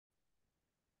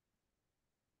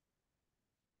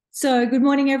So good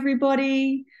morning,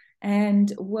 everybody, and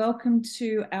welcome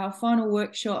to our final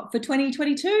workshop for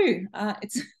 2022.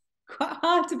 It's quite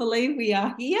hard to believe we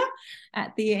are here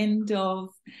at the end of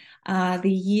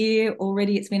the year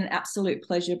already. It's been an absolute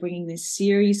pleasure bringing this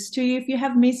series to you. If you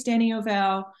have missed any of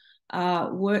our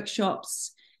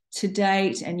workshops to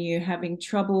date and you're having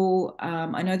trouble,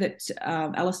 I know that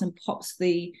Alison pops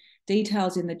the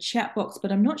details in the chat box,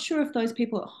 but I'm not sure if those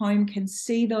people at home can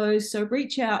see those. So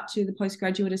reach out to the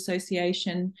Postgraduate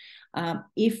Association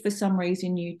if for some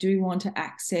reason you do want to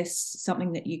access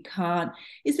something that you can't.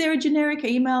 Is there a generic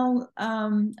email,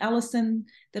 Alison,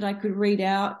 that I could read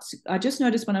out? I just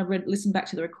noticed when I listened back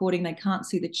to the recording, they can't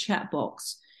see the chat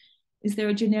box. Is there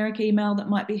a generic email that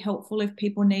might be helpful if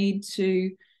people need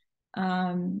to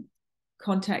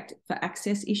contact for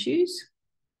access issues?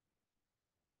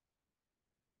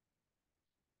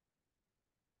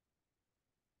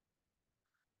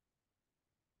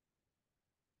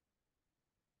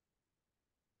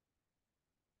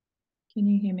 Can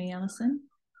you hear me, Alison?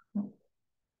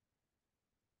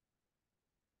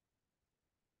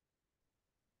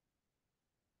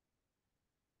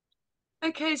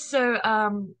 Okay, so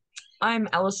I'm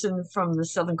Alison from the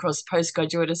Southern Cross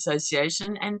Postgraduate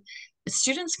Association, and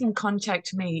students can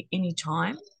contact me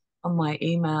anytime. On my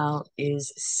email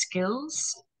is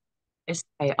skills,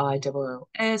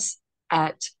 SKILLS,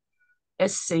 at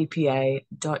scpa.net.au.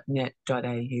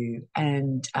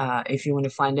 And if you want to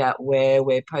find out where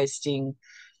we're posting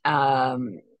our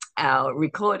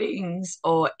recordings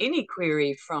or any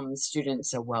query from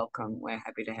students are welcome. We're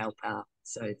happy to help out.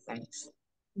 So thanks.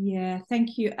 Yeah,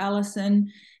 thank you,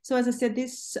 Alison. So as I said,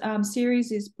 this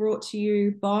series is brought to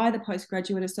you by the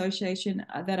Postgraduate Association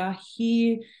that are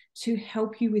here to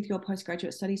help you with your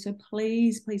postgraduate study. So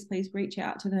please, please, please reach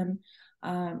out to them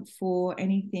for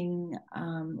anything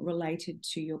related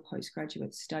to your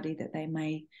postgraduate study that they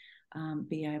may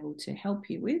be able to help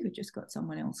you with. We've just got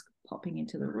someone else popping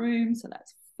into the room, so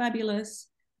that's fabulous.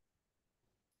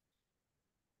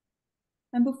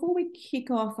 And before we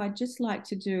kick off, I'd just like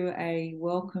to do a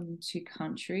welcome to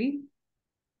country.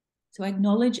 So I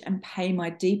acknowledge and pay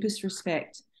my deepest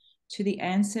respect to the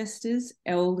ancestors,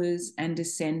 elders, and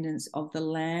descendants of the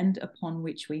land upon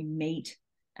which we meet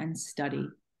and study.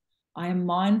 I am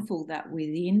mindful that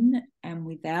within and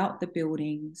without the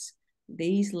buildings,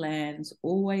 these lands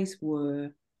always were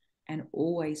and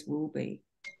always will be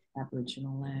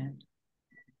Aboriginal land.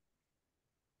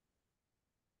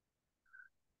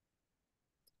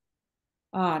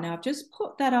 Now I've just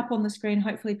put that up on the screen.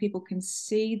 Hopefully people can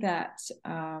see that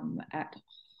at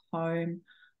home.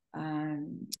 I'll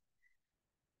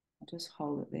just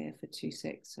hold it there for 2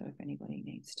 seconds, so if anybody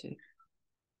needs to.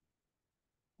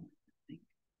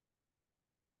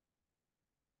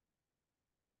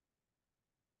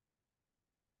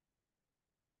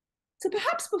 So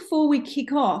perhaps before we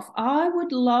kick off, I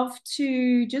would love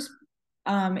to just,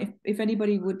 if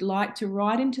anybody would like to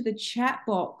write into the chat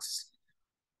box,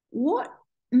 what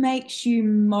makes you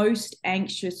most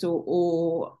anxious,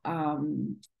 or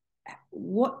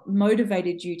what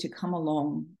motivated you to come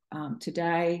along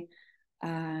today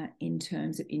in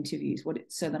terms of interviews?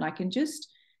 So that I can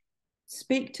just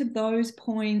speak to those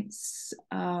points.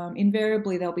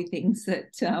 Invariably, there'll be things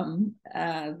that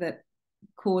that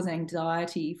cause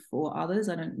anxiety for others.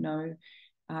 I don't know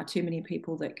too many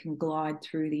people that can glide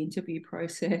through the interview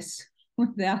process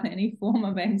without any form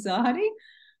of anxiety.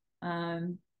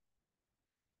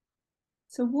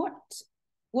 So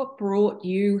what brought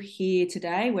you here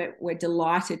today? We're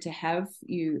delighted to have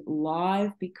you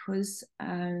live because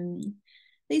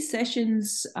these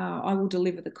sessions, I will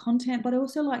deliver the content, but I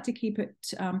also like to keep it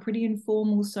pretty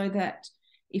informal so that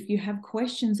if you have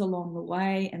questions along the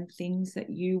way and things that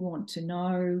you want to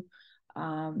know,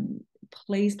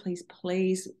 please, please,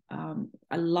 please.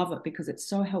 I love it because it's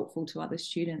so helpful to other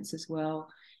students as well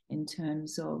in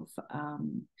terms of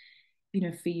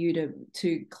for you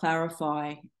to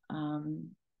clarify.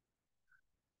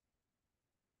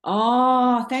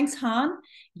 Thanks, Han.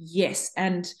 Yes,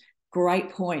 and great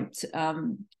point.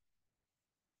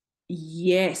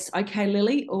 Yes. Okay,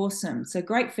 Lily. Awesome. So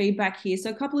great feedback here. So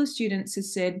a couple of students have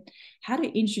said how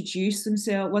to introduce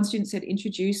themselves. One student said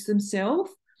introduce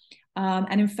themselves.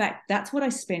 And in fact, that's what I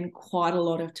spend quite a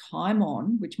lot of time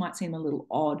on, which might seem a little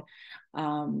odd,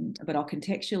 but I'll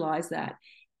contextualize that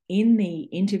in the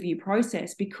interview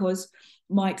process because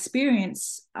my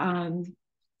experience,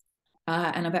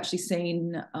 and I've actually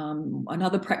seen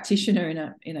another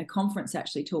practitioner in a conference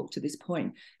actually talk to this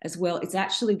point as well. It's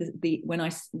actually when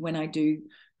I do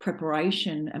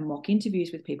preparation and mock interviews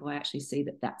with people, I actually see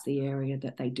that that's the area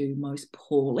that they do most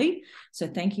poorly. So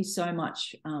thank you so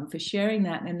much for sharing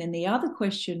that. And then the other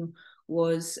question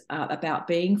was about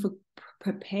being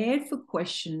prepared for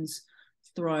questions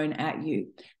thrown at you.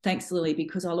 Thanks, Lily,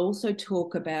 because I'll also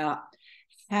talk about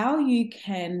how you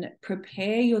can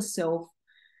prepare yourself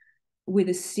with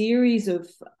a series of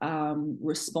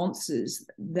responses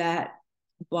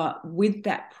but with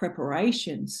that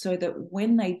preparation, so that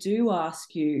when they do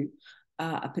ask you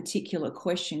a particular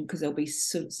question, because there'll be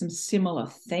some similar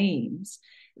themes,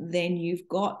 then you've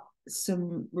got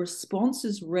some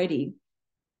responses ready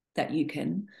that you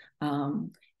can,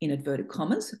 in inverted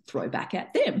commas, throw back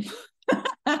at them.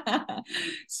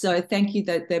 So thank you.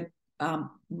 That they're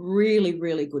really,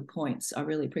 really good points. I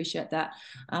really appreciate that.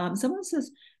 Someone says,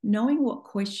 knowing what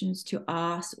questions to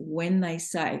ask when they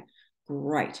say,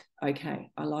 great. Okay.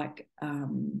 I like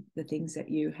the things that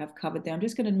you have covered there. I'm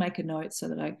just going to make a note so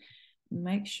that I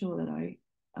make sure that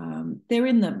they're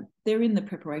in the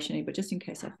preparation, but just in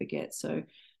case I forget. So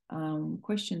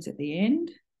questions at the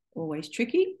end, always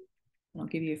tricky. And I'll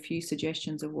give you a few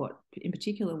suggestions of what, in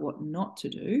particular, what not to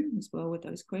do as well with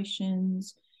those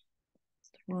questions.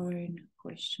 Thrown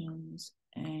questions,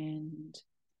 and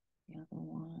the other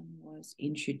one was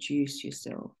introduce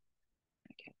yourself.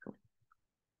 Okay, cool.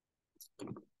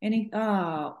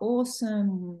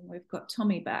 Awesome. We've got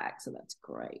Tommy back, so that's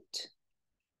great.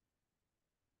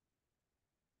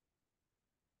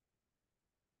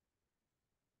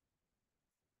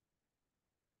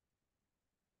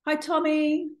 Hi,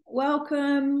 Tommy.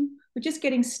 Welcome. We're just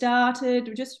getting started.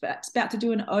 We're just about to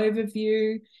do an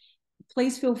overview.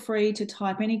 Please feel free to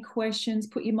type any questions,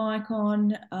 put your mic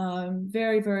on.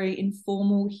 Very, very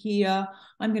informal here.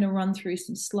 I'm going to run through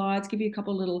some slides, give you a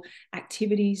couple of little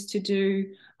activities to do,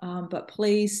 but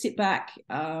please sit back,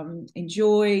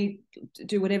 enjoy,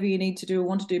 do whatever you need to do or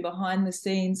want to do behind the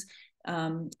scenes.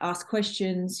 Ask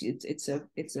questions. It's a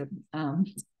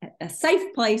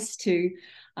safe place to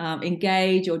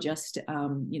engage, or just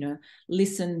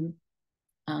listen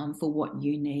for what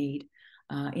you need.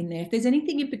 In there. If there's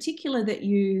anything in particular that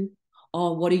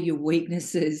what are your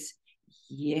weaknesses?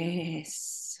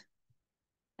 Yes.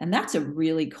 And that's a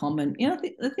really common,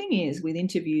 the thing is with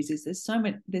interviews is there's so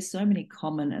many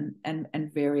common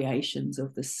and variations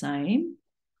of the same,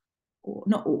 or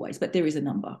not always, but there is a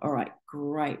number. All right,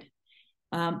 great.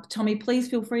 Tommy, please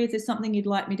feel free. If there's something you'd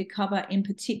like me to cover in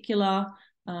particular,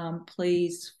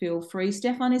 please feel free.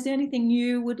 Stefan, is there anything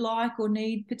you would like or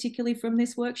need particularly from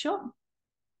this workshop?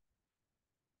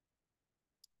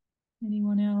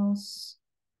 Anyone else?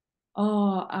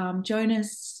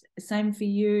 Jonas, same for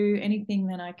you. Anything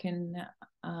that I can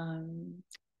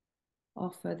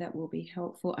offer that will be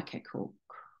helpful? Okay, cool.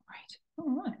 Great.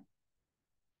 All right.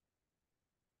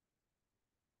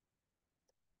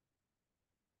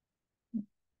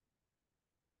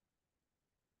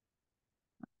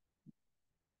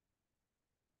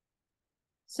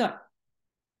 So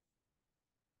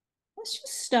let's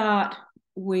just start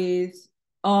with,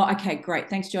 okay, great.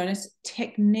 Thanks, Jonas.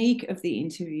 Technique of the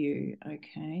interview.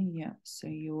 Okay, yeah. So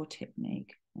your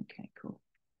technique. Okay, cool.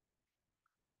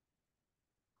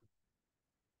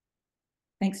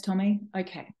 Thanks, Tommy.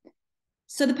 Okay.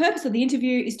 So the purpose of the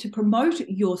interview is to promote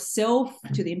yourself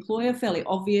to the employer, fairly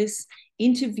obvious.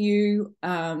 Interview,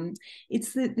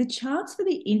 it's the chance for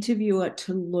the interviewer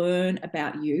to learn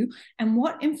about you, and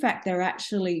what in fact they're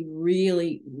actually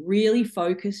really, really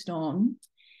focused on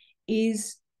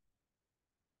is,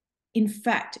 in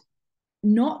fact,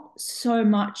 not so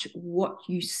much what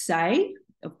you say.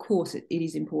 Of course, it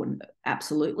is important,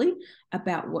 absolutely,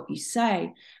 about what you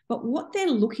say. But what they're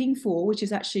looking for, which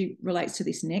is actually relates to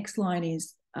this next line,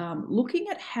 is looking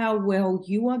at how well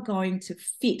you are going to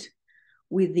fit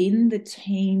within the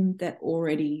team that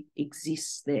already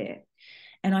exists there.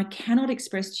 And I cannot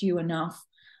express to you enough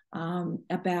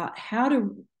about how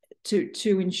to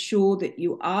ensure that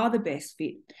you are the best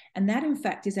fit. And that, in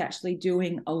fact, is actually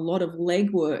doing a lot of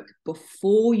legwork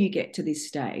before you get to this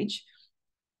stage,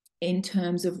 in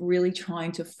terms of really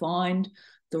trying to find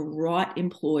the right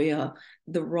employer,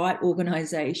 the right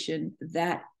organization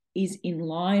that is in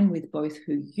line with both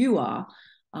who you are.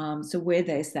 So where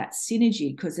there's that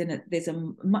synergy, because then there's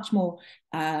a much more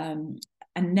a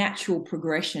natural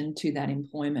progression to that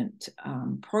employment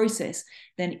process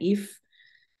than if,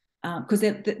 because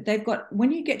they've got,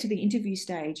 when you get to the interview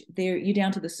stage, you're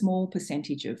down to the small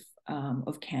percentage of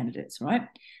candidates, right?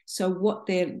 So what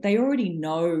they already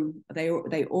know, they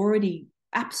already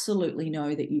absolutely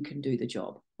know that you can do the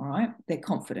job. All right, they're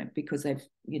confident because they've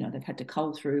had to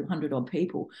cull through 100 odd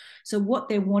people. So what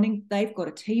they're wanting, they've got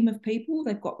a team of people,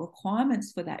 they've got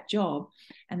requirements for that job,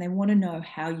 and they want to know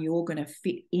how you're going to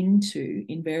fit into,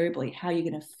 invariably, how you're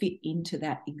going to fit into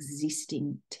that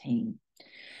existing team.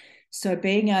 So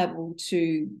being able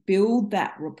to build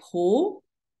that rapport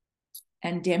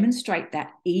and demonstrate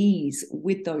that ease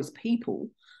with those people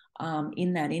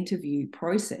in that interview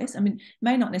process. I mean, it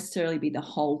may not necessarily be the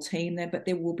whole team there, but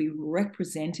there will be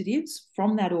representatives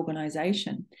from that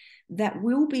organization that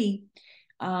will be,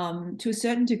 to a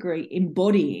certain degree,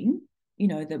 embodying,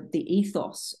 the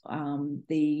ethos,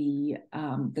 the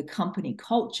company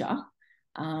culture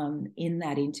in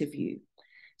that interview.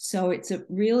 So it's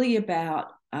really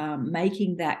about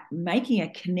making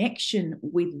a connection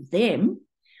with them,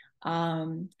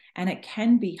 and it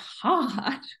can be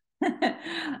hard.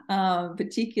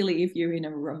 Particularly if you're in a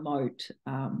remote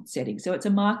setting. So it's a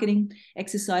marketing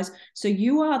exercise. So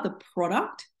you are the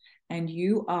product and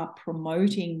you are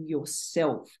promoting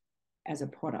yourself as a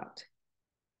product.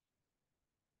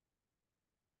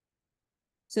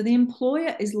 So the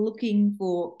employer is looking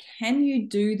for, can you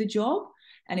do the job?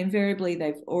 And invariably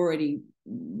they've already,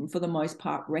 for the most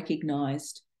part,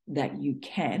 recognized that you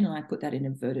can, and I put that in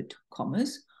inverted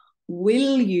commas.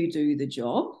 Will you do the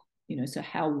job? So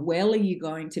how well are you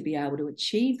going to be able to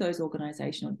achieve those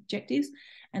organizational objectives?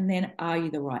 And then are you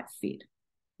the right fit,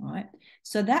 right?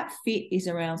 So that fit is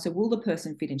around, so will the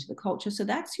person fit into the culture? So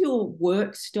that's your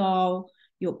work style,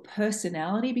 your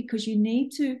personality, because they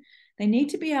need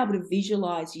to be able to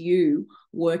visualize you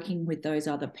working with those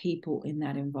other people in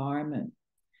that environment.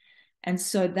 And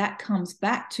so that comes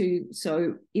back to,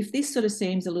 so if this sort of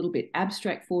seems a little bit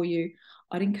abstract for you,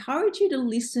 I'd encourage you to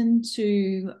listen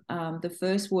to the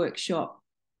first workshop.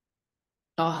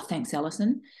 Oh, thanks,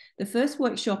 Alison. The first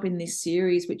workshop in this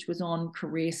series, which was on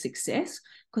career success,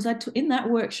 because in that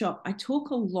workshop, I talk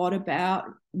a lot about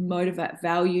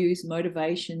values,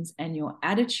 motivations, and your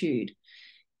attitude,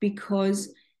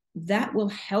 because that will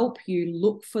help you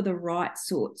look for the right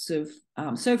sorts of,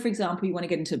 so for example, you want to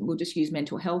get into, we'll just use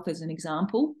mental health as an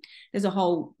example. There's a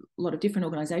whole lot of different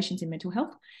organizations in mental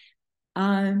health.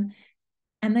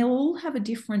 And they'll all have a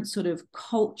different sort of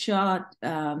culture,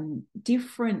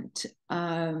 different,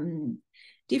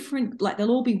 like they'll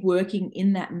all be working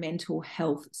in that mental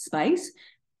health space.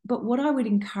 But what I would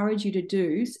encourage you to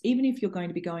do, even if you're going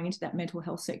to be going into that mental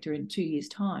health sector in 2 years'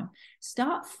 time,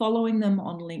 start following them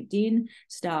on LinkedIn,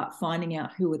 start finding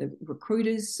out who are the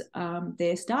recruiters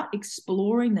there, start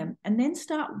exploring them, and then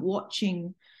start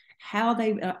watching how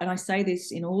they, and I say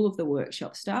this in all of the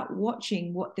workshops, start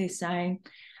watching what they're saying,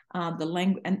 the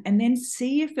language, and then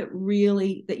see if it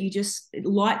really, that it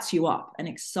lights you up and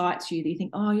excites you, that you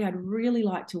think, oh yeah, I'd really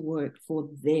like to work for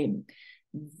them.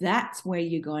 That's where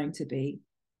you're going to be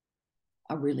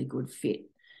a really good fit.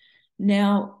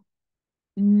 Now,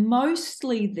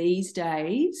 mostly these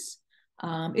days,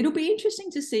 it'll be interesting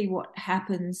to see what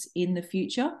happens in the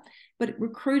future, but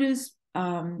recruiters,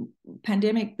 the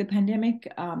pandemic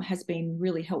has been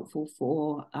really helpful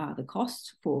for the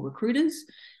cost for recruiters.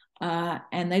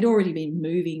 And they'd already been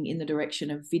moving in the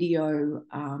direction of video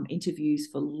interviews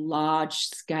for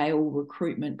large-scale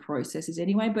recruitment processes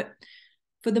anyway. But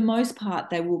for the most part,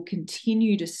 they will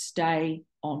continue to stay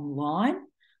online,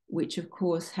 which of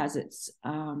course has its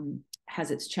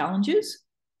challenges.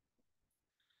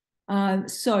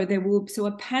 So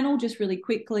a panel, just really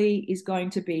quickly, is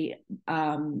going to be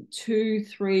 2,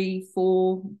 3,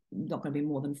 4, not going to be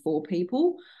more than 4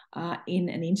 people in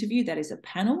an interview. That is a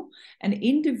panel. An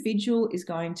individual is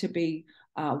going to be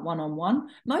one-on-one.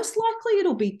 Most likely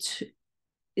it'll be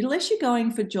unless you're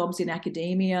going for jobs in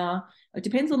academia. It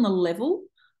depends on the level.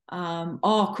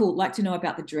 Oh, cool. Like to know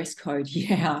about the dress code.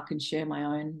 Yeah, I can share my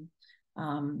own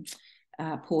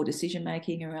poor decision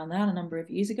making around that a number of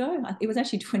years ago. It was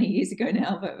actually 20 years ago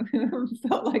now, but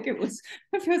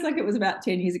it feels like it was about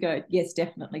 10 years ago. Yes,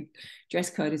 definitely. Dress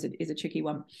code is a tricky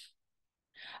one.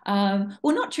 Well,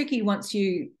 not tricky once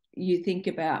you think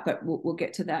about, but we'll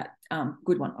get to that.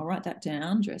 Good one. I'll write that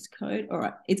down. Dress code. All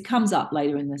right. It comes up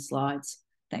later in the slides.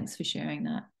 Thanks for sharing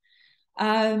that.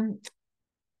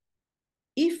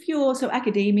 If you're, so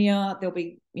academia, there'll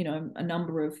be, a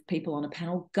number of people on a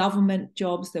panel. Government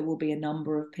jobs, there will be a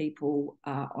number of people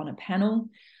on a panel.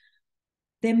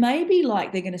 There may be,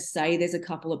 like, they're going to say there's a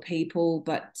couple of people,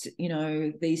 but,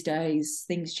 these days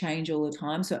things change all the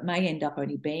time. So it may end up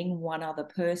only being one other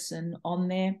person on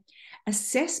there.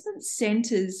 Assessment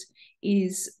centres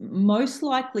is most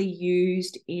likely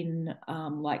used in,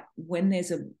 like, when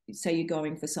there's say you're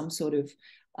going for some sort of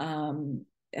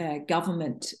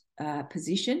government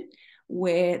position,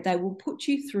 where they will put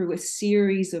you through a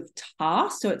series of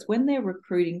tasks. So it's when they're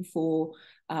recruiting for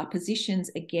positions,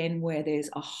 again, where there's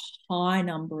a high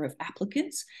number of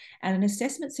applicants, and an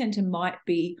assessment centre might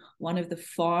be one of the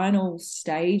final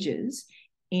stages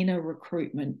in a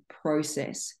recruitment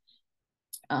process.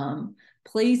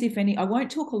 Please, if any, I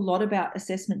won't talk a lot about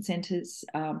assessment centres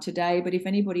today, but if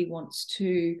anybody wants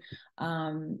to,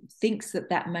 thinks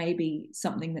that may be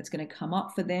something that's going to come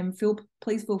up for them,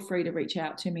 please feel free to reach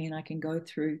out to me and I can go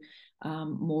through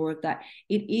more of that.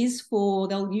 It is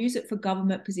they'll use it for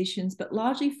government positions, but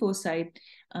largely for, say,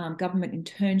 government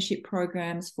internship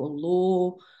programs, for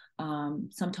law,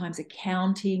 sometimes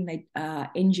accounting,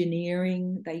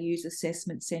 engineering, they use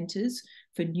assessment centres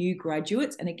for new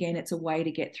graduates. And again, it's a way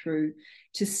to get through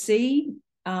to see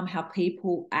how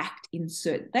people act in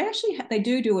certain, they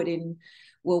do it in,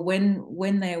 well,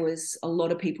 when there was a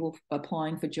lot of people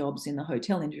applying for jobs in the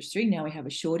hotel industry, now we have a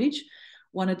shortage.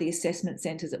 One of the assessment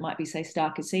centres, it might be, say,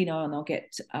 Star Casino, and they'll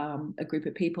get a group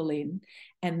of people in,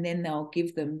 and then they'll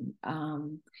give them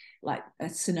like a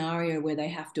scenario where they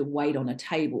have to wait on a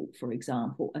table, for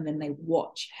example, and then they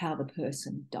watch how the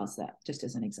person does that, just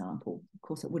as an example. Of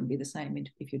course, it wouldn't be the same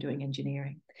if you're doing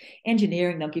engineering.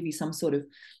 Engineering, they'll give you some sort of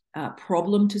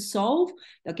problem to solve.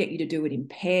 They'll get you to do it in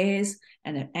pairs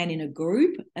and in a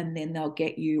group, and then they'll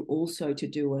get you also to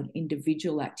do an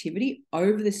individual activity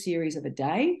over the series of a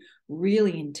day,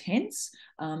 really intense.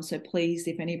 So please,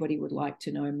 if anybody would like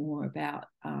to know more about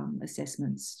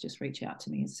assessments, just reach out to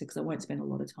me, because I won't spend a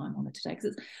lot of time on it today,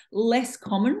 because it's less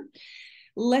common,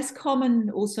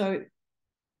 also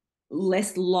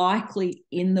less likely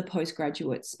in the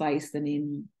postgraduate space than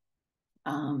in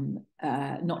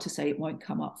not to say it won't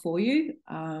come up for you,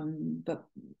 but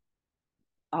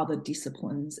other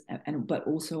disciplines, but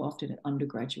also often at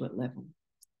undergraduate level.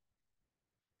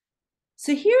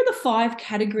 So here are the 5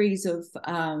 categories of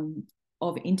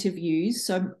interviews.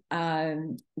 So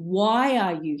why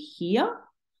are you here?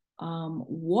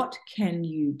 What can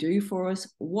you do for us?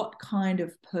 What kind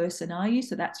of person are you?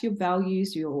 So that's your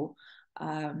values, your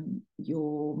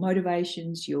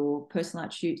motivations, your personal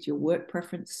attributes, your work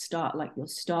preference, like your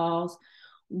styles.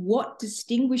 What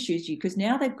distinguishes you? Because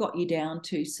now they've got you down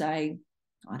to, say,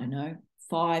 I don't know,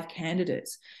 5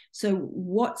 candidates. So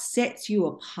what sets you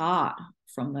apart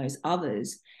from those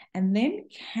others? And then,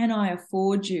 can I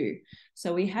afford you?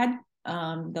 So we had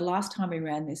the last time we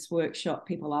ran this workshop,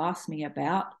 people asked me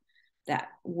about that,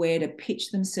 where to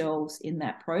pitch themselves in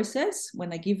that process when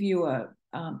they give you a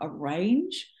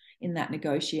range in that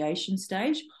negotiation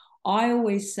stage. I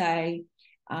always say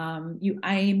you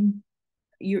aim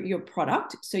your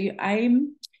product. So you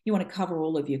want to cover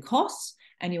all of your costs,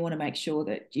 and you want to make sure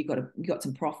that you got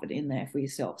some profit in there for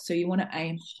yourself. So you want to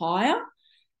aim higher.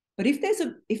 But if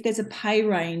there's a pay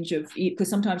range of, because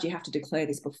sometimes you have to declare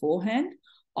this beforehand,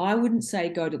 I wouldn't say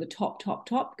go to the top.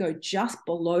 Go just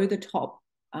below the top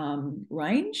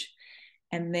range,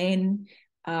 and then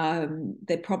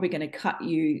they're probably going to cut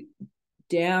you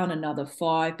down another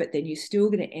 5, but then you're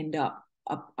still going to end up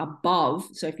above.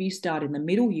 So if you start in the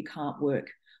middle, you can't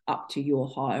work up to your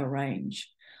higher range.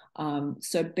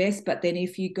 So best, but then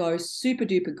if you go super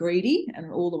duper greedy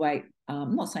and all the way,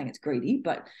 I'm not saying it's greedy,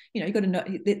 but you got to know,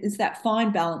 there's that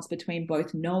fine balance between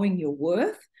both knowing your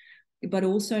worth, but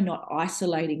also not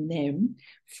isolating them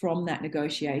from that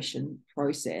negotiation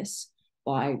process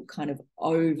by kind of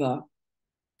over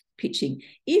pitching.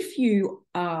 If you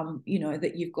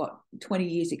that you've got 20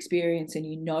 years experience, and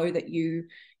that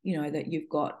you've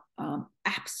got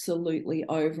absolutely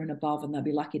over and above, and they'll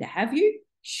be lucky to have you,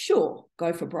 sure,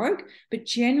 go for broke. But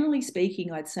generally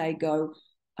speaking, I'd say go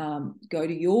to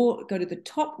the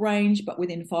top range, but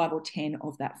within 5 or 10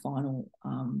 of that final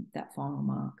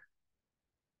mark.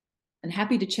 And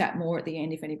happy to chat more at the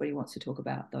end if anybody wants to talk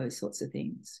about those sorts of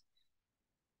things.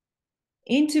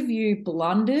 Interview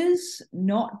blunders,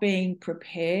 not being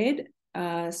prepared.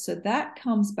 So that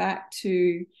comes back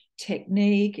to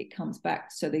technique. It comes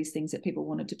back, so these things that people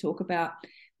wanted to talk about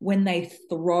when they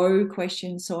throw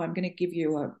questions. So I'm going to give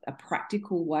you a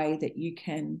practical way that you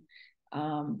can,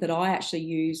 that I actually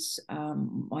use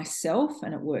myself,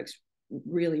 and it works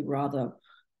really rather.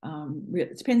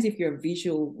 It depends if you're a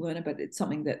visual learner, but it's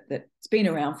something that's been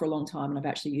around for a long time, and I've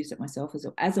actually used it myself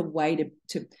as a way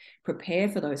to prepare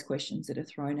for those questions that are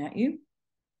thrown at you.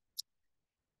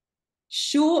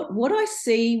 Short, what I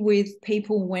see with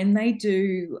people when they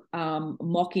do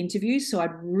mock interviews, so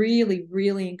I'd really,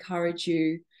 really encourage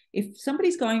you, if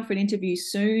somebody's going for an interview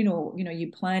soon, or you're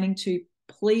planning to,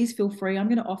 please feel free. I'm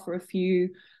going to offer a few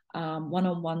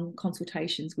one-on-one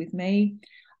consultations with me.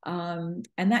 And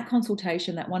that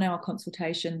consultation, that 1 hour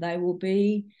consultation, they will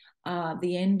be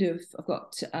the end of, I've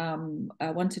got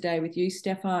one today with you,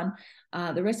 Stefan.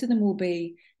 The rest of them will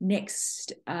be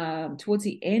next, towards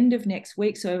the end of next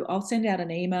week. So I'll send out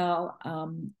an email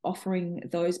offering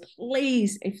those.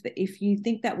 Please, if you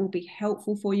think that will be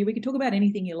helpful for you, we can talk about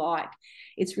anything you like.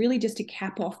 It's really just to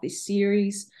cap off this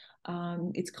series.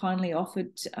 It's kindly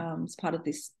offered as part of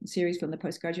this series from the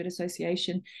Postgraduate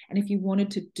Association. And if you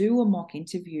wanted to do a mock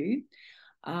interview,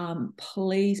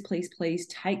 please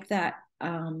take that.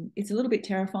 It's a little bit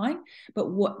terrifying,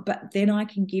 but then I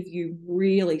can give you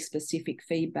really specific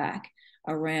feedback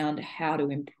around how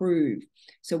to improve.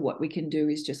 So what we can do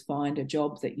is just find a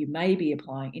job that you may be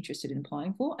interested in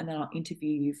applying for, and then I'll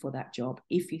interview you for that job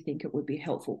if you think it would be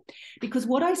helpful. Because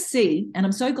what I see, and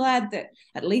I'm so glad that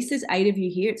at least there's 8 of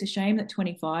you here, it's a shame that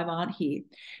 25 aren't here,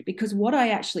 because what I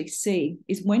actually see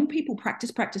is when people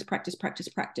practice,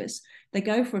 they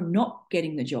go from not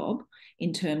getting the job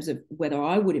in terms of whether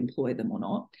I would employ them or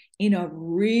not, in a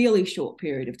really short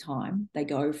period of time, they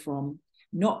go from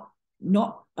not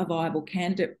a viable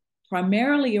candidate,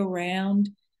 primarily around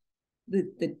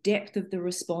the depth of the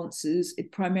responses.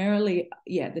 It primarily,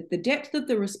 the depth of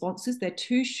the responses, they're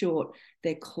too short,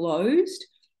 they're closed.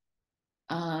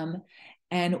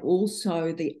 And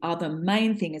also the other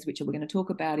main thing is, which we're going to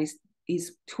talk about,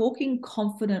 is talking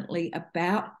confidently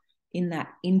about, in that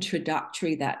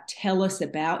introductory, that tell us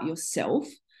about yourself.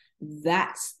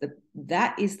 That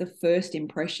is the first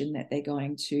impression that they're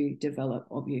going to develop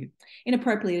of you.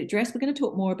 Inappropriate dress, we're going to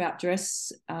talk more about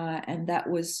dress, and that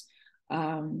was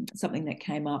something that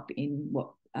came up in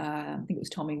what I think it was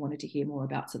Tommy wanted to hear more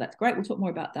about, so that's great. We'll talk more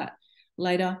about that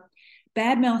later.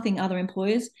 Bad mouthing other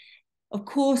employers, of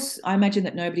course, I imagine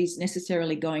that nobody's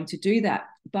necessarily going to do that,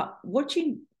 but what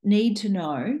you need to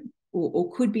know,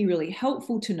 or could be really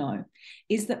helpful to know,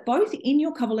 is that both in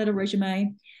your cover letter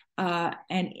resume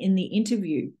and in the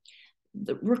interview,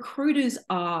 the recruiters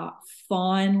are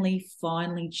finely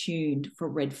tuned for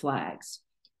red flags.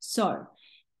 So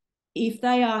if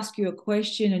they ask you a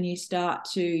question and you start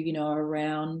to,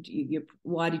 around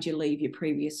why did you leave your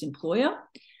previous employer?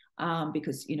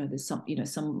 Because, there's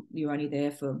some you're only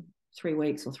there for 3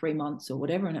 weeks or 3 months or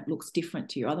whatever, and it looks different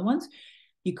to your other ones.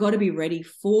 You've got to be ready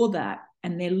for that.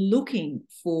 And they're looking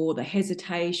for the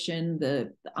hesitation,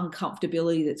 the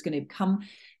uncomfortability that's going to come.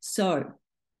 So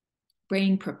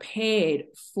being prepared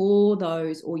for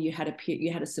those, or you had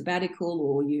a sabbatical,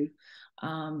 or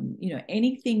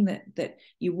anything that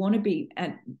you want to be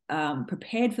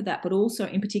prepared for that, but also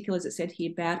in particular, as it said here,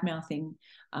 bad mouthing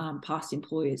past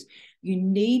employers. You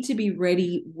need to be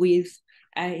ready with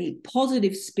a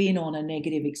positive spin on a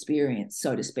negative experience,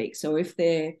 so to speak. So if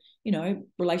their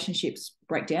relationships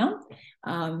break down,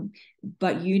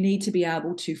 but you need to be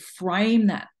able to frame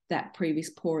that previous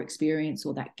poor experience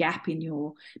or that gap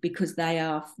in because they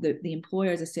are the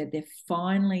employer, as I said, they're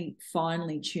finely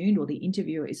tuned, or the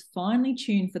interviewer is finely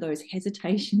tuned for those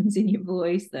hesitations in your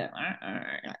voice, that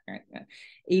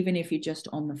even if you're just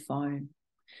on the phone.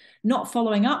 Not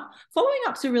following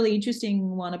up's a really interesting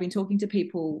one. I've been talking to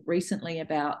people recently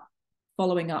about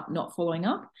following up, not following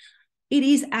up. It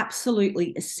is absolutely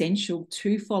essential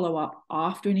to follow up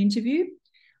after an interview,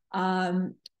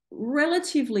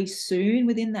 relatively soon,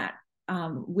 within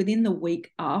the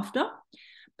week after.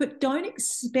 But don't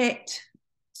expect,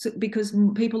 because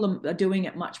people are doing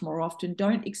it much more often,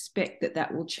 don't expect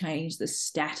that will change the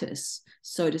status,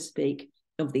 so to speak,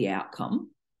 of the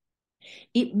outcome.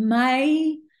 It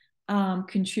may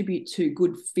contribute to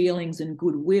good feelings and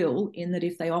goodwill, in that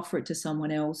if they offer it to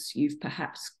someone else, you've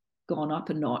perhaps gone up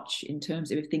a notch in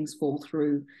terms of, if things fall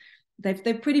through,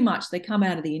 they've pretty much, they come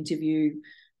out of the interview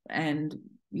and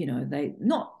they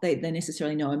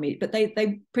necessarily know immediately, but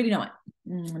they pretty know a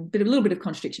little bit of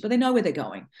contradiction, but they know where they're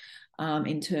going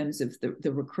in terms of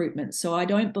the recruitment. So I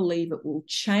don't believe it will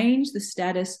change the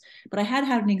status. But I had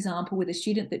an example with a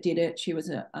student that did it. She was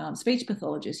a speech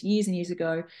pathologist years and years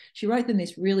ago. She wrote them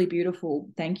this really beautiful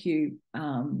thank you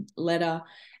letter.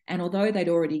 And although they'd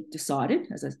already decided,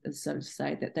 as I sort of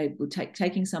say, that they would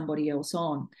taking somebody else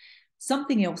on,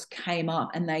 something else came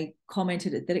up, and they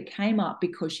commented that it came up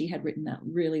because she had written that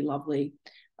really lovely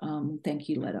thank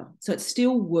you letter. So it's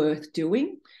still worth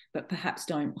doing, but perhaps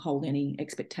don't hold any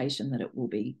expectation that it will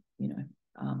be,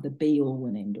 the be all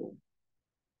and end all.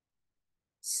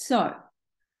 So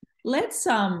let's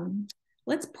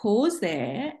pause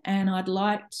there, and I'd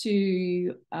like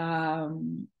to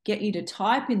get you to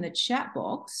type in the chat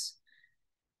box.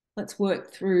 Let's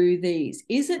work through these.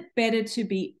 Is it better to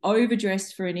be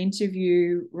overdressed for an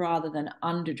interview rather than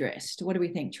underdressed? What do we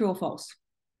think? True or false?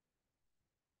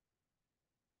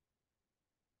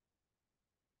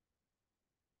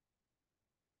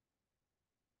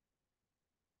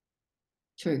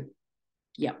 True.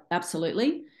 Yeah,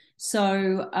 absolutely.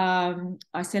 So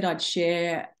I said I'd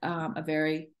share a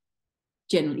very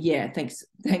generally, yeah, thanks,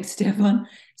 Stefan.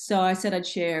 So I said I'd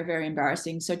share a very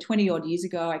embarrassing. So 20 odd years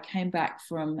ago, I came back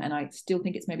from, and I still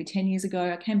think it's maybe 10 years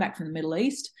ago, I came back from the Middle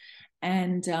East,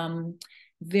 and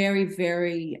very,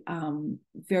 very,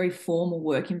 very formal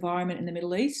work environment in the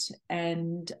Middle East.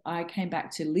 And I came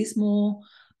back to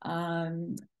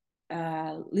um,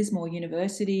 Lismore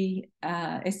University,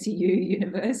 SCU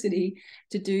University,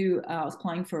 to do, I was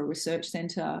applying for a research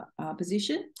centre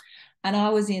position. And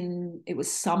it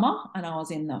was summer, and I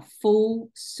was in the full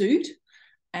suit.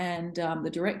 And the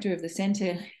director of the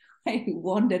centre, he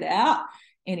wandered out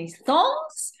in his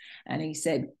thongs and he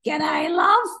said, "G'day,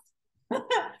 love."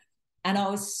 And I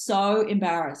was so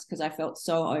embarrassed because I felt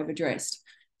so overdressed.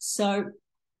 So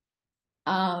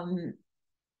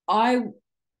I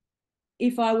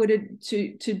if I were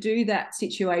to do that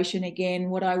situation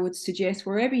again, what I would suggest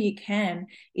wherever you can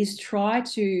is try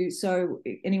to, so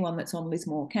anyone that's on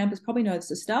Lismore campus probably knows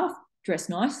the staff dress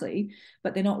nicely,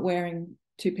 but they're not wearing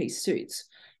two-piece suits.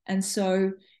 And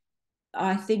so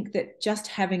I think that just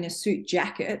having a suit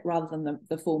jacket rather than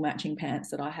the full matching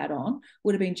pants that I had on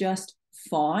would have been just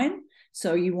fine.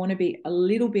 So you want to be a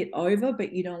little bit over,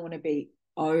 but you don't want to be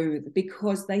over,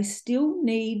 because they still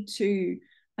need to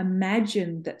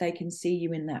imagine that they can see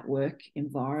you in that work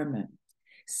environment.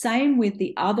 Same with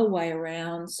the other way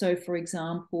around. So, for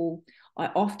example, I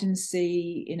often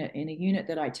see in a unit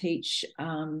that I teach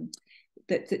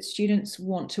that students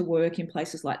want to work in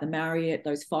places like the Marriott,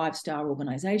 those five-star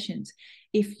organizations.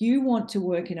 If you want to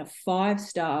work in a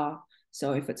five-star,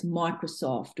 so if it's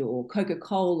Microsoft or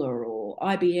Coca-Cola or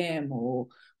IBM or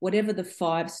whatever the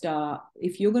five-star,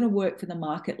 if you're going to work for the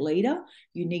market leader,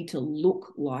 you need to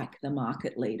look like the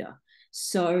market leader.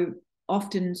 So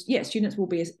often, yeah, students will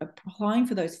be applying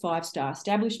for those five-star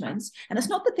establishments. And it's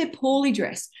not that they're poorly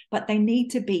dressed, but they need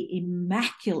to be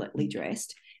immaculately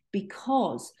dressed,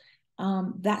 because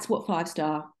that's what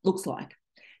five-star looks like.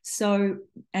 So,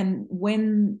 and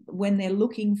when they're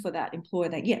looking for that employer,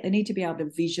 they need to be able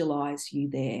to visualize you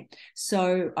there.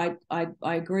 So I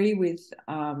agree with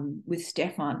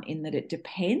Stefan in that it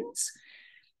depends.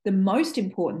 The most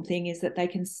important thing is that they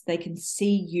can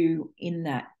see you in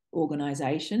that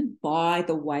organization by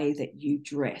the way that you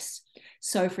dress.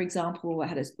 So, for example, I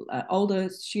had an older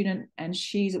student, and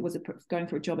she was going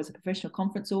for a job as a professional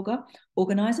conference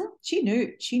organizer. She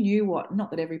knew what,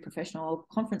 not that every professional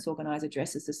conference organizer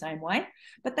dresses the same way,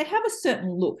 but they have a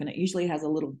certain look, and it usually has a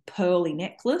little pearly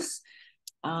necklace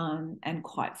and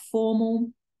quite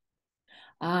formal.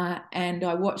 And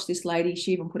I watched this lady,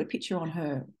 she even put a picture on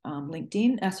her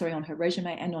on her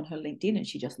resume and on her LinkedIn, and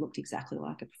she just looked exactly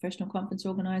like a professional conference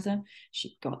organizer.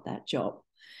 She got that job.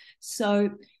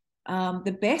 So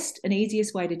the best and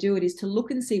easiest way to do it is to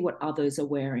look and see what others are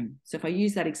wearing. So if I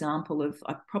use that example of,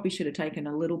 I probably should have taken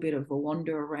a little bit of a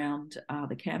wander around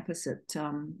the campus at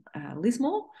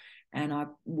Lismore, and I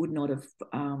would not have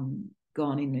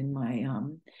gone in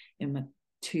my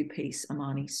two-piece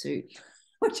Armani suit,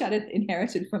 which I'd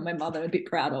inherited from my mother, a bit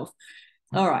proud of.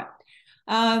 All right.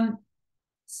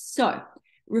 So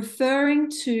referring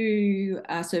to,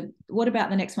 so what about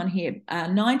the next one here?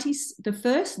 The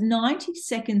first 90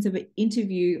 seconds of an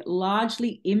interview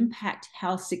largely impact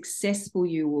how successful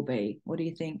you will be. What do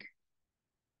you think?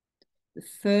 The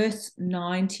first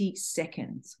 90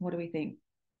 seconds. What do we think?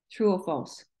 True or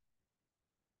false?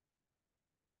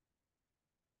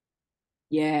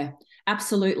 Yeah,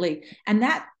 absolutely. And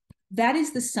that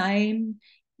is the same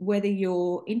whether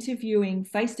you're interviewing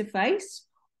face to face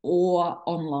or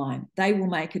online. They will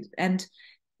make it. And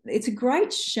it's a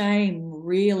great shame,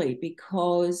 really,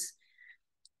 because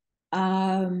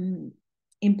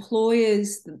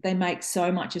employers, they make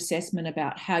so much assessment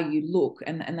about how you look,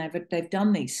 and they've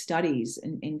done these studies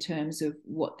in terms of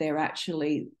what they're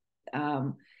actually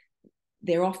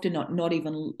they're often not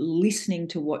even listening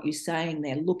to what you're saying.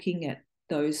 They're looking at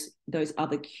those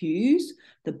other cues,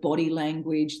 the body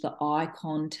language, the eye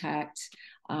contact,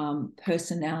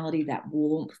 personality, that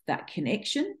warmth, that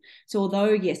connection. So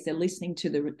although, yes, they're listening to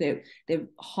they're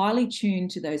highly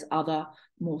tuned to those other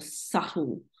more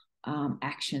subtle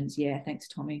actions. Yeah, thanks,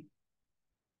 Tommy.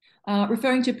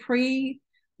 Referring to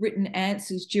pre-written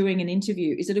answers during an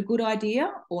interview, is it a good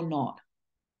idea or not?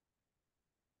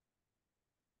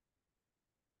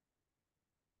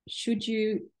 Should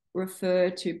you refer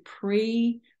to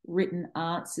pre-written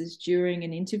answers during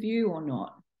an interview or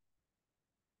not?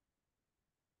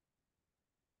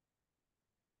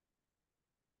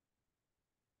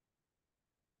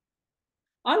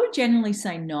 I would generally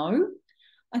say no.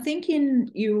 I think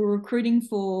you were recruiting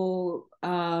for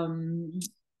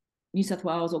New South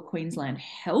Wales or Queensland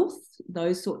Health,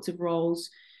 those sorts of roles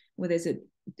where there's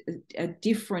a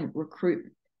different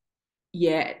recruitment.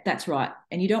 Yeah, that's right.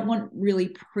 And you don't want really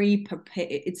pre-prepared.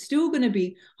 It's still going to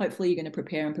be, hopefully you're going to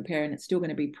prepare, and it's still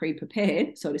going to be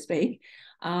pre-prepared, so to speak.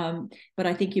 But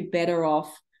I think you're better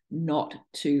off not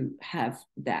to have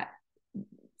that.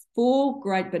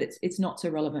 Great, but it's not so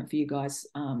relevant for you guys.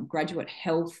 Graduate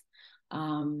health,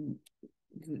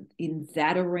 in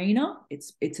that arena,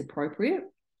 it's appropriate.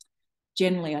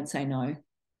 Generally, I'd say no.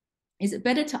 Is it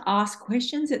better to ask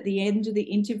questions at the end of the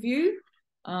interview?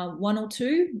 One or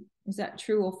two? Is that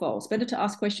true or false? Better to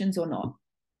ask questions or not?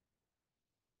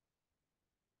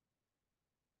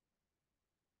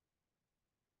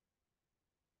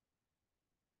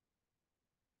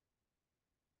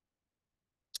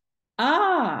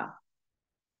 Ah,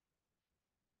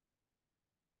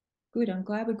 good. I'm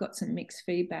glad we got some mixed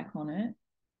feedback on it.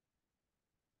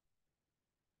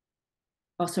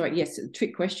 Oh, sorry. Yes,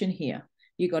 trick question here.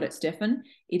 You got it, Stefan.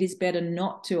 It is better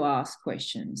not to ask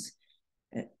questions.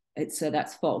 So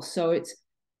that's false. So it's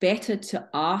better to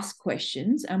ask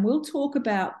questions, and we'll talk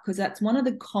about, because that's one of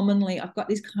the commonly, I've got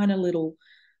this kind of little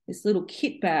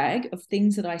kit bag of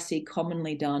things that I see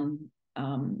commonly done,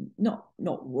 not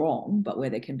wrong, but where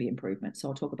there can be improvement. So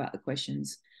I'll talk about the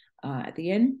questions at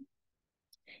the end.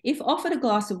 If offered a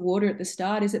glass of water at the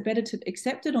start, is it better to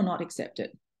accept it or not accept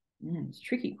it? It's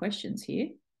tricky questions here.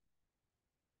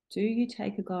 Do you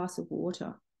take a glass of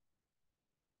water?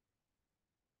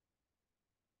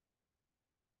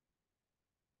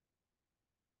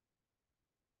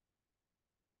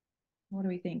 What do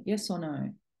we think? Yes or no?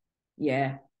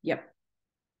 Yeah. Yep.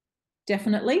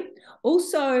 Definitely.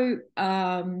 Also,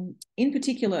 in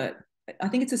particular, I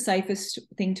think it's the safest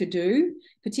thing to do,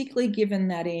 particularly given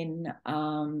that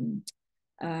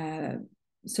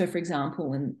so for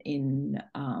example, in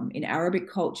Arabic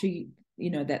culture,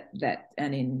 that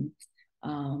and in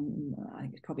I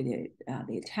think probably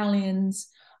the Italians,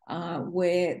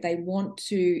 where they want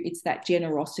to, it's that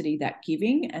generosity, that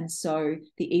giving. And so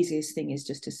the easiest thing is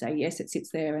just to say, yes, it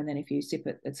sits there. And then if you sip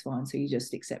it, that's fine. So you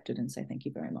just accept it and say, thank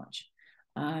you very much.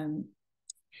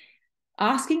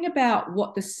 Asking about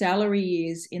what the salary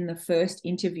is in the first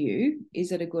interview,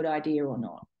 is it a good idea or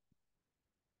not?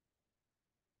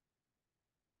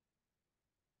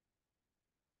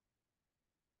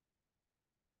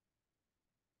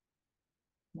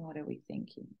 What are we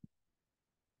thinking?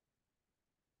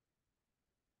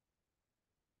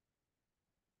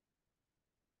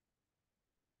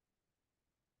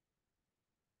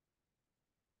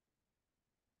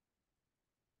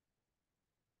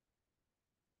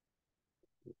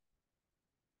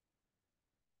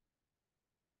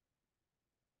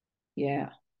 Yeah,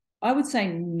 I would say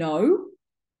no.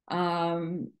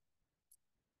 I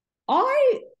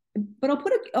but I'll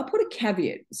put a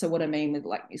caveat. So what I mean with,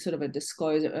 like, sort of a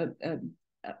disclosure,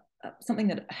 something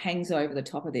that hangs over the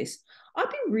top of this. I'd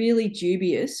be really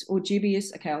dubious.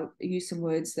 Okay, I'll use some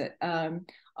words that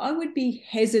I would be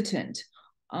hesitant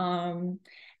and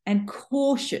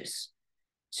cautious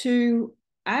to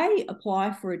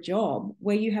apply for a job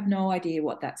where you have no idea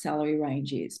what that salary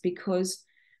range is, because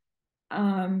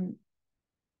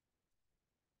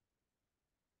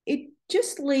it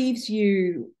just leaves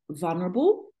you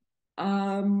vulnerable.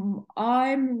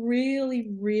 I'm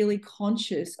really, really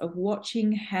conscious of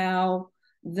watching how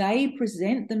they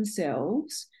present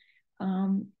themselves,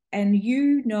 and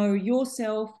you know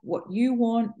yourself, what you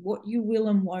want, what you will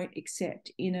and won't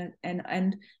accept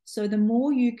and so the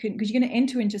more you can, because you're going to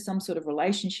enter into some sort of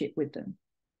relationship with them.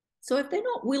 So if they're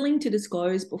not willing to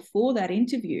disclose before that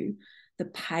interview the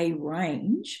pay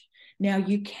range, now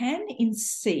you can in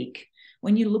Seek,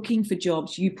 when you're looking for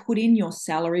jobs, you put in your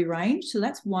salary range. So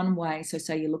that's one way. So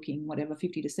say you're looking, whatever,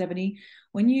 50 to 70.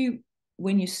 When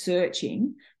you're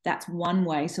searching, that's one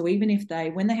way. So even if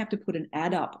when they have to put an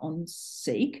ad up on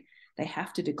Seek, they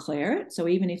have to declare it. So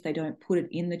even if they don't put it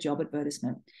in the job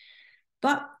advertisement.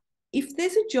 But if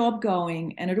there's a job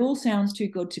going and it all sounds too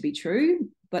good to be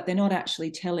true, but they're not actually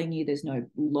telling you, there's no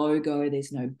logo,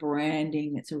 there's no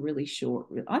branding, it's a really short,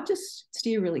 I just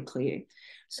steer really clear.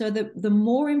 So the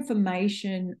more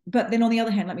information, but then on the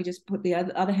other hand, let me just put the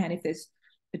other hand, if there's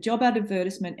a job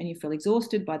advertisement and you feel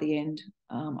exhausted by the end,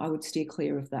 I would steer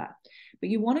clear of that. But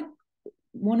you want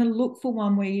to look for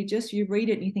one where you read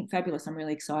it and you think, fabulous, I'm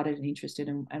really excited and interested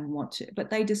and want to, but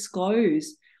they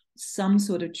disclose some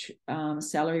sort of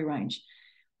salary range.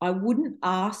 I wouldn't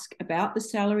ask about the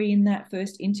salary in that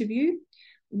first interview.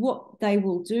 What they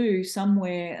will do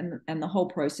somewhere, and the whole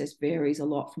process varies a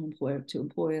lot from employer to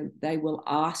employer, they will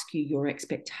ask you your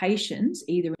expectations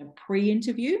either in a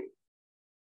pre-interview.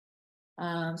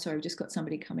 Sorry, we've just got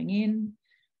somebody coming in.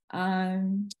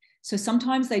 So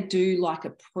sometimes they do like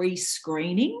a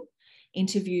pre-screening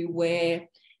interview where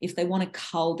if they want to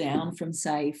cull down from,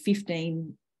 say,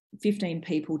 15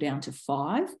 people down to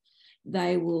 5,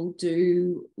 they will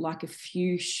do like a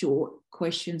few short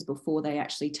questions before they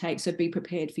actually take. So be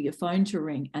prepared for your phone to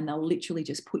ring, and they'll literally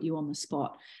just put you on the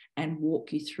spot and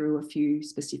walk you through a few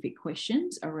specific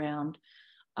questions around,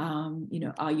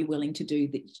 are you willing to do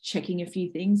the checking a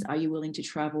few things? Are you willing to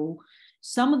travel?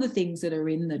 Some of the things that are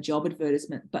in the job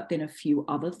advertisement, but then a few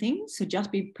other things. So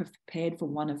just be prepared for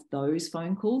one of those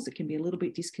phone calls. It can be a little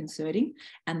bit disconcerting,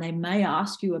 and they may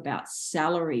ask you about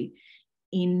salary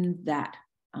in that.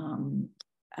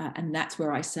 And that's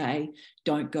where I say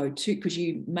don't go too, because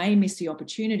you may miss the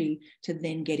opportunity to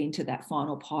then get into that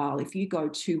final pile if you go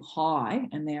too high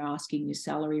and they're asking your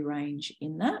salary range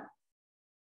in that.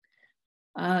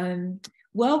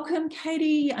 Welcome,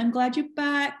 Katie. I'm glad you're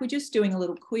back. We're just doing a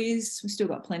little quiz. We've still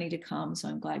got plenty to come, so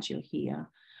I'm glad you're here.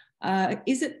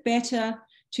 Is it better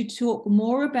to talk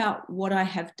more about what I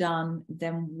have done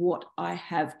than what I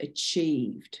have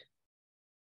achieved?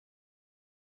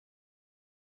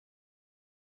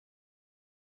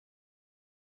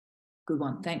 Good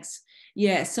one, thanks.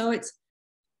 Yeah, so it's,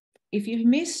 if you've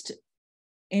missed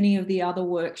any of the other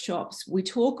workshops, we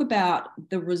talk about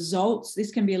the results.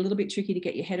 This can be a little bit tricky to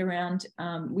get your head around.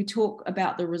 We talk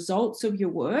about the results of your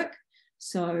work.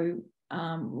 So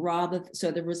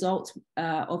the results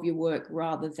of your work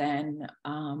rather than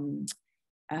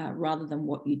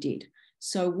what you did.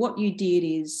 So what you did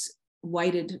is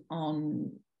weighted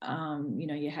on,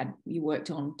 you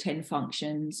worked on 10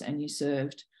 functions and you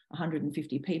served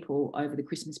 150 people over the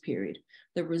Christmas period.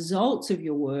 The results of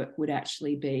your work would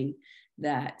actually be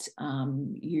that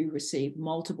you received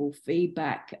multiple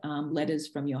feedback letters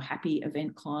from your happy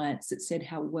event clients that said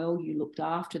how well you looked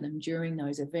after them during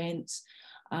those events.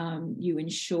 You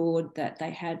ensured that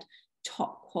they had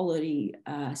top quality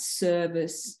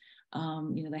service.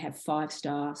 They have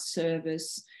 5-star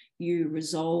service. You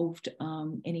resolved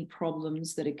any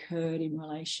problems that occurred in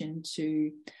relation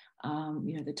to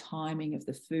the timing of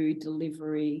the food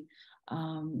delivery.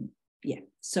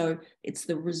 So it's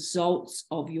the results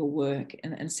of your work.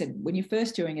 And said, when you're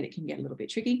first doing it, it can get a little bit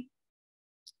tricky.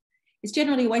 It's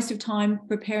generally a waste of time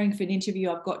preparing for an interview.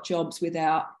 I've got jobs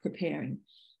without preparing.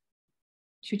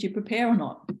 Should you prepare or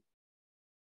not?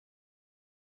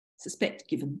 Suspect,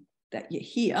 given that you're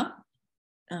here,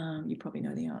 you probably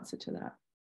know the answer to that.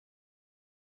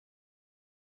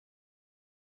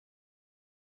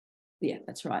 Yeah,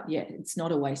 that's right. Yeah, it's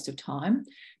not a waste of time.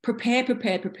 Prepare.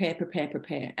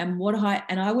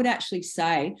 And I would actually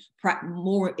say,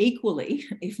 more equally,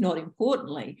 if not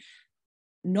importantly,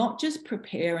 not just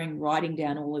preparing, writing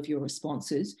down all of your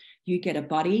responses. You get a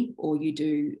buddy, or you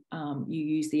do, you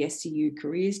use the SCU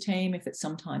careers team if it's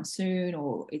sometime soon,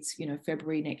 or it's,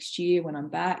 February next year when I'm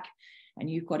back and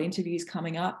you've got interviews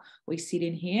coming up. We sit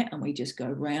in here and we just go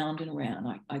round and round.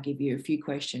 I give you a few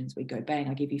questions. We go bang,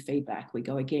 I give you feedback. We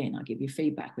go again, I give you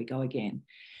feedback. We go again.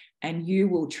 And you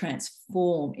will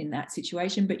transform in that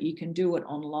situation, but you can do it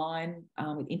online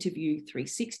with Interview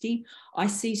 360. I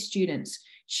see students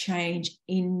change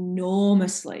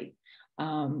enormously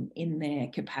in their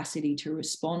capacity to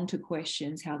respond to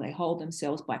questions, how they hold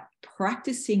themselves by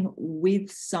practicing with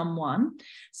someone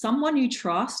you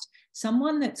trust,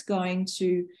 someone that's going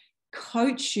to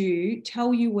coach you,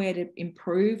 tell you where to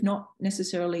improve, not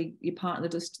necessarily your partner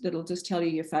that'll just tell you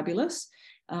you're fabulous.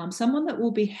 Someone that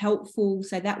will be helpful,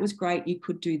 say, that was great, you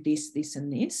could do this, this,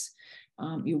 and this.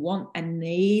 You want and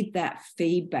need that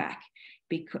feedback,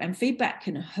 and feedback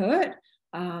can hurt.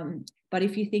 But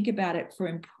if you think about it for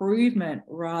improvement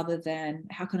rather than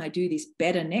how can I do this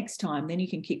better next time, then you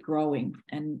can keep growing.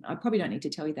 And I probably don't need to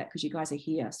tell you that because you guys are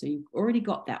here. So you've already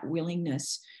got that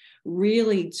willingness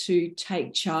really to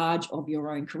take charge of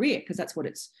your own career, because that's what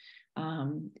it's,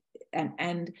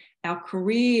 and our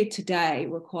career today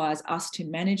requires us to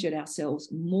manage it ourselves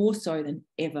more so than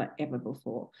ever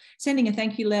before. Sending a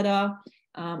thank you letter,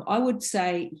 I would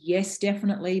say yes,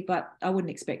 definitely, but I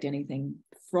wouldn't expect anything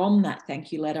from that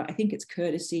thank you letter. I think it's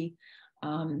courtesy.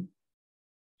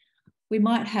 We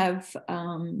might have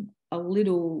a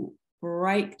little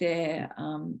break there.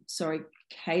 Sorry,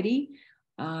 Katie.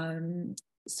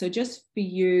 So just for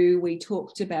you, we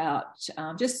talked about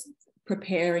just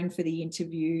preparing for the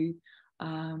interview.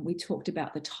 We talked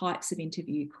about the types of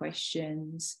interview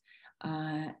questions,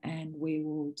 and we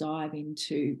will dive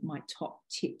into my top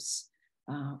tips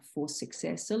for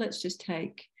success. So let's just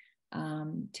take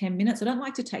 10 minutes. I don't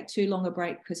like to take too long a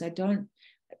break because I know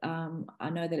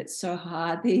that it's so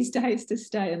hard these days to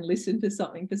stay and listen to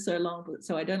something for so long.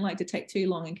 So I don't like to take too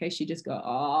long in case you just go,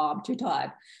 oh, I'm too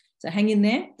tired. So hang in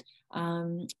there.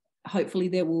 Hopefully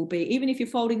there will be, even if you're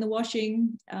folding the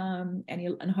washing,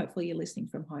 and hopefully you're listening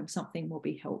from home, something will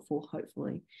be helpful,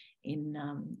 hopefully, in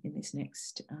this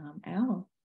next hour.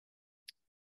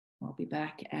 I'll be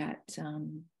back at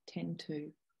 5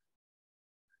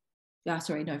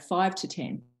 to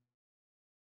 10.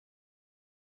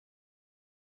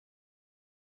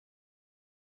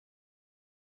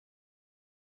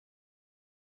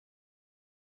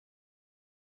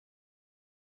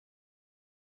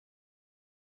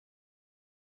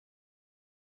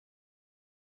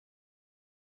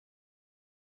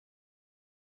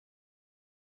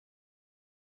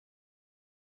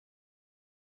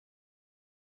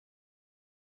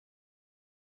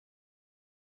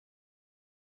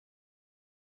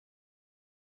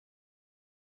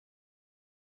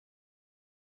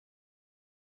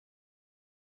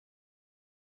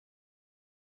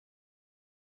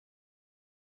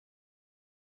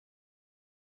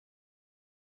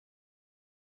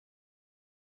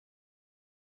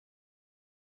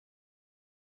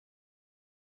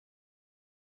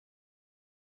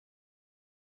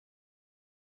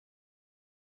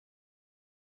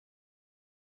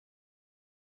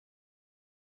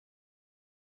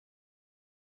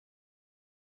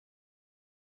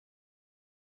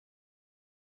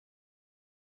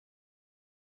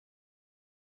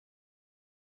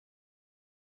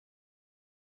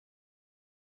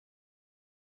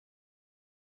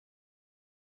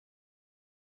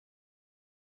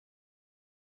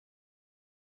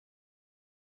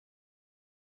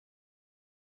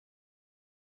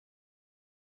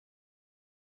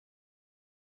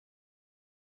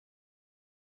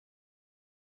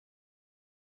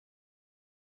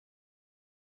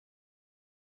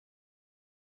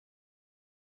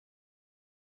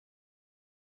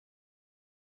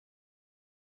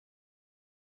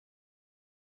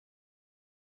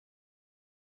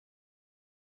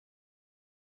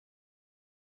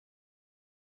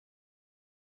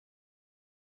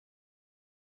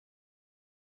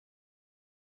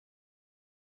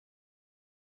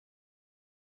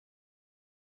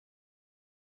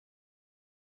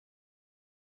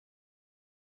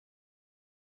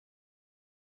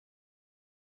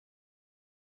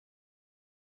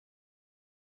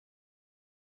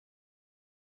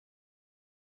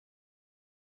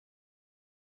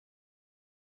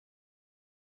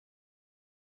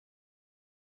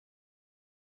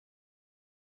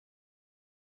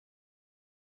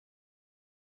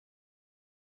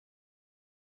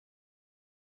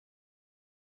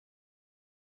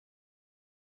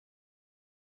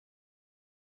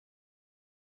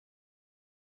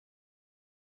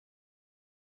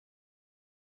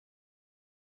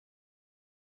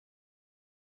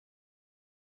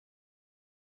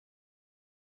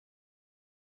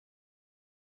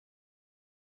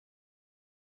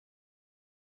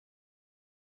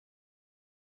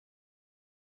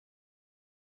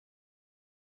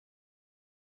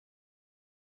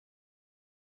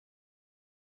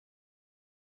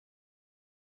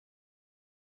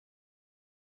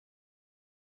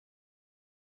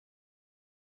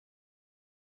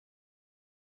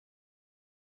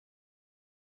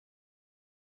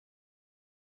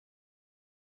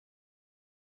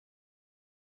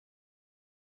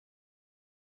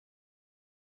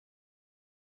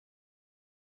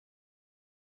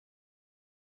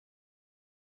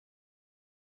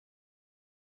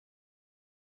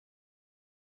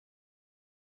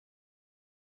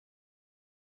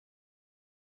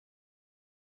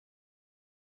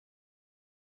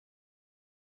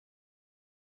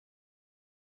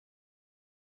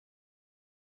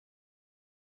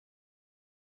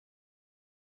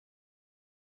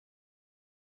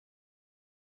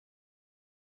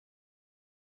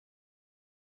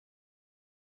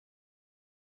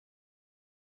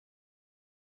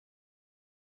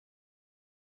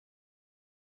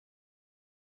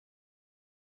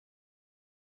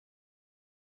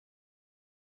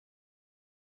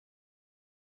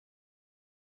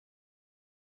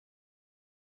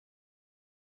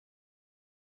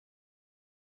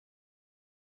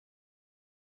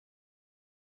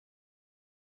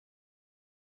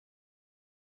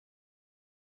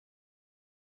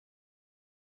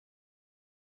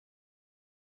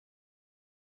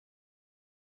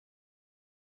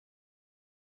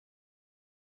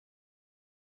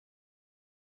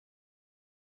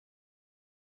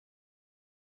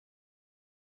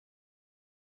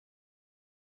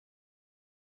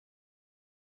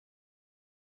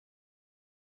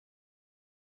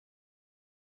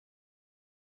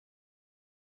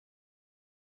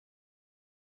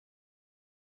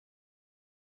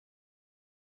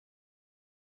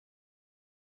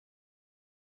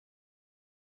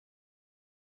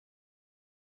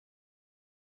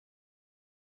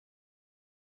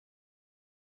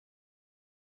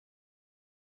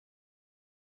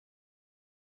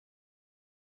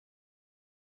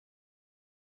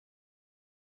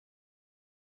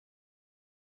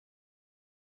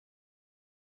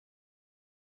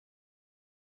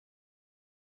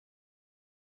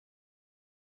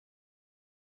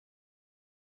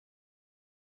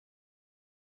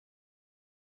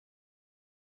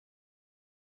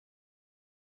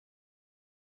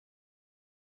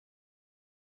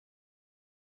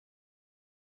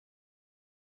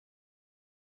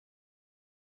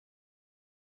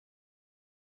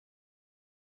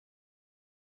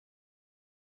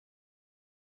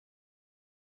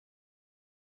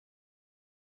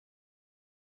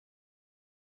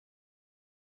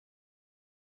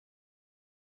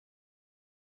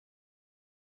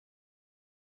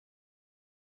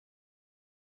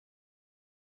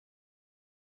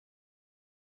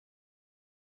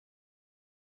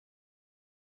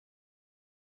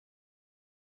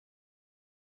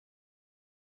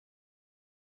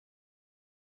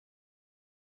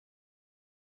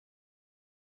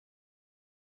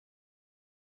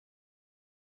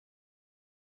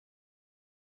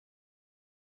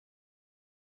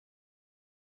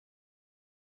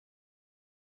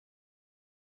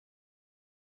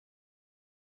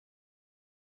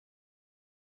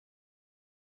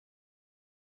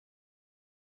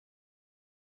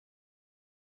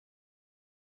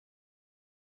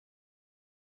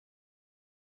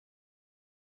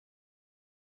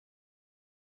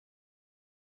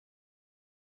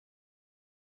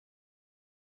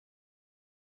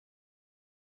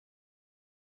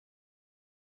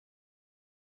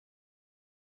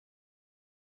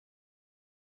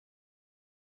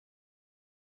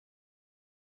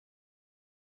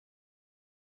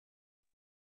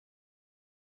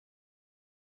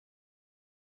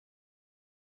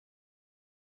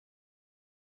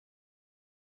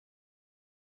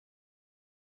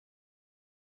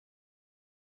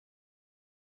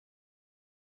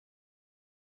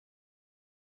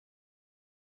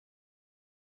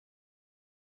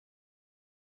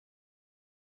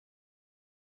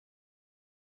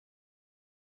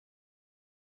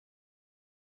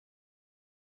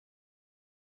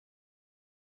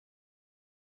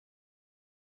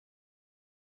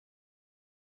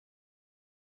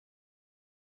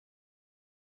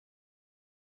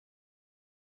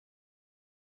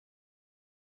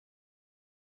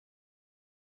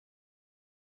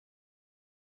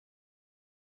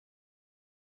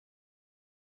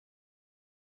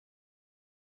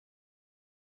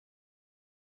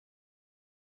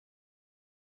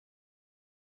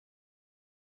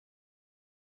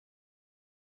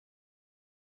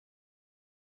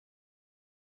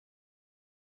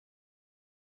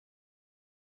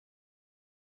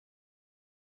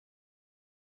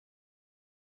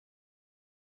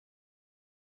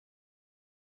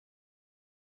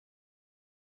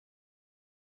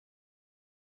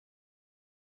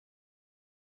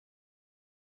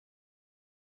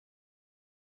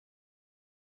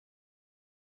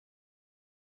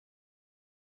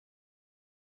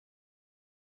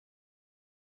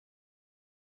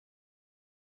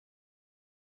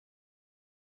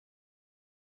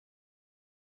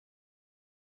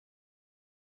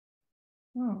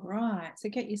 All right, so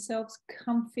get yourselves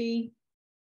comfy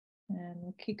and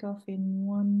we'll kick off in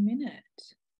 1 minute.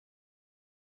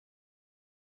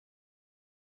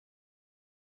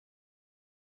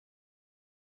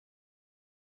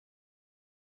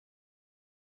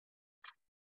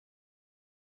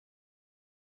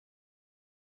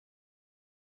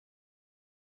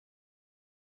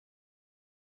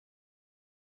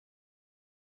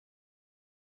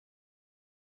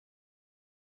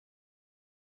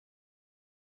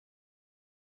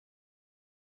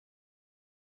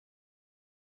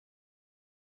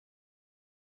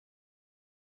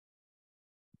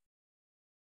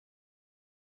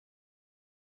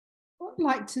 What I'd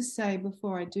like to say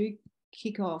before I do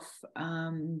kick off,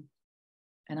 and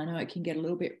I know it can get a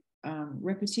little bit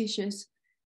repetitious,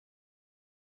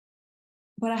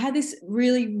 but I had this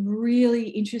really, really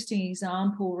interesting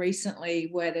example recently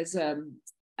where there's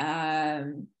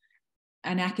an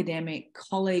academic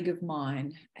colleague of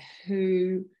mine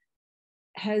who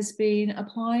has been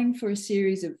applying for a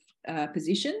series of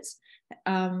positions,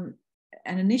 and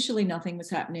initially nothing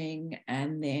was happening,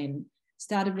 and then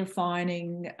started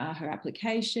refining her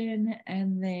application,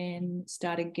 and then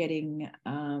started getting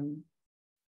some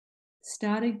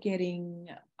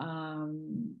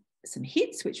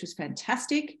hits, which was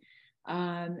fantastic.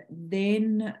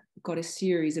 Then got a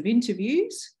series of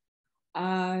interviews,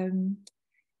 and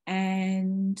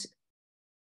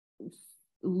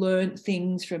learned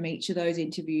things from each of those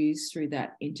interviews through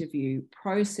that interview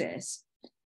process.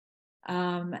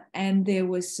 And there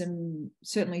was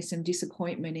certainly some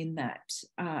disappointment in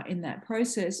that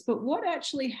process. But what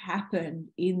actually happened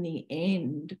in the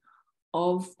end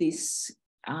of this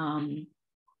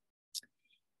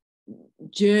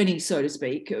journey, so to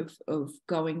speak, of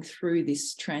going through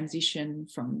this transition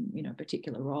from,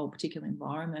 particular role, particular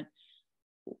environment,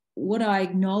 what I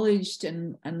acknowledged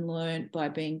and learned by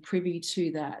being privy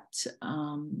to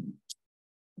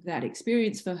that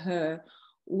experience for her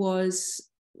was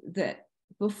that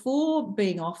before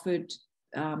being offered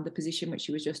the position which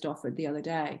she was just offered the other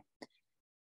day,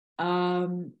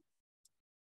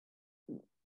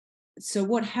 so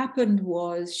what happened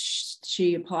was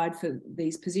she applied for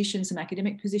these positions, some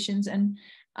academic positions, and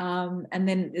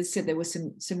then it said there was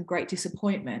some great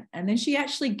disappointment, and then she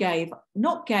actually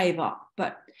not gave up,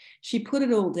 but she put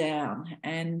it all down.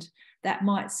 And that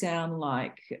might sound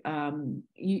like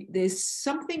there's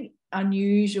something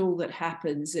unusual that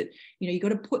happens, that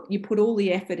you put all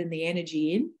the effort and the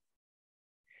energy in,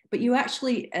 but you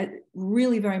actually,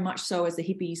 really very much so, as the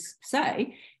hippies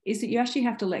say, is that you actually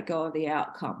have to let go of the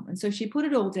outcome. And so she put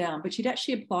it all down, but she'd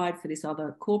actually applied for this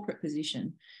other corporate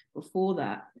position before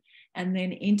that, and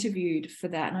then interviewed for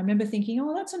that. And I remember thinking,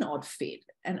 oh, that's an odd fit.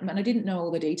 And I didn't know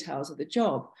all the details of the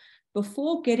job.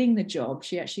 Before getting the job,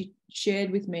 she actually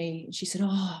shared with me, she said,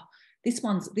 oh,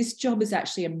 this job is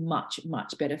actually a much,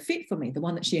 much better fit for me, the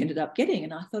one that she ended up getting.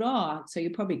 And I thought, oh, so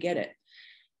you probably get it.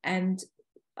 And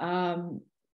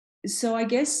so I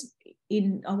guess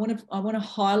I want to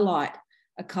highlight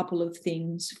a couple of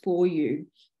things for you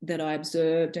that I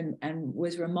observed and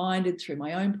was reminded through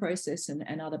my own process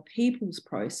and other people's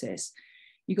process.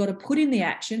 You got to put in the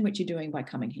action, which you're doing by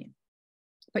coming here,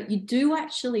 but you do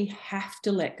actually have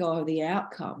to let go of the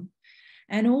outcome.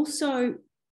 And also,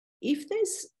 if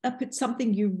there's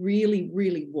something you really,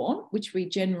 really want, which we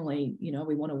generally,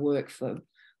 we want to work for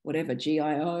whatever,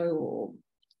 GIO or,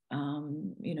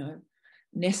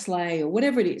 Nestle or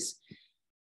whatever it is,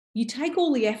 you take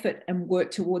all the effort and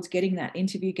work towards getting that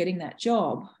interview, getting that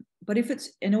job. But if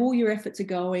and all your efforts are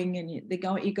going and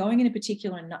you're going in a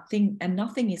particular and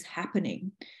nothing is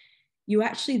happening, you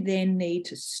actually then need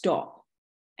to stop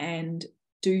and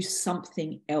do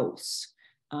something else,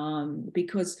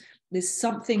 because there's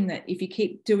something that if you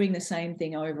keep doing the same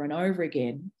thing over and over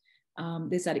again,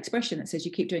 there's that expression that says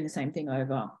you keep doing the same thing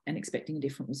over and expecting a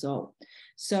different result.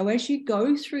 So as you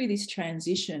go through this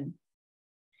transition,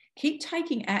 keep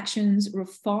taking actions,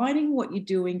 refining what you're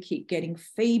doing, keep getting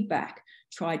feedback,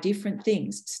 try different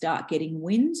things, start getting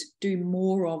wins, do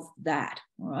more of that,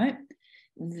 all right?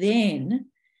 Then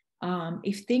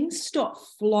if things stop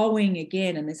flowing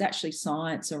again, and there's actually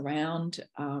science around,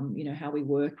 how we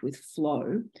work with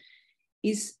flow,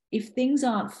 is if things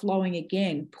aren't flowing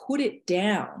again, put it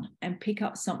down and pick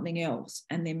up something else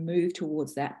and then move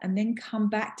towards that and then come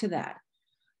back to that.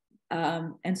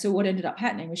 And so what ended up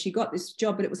happening was she got this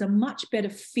job, but it was a much better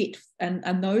fit.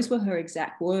 And those were her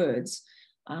exact words.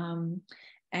 And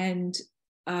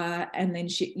then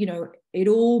she, it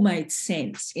all made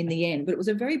sense in the end, but it was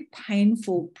a very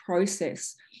painful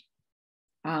process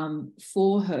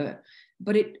for her.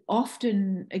 But it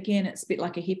often, again, it's a bit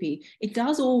like a hippie. It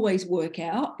does always work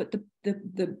out, but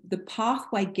the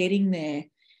pathway getting there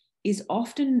is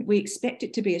often, we expect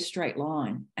it to be a straight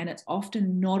line, and it's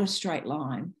often not a straight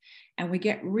line. And we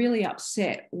get really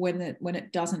upset when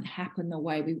it doesn't happen the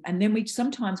way we, and then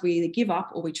sometimes we either give up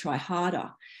or we try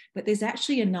harder. But there's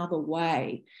actually another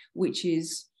way, which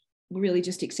is really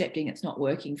just accepting it's not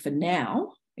working for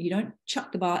now. You don't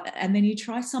chuck the bar, and then you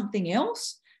try something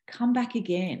else, come back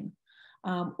again.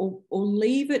 Or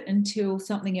leave it until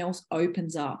something else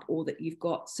opens up, or that you've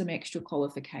got some extra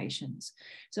qualifications.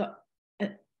 So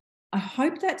I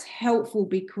hope that's helpful,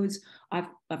 because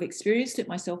I've experienced it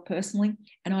myself personally,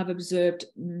 and I've observed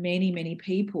many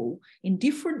people in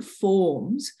different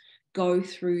forms go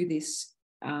through this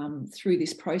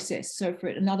process. So for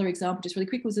another example, just really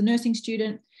quick, was a nursing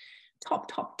student,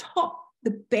 top,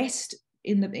 the best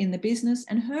in the business,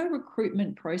 and her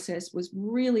recruitment process was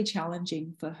really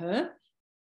challenging for her.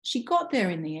 She got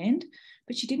there in the end,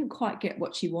 but she didn't quite get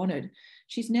what she wanted.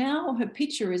 She's now, her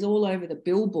picture is all over the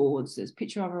billboards. There's a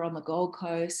picture of her on the Gold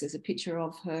Coast. There's a picture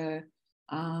of her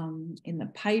in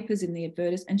the papers, in the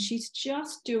advertisements, and she's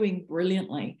just doing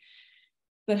brilliantly.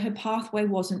 But her pathway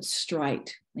wasn't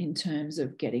straight in terms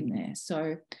of getting there.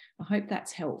 So I hope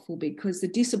that's helpful, because the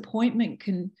disappointment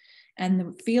and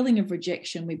the feeling of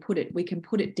rejection, we can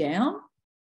put it down,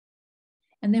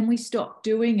 and then we stop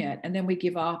doing it, and then we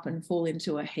give up and fall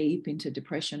into a heap, into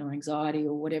depression or anxiety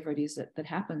or whatever it is that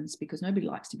happens, because nobody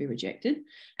likes to be rejected.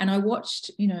 And I watched,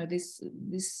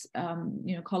 this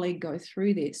colleague go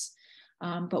through this.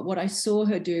 But what I saw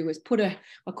her do was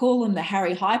I call them the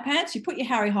Harry High Pants. You put your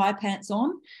Harry High Pants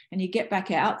on and you get back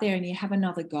out there and you have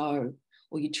another go,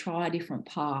 or you try a different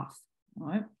path,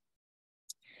 right?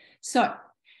 So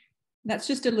that's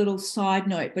just a little side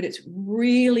note, but it's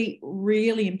really,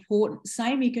 really important.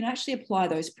 Same, you can actually apply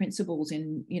those principles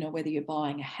in, whether you're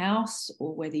buying a house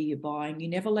or whether you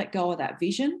never let go of that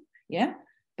vision, yeah?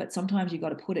 But sometimes you've got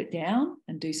to put it down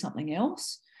and do something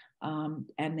else, and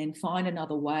then find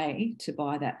another way to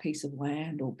buy that piece of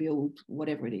land or build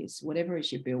whatever it is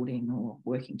you're building or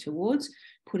working towards.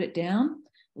 Put it down,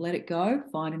 let it go,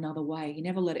 find another way. You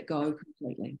never let it go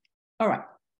completely. All right.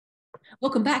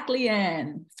 Welcome back,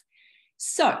 Leanne.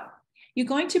 So you're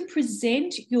going to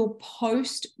present your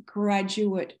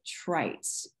postgraduate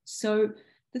traits. So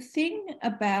the thing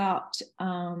about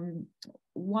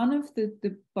one of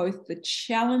both the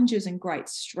challenges and great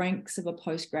strengths of a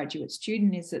postgraduate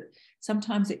student is that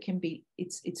sometimes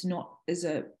it's not as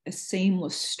a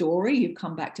seamless story. You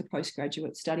come back to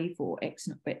postgraduate study for X,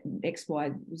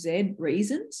 Y, Z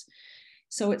reasons.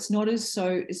 So it's not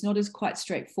as quite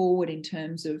straightforward in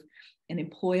terms of an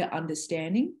employer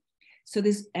understanding. So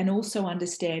and also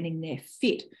understanding their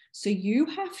fit. So you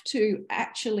have to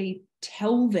actually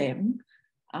tell them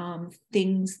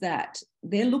things that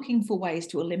they're looking for ways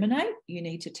to eliminate. You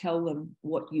need to tell them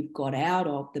what you've got out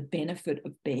of the benefit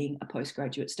of being a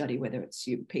postgraduate study, whether it's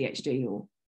your PhD or.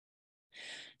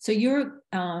 So you're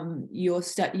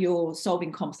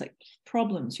solving complex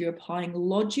problems. You're applying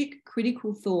logic,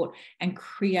 critical thought, and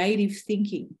creative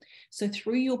thinking. So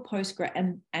through your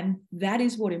postgrad, and that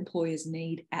is what employers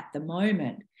need at the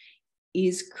moment.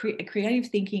 Is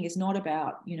creative thinking is not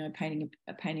about painting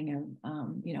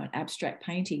an abstract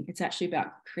painting. It's actually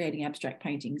about creating abstract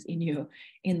paintings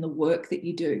in the work that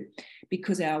you do,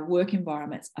 because our work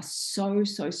environments are so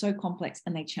complex,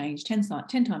 and they change 10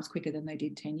 times quicker than they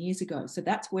did 10 years ago. So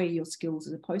that's where your skills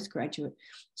as a postgraduate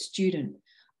student.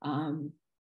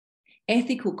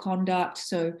 Ethical conduct.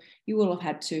 So you will have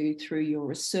had to, through your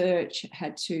research,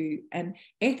 and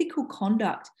ethical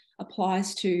conduct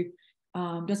applies to.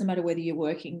 Doesn't matter whether you're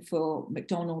working for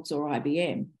McDonald's or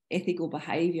IBM, ethical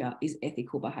behavior is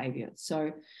ethical behavior.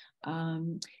 So,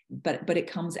 but it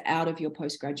comes out of your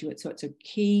postgraduate. So it's a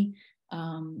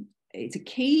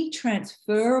key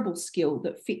transferable skill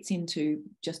that fits into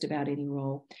just about any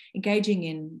role. Engaging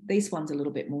in these ones a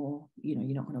little bit more, you're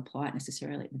not going to apply it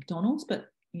necessarily at McDonald's, but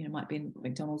might be in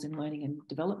McDonald's in learning and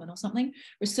development or something.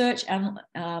 Research,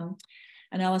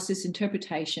 analysis,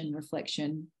 interpretation,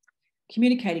 reflection,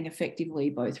 communicating effectively,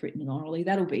 both written and orally.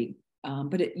 That'll be,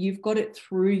 but you've got it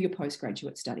through your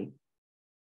postgraduate study.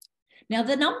 Now,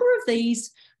 the number of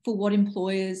these for what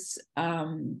employers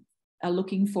are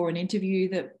looking for an interview,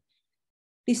 that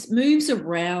this moves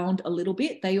around a little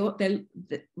bit. The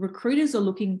recruiters are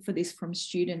looking for this from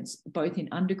students both in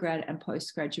undergrad and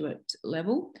postgraduate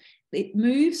level. It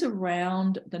moves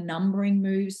around, the numbering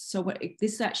moves. So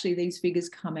these figures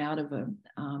come out of a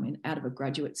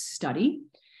graduate study.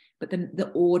 but then the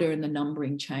order and the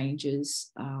numbering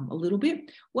changes a little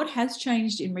bit. What has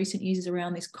changed in recent years is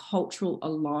around this cultural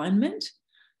alignment,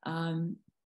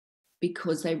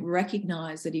 because they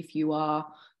recognize that if you are,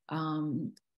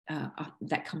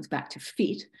 that comes back to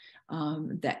fit,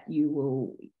 that you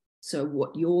will, so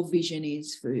what your vision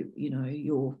is for,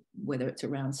 your, whether it's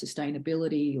around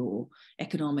sustainability or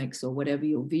economics or whatever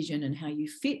your vision and how you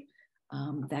fit,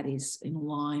 that is in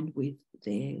line with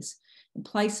theirs. And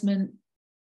placement.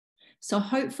 So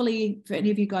hopefully for any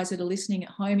of you guys that are listening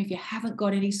at home, if you haven't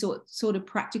got any sort of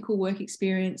practical work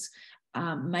experience,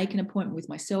 make an appointment with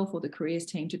myself or the careers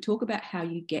team to talk about how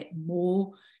you get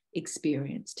more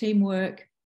experience, teamwork,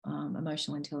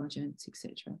 emotional intelligence,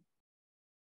 etc.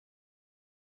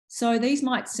 So these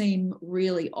might seem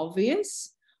really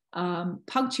obvious.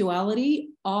 Punctuality,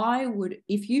 I would,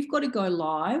 if you've got to go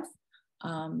live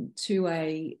to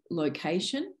a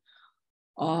location,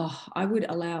 I would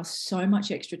allow so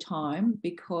much extra time,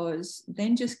 because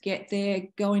then just get there,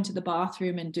 go into the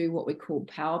bathroom and do what we call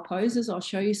power poses. I'll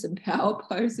show you some power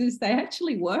poses. They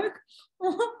actually work.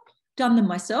 Done them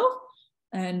myself.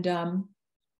 And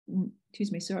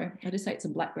excuse me, sorry, I just ate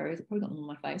some blackberries. I probably got them on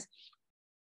my face.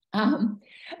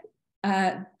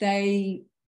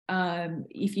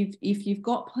 If you've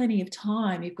got plenty of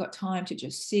time, you've got time to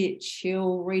just sit,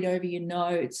 chill, read over your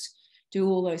notes, do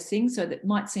all those things. So that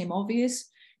might seem obvious.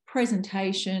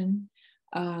 Presentation,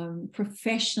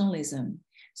 professionalism.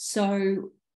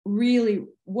 So really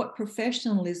what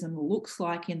professionalism looks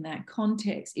like in that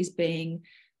context is being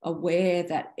aware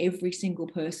that every single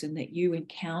person that you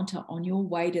encounter on your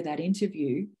way to that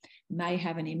interview may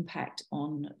have an impact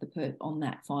on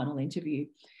that final interview.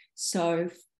 So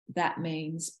that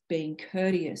means being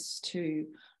courteous to,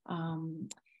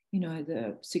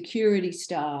 the security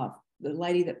staff, the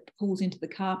lady that pulls into the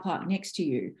car park next to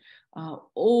you,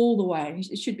 all the way.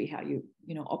 It should be how you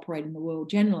operate in the world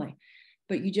generally,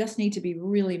 but you just need to be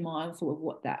really mindful of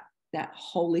what that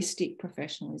holistic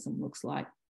professionalism looks like.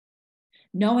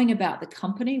 Knowing about the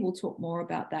company, we'll talk more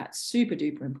about that, super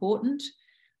duper important.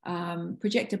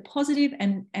 Project a positive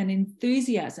and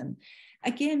enthusiasm.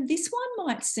 Again, this one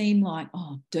might seem like,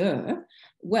 oh, duh.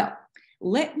 Well,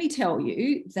 let me tell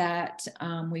you that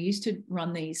we used to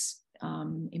run these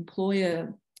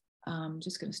employer,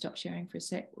 just going to stop sharing for a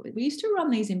sec. We used to run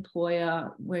these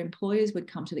where employers would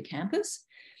come to the campus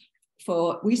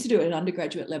we used to do it at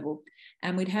undergraduate level,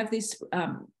 and we'd have this,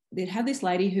 they'd have this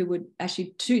lady who would,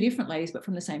 actually two different ladies, but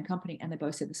from the same company, and they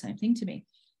both said the same thing to me.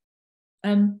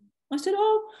 I said,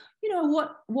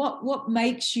 what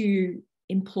makes you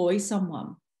employ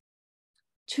someone?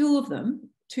 Two of them,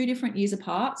 2 different years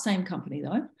apart, same company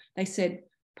though, they said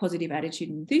positive attitude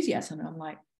and enthusiasm. And I'm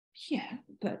like, yeah,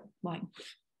 but like,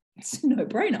 it's a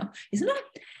no-brainer, isn't it?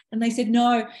 And they said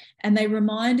no. And they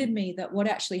reminded me that what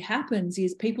actually happens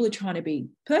is people are trying to be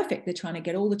perfect. They're trying to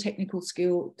get all the technical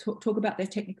skill, talk about their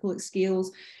technical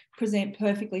skills, present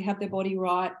perfectly, have their body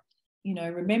right,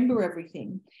 remember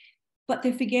everything. But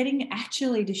they're forgetting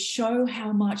actually to show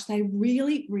how much they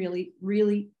really, really,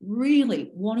 really,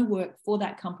 really want to work for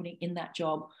that company, in that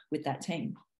job, with that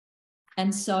team.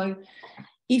 And so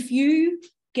if you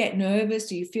get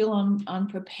nervous or you feel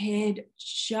unprepared,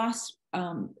 just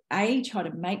try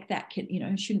to make that,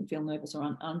 you shouldn't feel nervous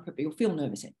or unprepared. You'll feel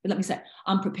nervous, but let me say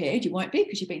unprepared, you won't be,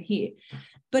 because you've been here.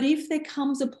 But if there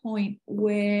comes a point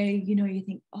where you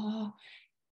think,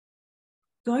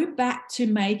 go back to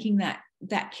making that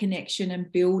connection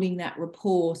and building that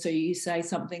rapport. So you say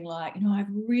something like,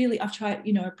 I've tried,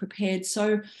 prepared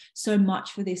so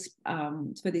much for this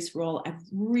role. I've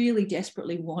really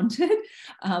desperately wanted.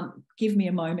 Give me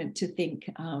a moment to think.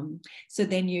 So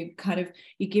then you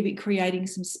give it, creating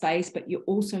some space, but you're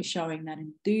also showing that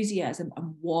enthusiasm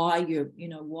and why you're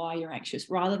anxious,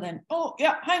 rather than, oh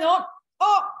yeah, hang on.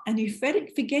 Oh, and you're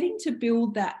forgetting to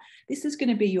build that. This is going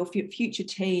to be your future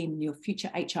team, your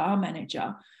future HR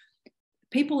manager.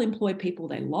 People employ people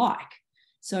they like.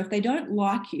 So if they don't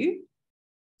like you,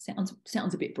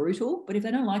 sounds a bit brutal, but if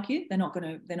they don't like you, they're not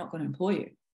going to employ you.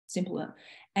 Simple.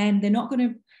 And they're not going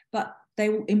to, but they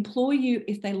will employ you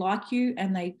if they like you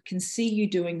and they can see you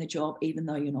doing the job, even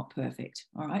though you're not perfect.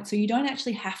 All right. So you don't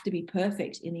actually have to be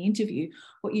perfect in the interview.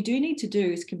 What you do need to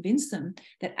do is convince them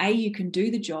that you can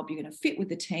do the job, you're going to fit with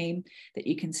the team, that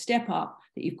you can step up,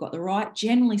 that you've got the right,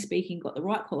 generally speaking, got the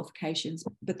right qualifications,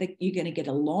 but that you're going to get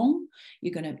along,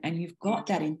 and you've got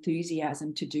that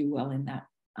enthusiasm to do well in that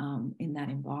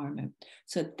environment.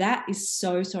 So that is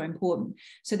so important.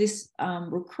 So this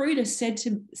recruiter said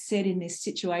in this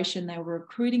situation, they were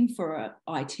recruiting for an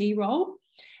IT role,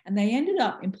 and they ended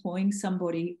up employing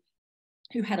somebody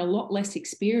who had a lot less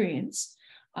experience,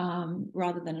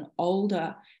 rather than an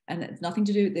older. And it's nothing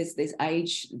to do, there's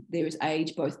age, there is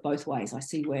age both ways. I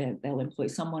see where they'll employ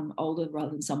someone older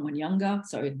rather than someone younger.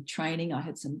 So in training, I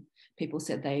had some people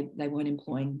said they weren't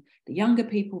employing the younger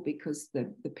people because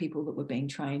the people that were being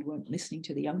trained weren't listening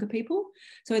to the younger people.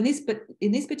 So in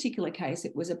this particular case,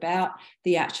 it was about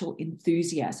the actual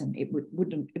enthusiasm. It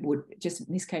would just,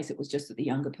 in this case, it was just that the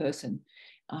younger person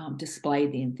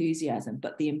displayed the enthusiasm,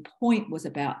 but the point was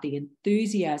about the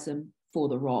enthusiasm for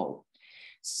the role.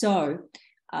 So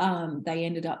they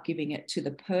ended up giving it to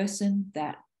the person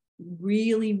that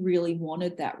really, really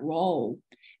wanted that role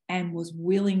and was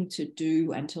willing to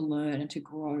do and to learn and to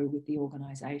grow with the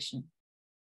organisation.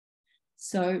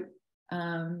 So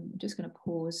I'm just going to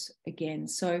pause again.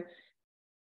 So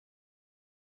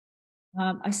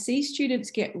I see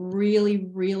students get really,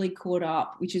 really caught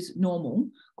up, which is normal,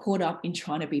 caught up in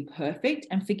trying to be perfect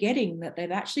and forgetting that they've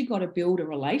actually got to build a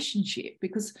relationship,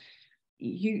 because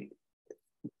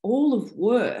all of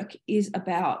work is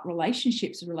about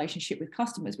relationships, a relationship with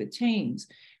customers, with teams,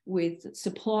 with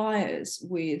suppliers,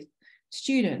 with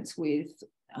students, with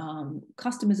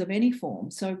customers of any form.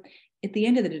 So at the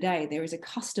end of the day, there is a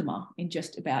customer in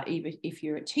just about, even if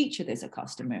you're a teacher, there's a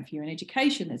customer. If you're in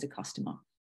education, there's a customer,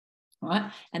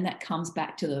 right? And that comes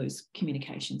back to those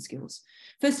communication skills.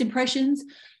 First impressions.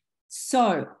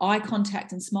 So eye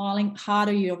contact and smiling.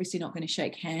 Harder, you're obviously not going to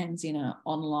shake hands in an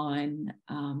online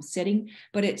setting,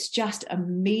 but it's just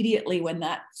immediately when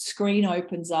that screen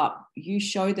opens up, you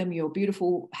show them you're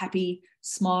beautiful, happy,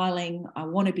 smiling. I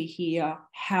want to be here.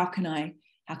 How can I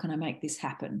make this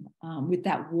happen with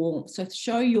that warmth? So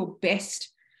show your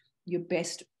best,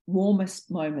 warmest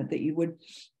moment that you would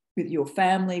with your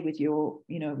family, with your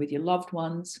loved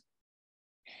ones.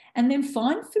 And then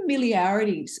find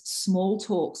familiarities, small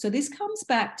talk. So this comes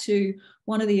back to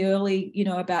one of the early,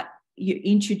 about you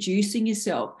introducing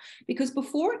yourself, because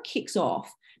before it kicks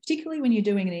off, particularly when you're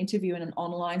doing an interview in an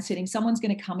online setting, someone's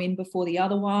going to come in before the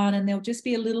other one and there'll just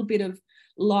be a little bit of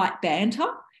light banter.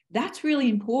 That's really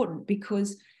important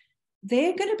because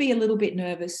they're going to be a little bit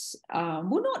nervous.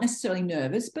 Well, not necessarily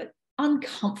nervous, but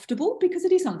uncomfortable, because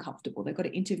it is uncomfortable. They've got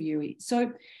to interview.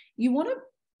 So you want to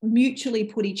mutually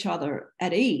put each other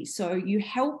at ease. So you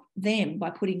help them by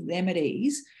putting them at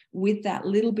ease with that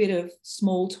little bit of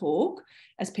small talk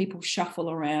as people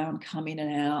shuffle around, come in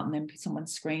and out, and then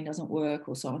someone's screen doesn't work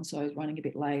or so-and-so is running a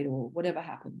bit late or whatever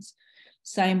happens.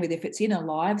 Same with if it's in a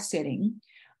live setting,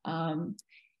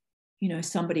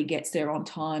 somebody gets there on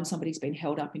time, somebody's been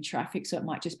held up in traffic, so it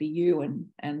might just be you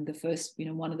and the first,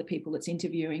 one of the people that's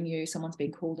interviewing you, someone's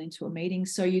been called into a meeting.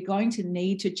 So you're going to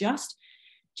need to just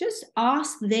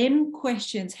ask them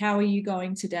questions. How are you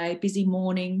going today? Busy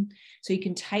morning. So you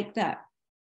can take that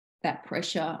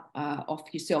pressure off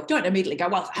yourself. Don't immediately go,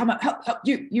 well, how much help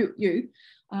you.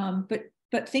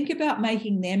 But think about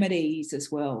making them at ease as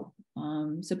well.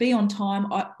 So be on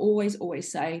time. I always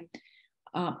say,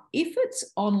 if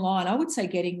it's online, I would say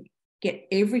get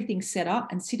everything set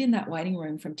up and sit in that waiting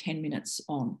room from 10 minutes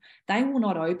on. They will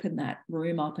not open that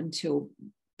room up until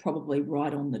probably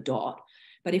right on the dot.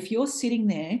 But if you're sitting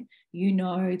there, you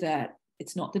know that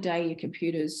it's not the day your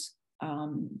computer's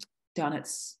done,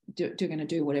 it's going to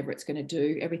do whatever it's going to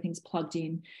do. Everything's plugged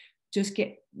in. Just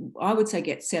get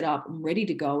set up and ready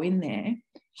to go in there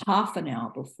half an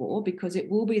hour before, because it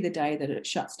will be the day that it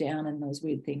shuts down and those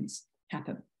weird things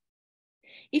happen.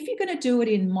 If you're going to do it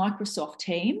in Microsoft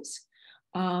Teams,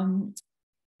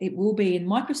 it will be in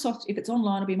Microsoft. If it's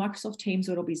online, it'll be Microsoft Teams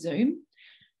or it'll be Zoom.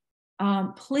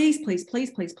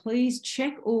 Please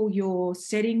check all your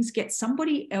settings. Get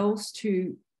somebody else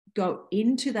to go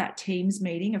into that Teams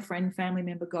meeting, a friend, family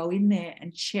member, go in there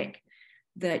and check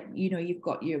that, you've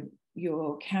got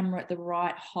your camera at the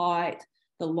right height.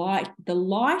 The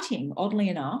lighting, oddly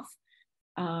enough,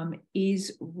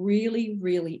 is really,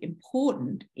 really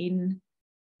important in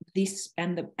this,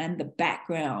 and the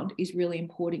background is really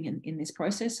important in this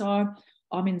process. So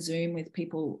I'm in Zoom with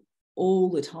people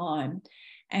all the time.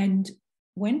 And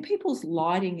when people's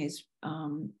lighting is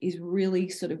really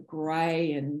sort of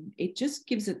grey and it just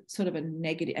gives it sort of a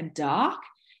negative, and dark,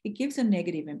 it gives a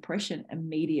negative impression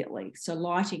immediately. So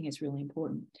lighting is really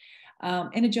important.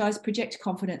 Energize, project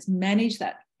confidence, manage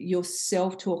that, your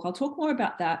self-talk. I'll talk more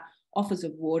about that, offers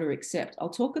of water, except I'll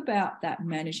talk about that,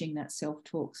 managing that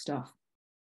self-talk stuff.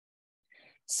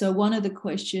 So one of the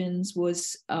questions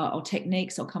was,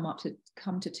 techniques. I'll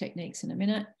come to techniques in a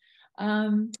minute.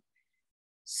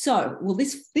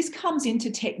 This comes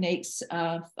into techniques.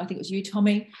 I think it was you,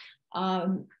 Tommy.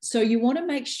 So you want to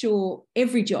make sure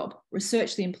every job,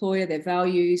 research the employer, their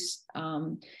values,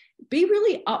 be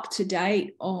really up to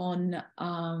date on,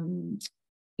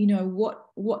 you know,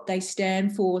 what they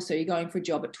stand for. So you're going for a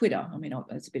job at Twitter. I mean,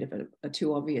 it's a bit of a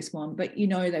too obvious one, but you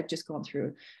know, they've just gone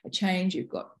through a change. You've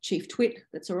got Chief Twit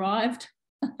that's arrived,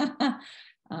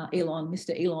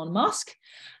 Mr. Elon Musk.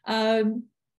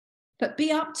 But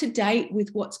be up to date with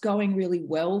what's going really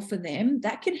well for them.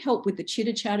 That can help with the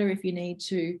chitter chatter if you need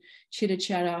to chitter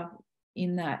chatter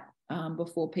in that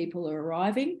before people are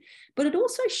arriving. But it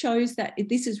also shows that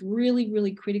this is really,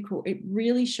 really critical. It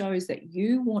really shows that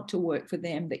you want to work for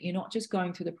them, that you're not just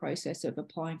going through the process of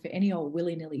applying for any old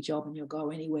willy-nilly job and you'll go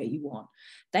anywhere you want.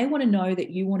 They want to know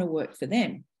that you want to work for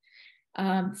them.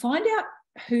 Find out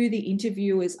who the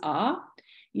interviewers are.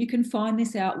 You can find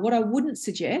this out. What I wouldn't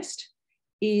suggest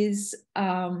is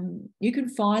you can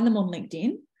find them on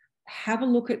LinkedIn, have a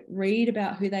look at, read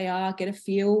about who they are, get a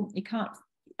feel. You can't,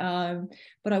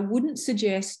 but I wouldn't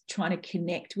suggest trying to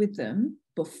connect with them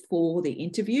before the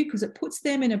interview, because it puts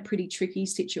them in a pretty tricky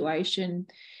situation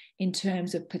in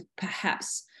terms of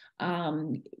perhaps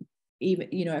even,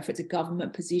 you know, if it's a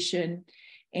government position,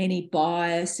 any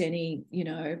bias, any, you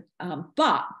know,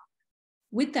 but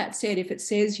with that said, if it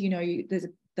says, you know,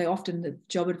 they often, the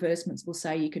job advertisements will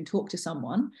say you can talk to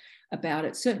someone about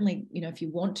it. Certainly, you know, if you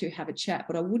want to have a chat,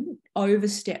 but I wouldn't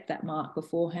overstep that mark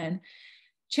beforehand.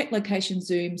 Check location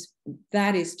Zooms.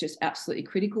 That is just absolutely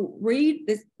critical. Read,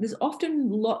 there's often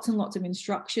lots and lots of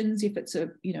instructions if it's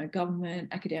a, you know, government,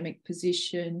 academic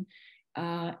position,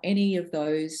 any of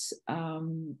those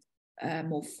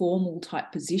more formal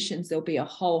type positions. There'll be a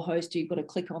whole host. You've got to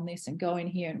click on this and go in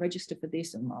here and register for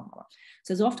this and blah, blah, blah.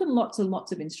 So there's often lots and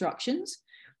lots of instructions.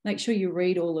 Make sure you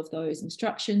read all of those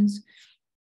instructions.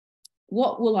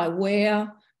 What will I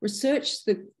wear? Research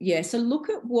so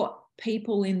look at what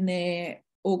people in their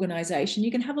organization, you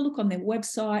can have a look on their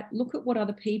website, look at what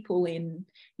other people in,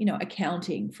 you know,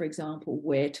 accounting, for example,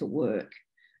 wear to work.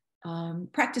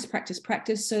 Practice.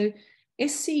 So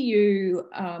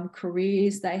SCU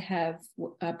Careers, they have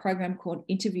a program called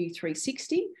Interview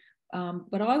 360,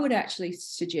 but I would actually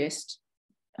suggest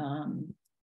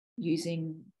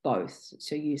using both,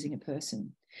 so using a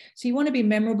person. So you want to be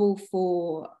memorable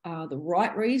for the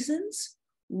right reasons.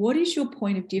 What is your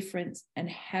point of difference and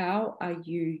how are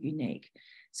you unique?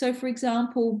 So for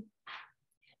example,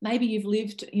 maybe you've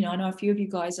lived, you know, I know a few of you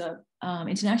guys are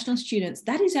international students.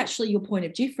 That is actually your point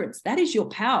of difference. That is your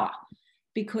power,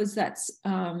 because that's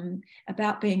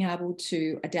about being able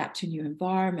to adapt to new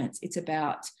environments. It's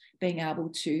about being able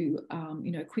to,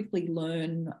 you know, quickly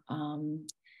learn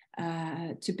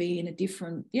to be in a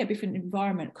different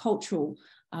environment, cultural,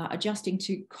 adjusting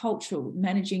to cultural,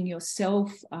 managing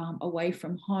yourself away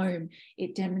from home.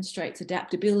 It demonstrates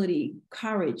adaptability,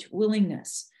 courage,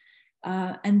 willingness.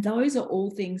 And those are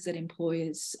all things that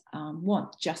employers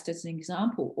want, just as an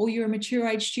example. Or you're a mature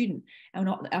age student, and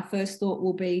our first thought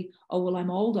will be, oh, well, I'm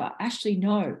older. Actually,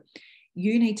 no.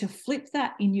 You need to flip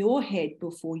that in your head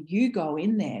before you go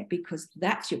in there, because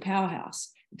that's your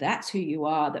powerhouse. That's who you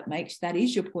are. That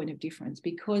is your point of difference,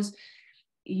 because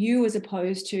you, as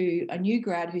opposed to a new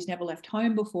grad who's never left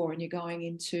home before and you're going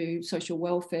into social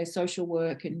welfare, social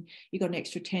work, and you've got an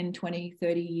extra 10, 20,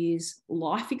 30 years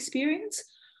life experience,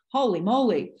 holy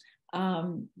moly,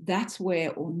 that's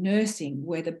where, or nursing,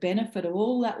 where the benefit of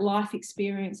all that life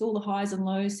experience, all the highs and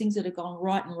lows, things that have gone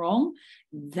right and wrong,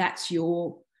 that's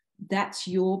your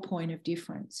point of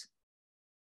difference.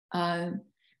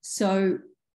 So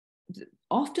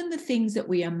often the things that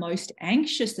we are most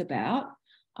anxious about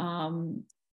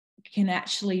can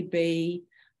actually be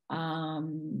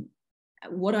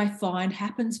what I find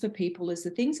happens for people is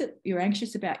the things that you're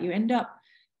anxious about,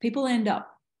 people end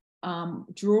up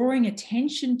drawing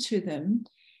attention to them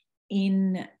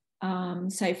in,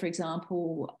 say, for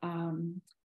example,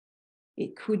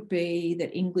 it could be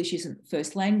that English isn't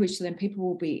first language, so then people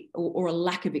will be, or a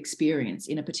lack of experience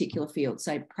in a particular field,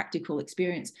 say practical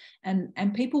experience,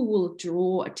 and people will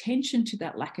draw attention to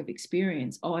that lack of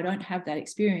experience. Oh, I don't have that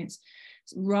experience,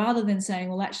 rather than saying,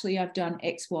 well, actually, I've done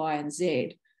X, Y, and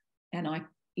Z, and I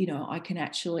can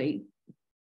actually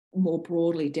more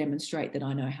broadly demonstrate that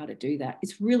I know how to do that.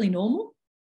 It's really normal.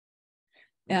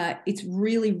 It's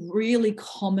really, really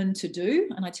common to do.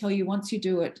 And I tell you, once you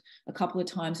do it a couple of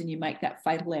times and you make that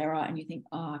fatal error and you think,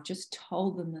 oh, I've just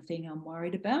told them the thing I'm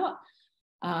worried about,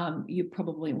 you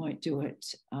probably won't do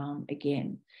it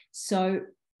again. So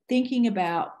thinking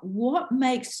about what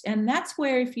makes, and that's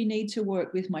where, if you need to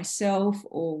work with myself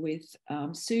or with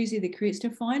Susie, the careers, to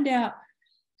find out,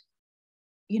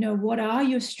 what are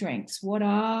your strengths? What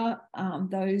are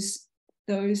those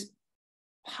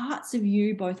parts of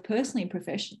you, both personally and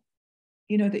professionally,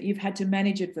 that you've had to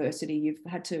manage adversity, you've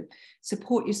had to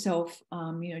support yourself,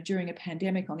 during a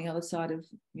pandemic on the other side of,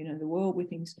 the world with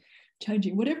things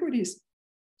changing, whatever it is,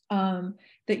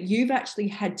 that you've actually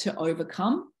had to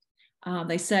overcome.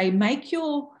 They say make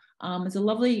your, there's a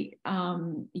lovely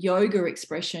yoga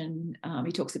expression.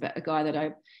 He talks about a guy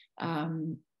that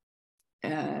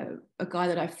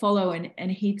I follow,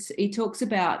 and he talks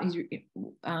about his,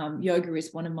 yoga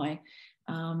is one of my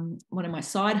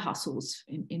side hustles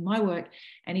in my work,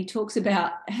 and he talks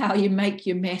about how you make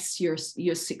your mess your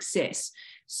success.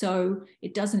 So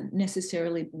it doesn't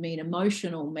necessarily mean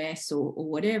emotional mess or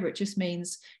whatever. It just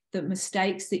means the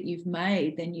mistakes that you've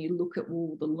made, then you look at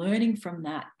the learning from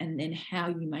that, and then how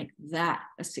you make that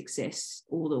a success,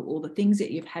 or the things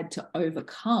that you've had to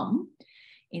overcome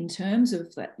in terms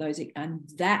of those, and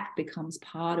that becomes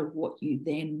part of what you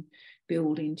then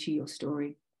build into your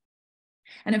story.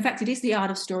 And in fact, it is the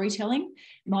art of storytelling.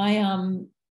 One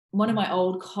of my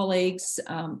old colleagues,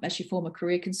 actually former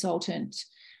career consultant,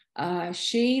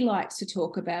 she likes to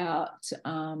talk about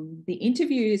the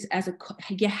interviews as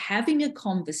you're having a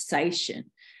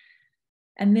conversation.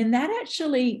 And then that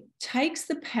actually takes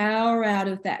the power out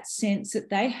of that sense that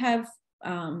they have,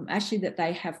 that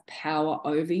they have power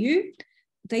over you.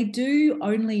 They do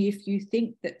only if you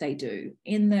think that they do,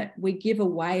 in that we give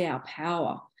away our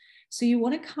power. So you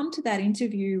want to come to that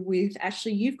interview with,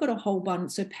 actually, you've got a whole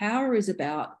bunch. So power is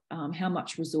about how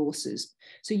much resources.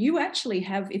 So you actually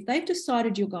have, if they've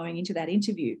decided you're going into that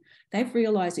interview, they've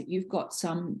realized that you've got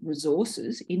some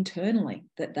resources internally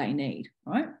that they need,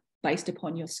 right? Based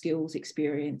upon your skills,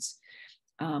 experience,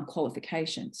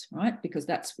 qualifications, right? Because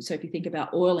so if you think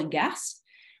about oil and gas,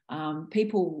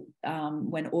 people,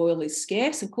 when oil is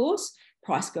scarce, of course,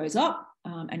 price goes up,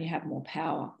 and you have more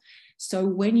power. So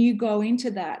when you go into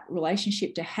that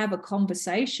relationship to have a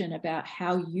conversation about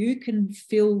how you can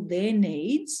fill their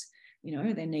needs,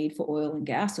 their need for oil and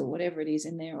gas or whatever it is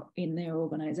in their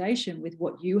organization with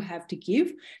what you have to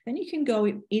give, then you can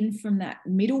go in from that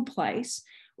middle place,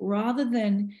 rather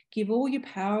than give all your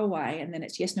power away and then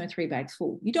it's yes, no, 3 bags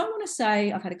full. You don't want to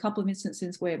say, I've had a couple of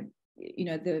instances where,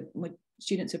 my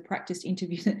students have practiced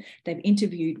interviews, they've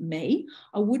interviewed me.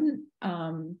 I wouldn't,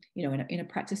 in a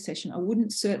practice session, I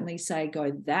wouldn't certainly say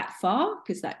go that far,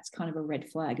 because that's kind of a red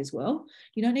flag as well.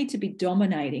 You don't need to be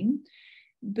dominating,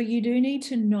 but you do need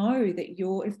to know that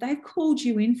if they've called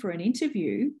you in for an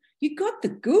interview, you got the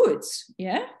goods,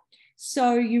 yeah?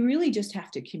 So you really just have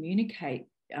to communicate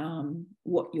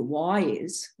what your why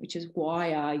is, which is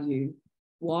why are you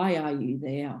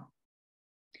there?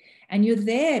 And you're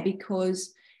there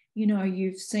because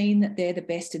you've seen that they're the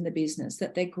best in the business,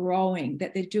 that they're growing,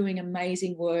 that they're doing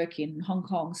amazing work in Hong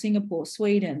Kong, Singapore,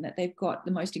 Sweden, that they've got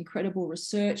the most incredible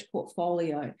research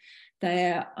portfolio.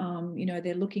 They're,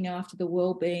 they're looking after the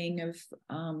well-being of,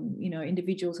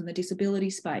 individuals in the disability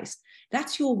space.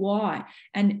 That's your why.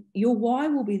 And your why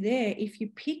will be there if you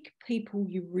pick people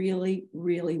you really,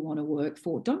 really want to work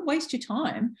for. Don't waste your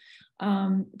time,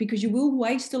 because you will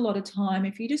waste a lot of time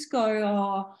if you just go,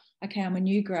 oh, okay, I'm a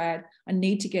new grad, I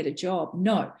need to get a job.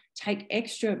 No, take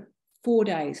extra 4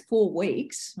 days, 4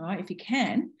 weeks, right, if you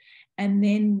can, and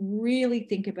then really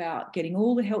think about getting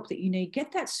all the help that you need.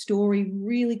 Get that story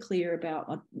really clear about,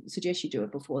 I suggest you do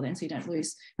it before then so you don't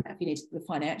lose, if you need the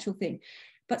financial thing,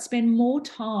 but spend more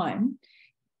time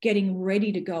getting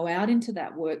ready to go out into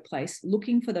that workplace,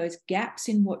 looking for those gaps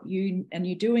in what and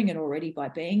you're doing it already by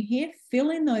being here,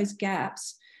 fill in those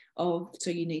gaps. So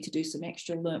you need to do some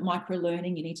extra micro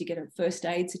learning, you need to get a first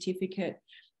aid certificate.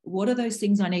 What are those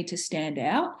things I need to stand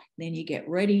out? Then you get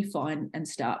ready, and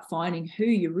start finding who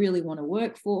you really want to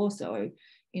work for. So,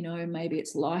 maybe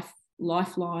it's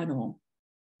Lifeline or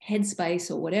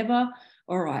Headspace or whatever.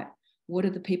 All right, what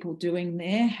are the people doing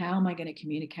there? How am I going to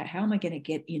communicate? How am I going to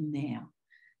get in there?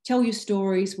 Tell your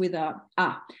stories with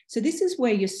so this is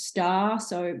where your star.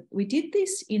 So we did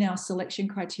this in our selection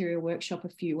criteria workshop a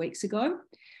few weeks ago.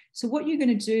 So what you're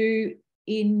going to do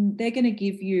they're going to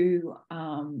give you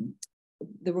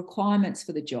the requirements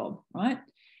for the job, right?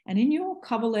 And in your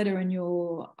cover letter and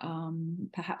your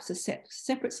perhaps a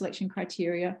separate selection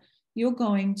criteria, you're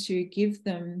going to give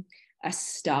them a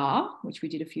star, which we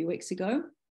did a few weeks ago.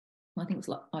 I think it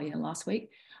was last week,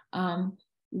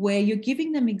 where you're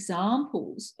giving them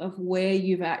examples of where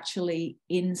you've actually,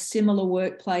 in similar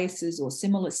workplaces or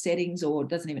similar settings, or it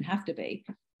doesn't even have to be,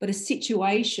 but a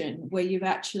situation where you've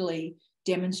actually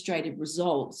demonstrated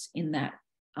results in that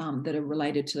that are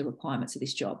related to the requirements of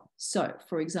this job. So,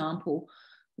 for example,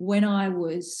 when I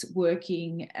was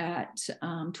working at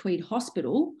Tweed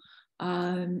Hospital,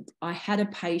 I had a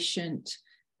patient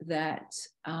that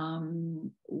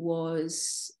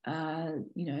was,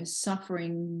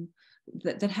 suffering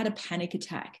that had a panic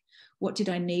attack. What did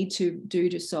I need to do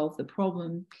to solve the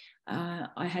problem?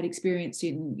 I had experience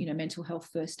in, mental health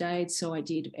first aid, so I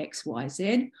did X, Y,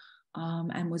 Z,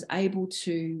 and was able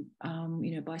to,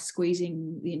 by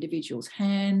squeezing the individual's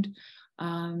hand,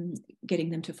 getting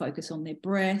them to focus on their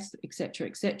breath, etc.,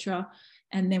 etc.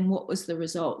 And then what was the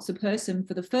results? The person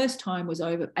for the first time was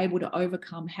able to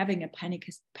overcome having a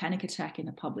panic attack in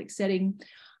a public setting.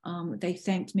 They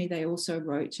thanked me. They also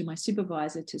wrote to my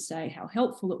supervisor to say how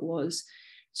helpful it was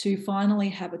to finally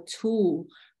have a tool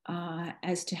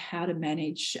as to how to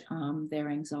manage their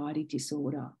anxiety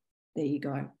disorder. There you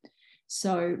go.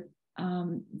 So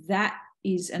that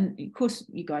is, and of course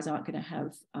you guys aren't going to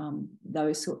have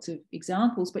those sorts of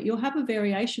examples, but you'll have a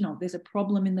variation of, there's a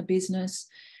problem in the business,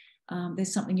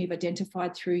 there's something you've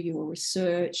identified through your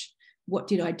research. What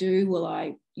did I do? Well,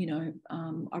 I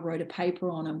wrote a paper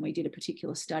on, and we did a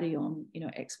particular study on,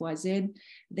 X, Y, Z.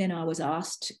 Then I was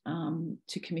asked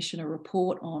to commission a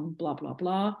report on blah, blah,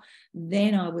 blah.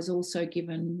 Then I was also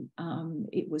given,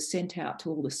 it was sent out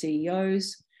to all the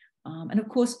CEOs. And of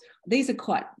course, these are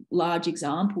quite large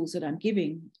examples that I'm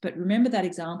giving, but remember that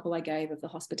example I gave of the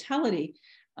hospitality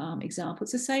example.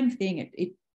 It's the same thing.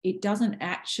 It doesn't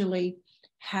actually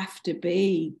have to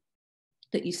be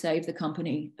that you save the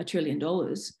company $1 trillion.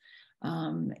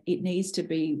 It needs to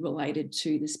be related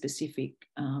to the specific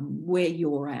where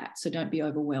you're at. So don't be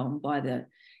overwhelmed by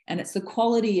and it's the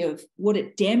quality of what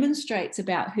it demonstrates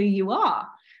about who you are,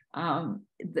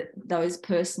 those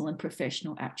personal and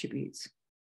professional attributes.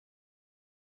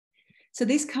 So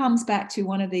this comes back to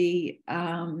one of those,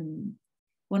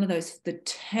 the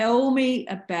tell me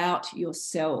about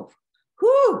yourself.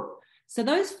 Whew. So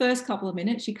those first couple of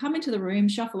minutes, you come into the room,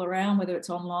 shuffle around, whether it's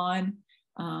online,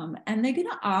 and they're going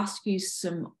to ask you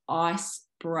some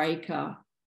icebreaker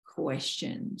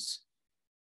questions.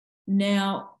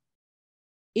 Now,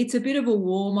 it's a bit of a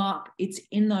warm-up. It's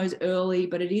in those early,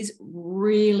 but it is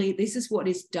really, this is what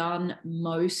is done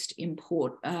most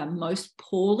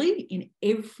poorly in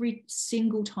every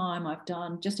single time I've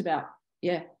done just about,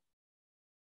 I'd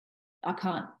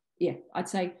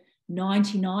say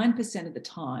 99% of the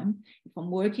time, if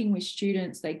I'm working with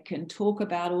students, they can talk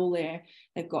about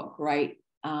they've got great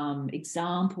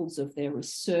examples of their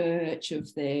research,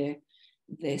 of their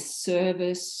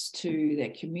service to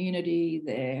their community,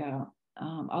 their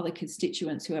other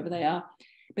constituents, whoever they are,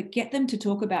 but get them to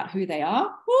talk about who they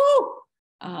are.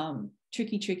 Woo!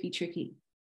 Tricky.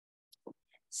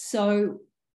 So,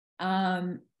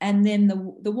 and then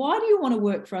the why do you want to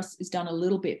work for us is done a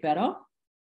little bit better.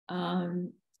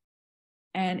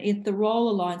 And if the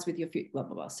role aligns with your future, blah,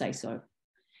 blah, blah, say so.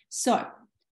 So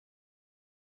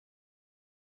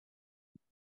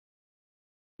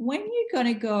when you're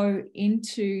going to go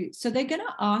into, so they're going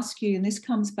to ask you, and this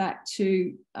comes back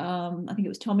to, I think it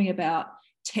was Tommy about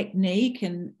technique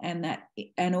and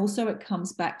also it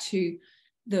comes back to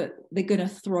they're going to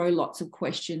throw lots of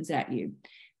questions at you.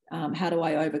 How do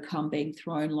I overcome being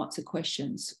thrown lots of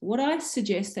questions? What I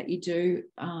suggest that you do,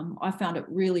 I found it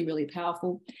really, really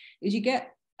powerful, is you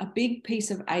get a big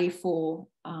piece of A4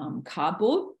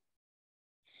 cardboard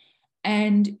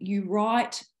and you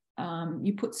write,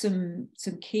 you put some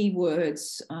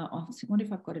keywords. I wonder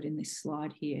if I've got it in this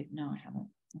slide here. No, I haven't.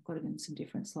 I've got it in some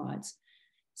different slides.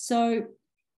 So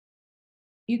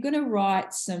you're going to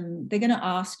write they're going to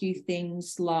ask you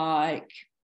things like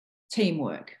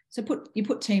teamwork. So you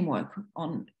put teamwork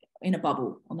in a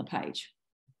bubble on the page.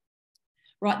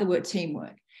 Write the word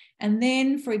teamwork. And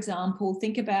then, for example,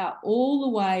 think about all the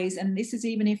ways, and this is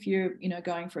even if you're,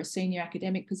 going for a senior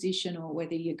academic position or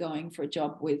whether you're going for a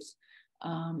job with,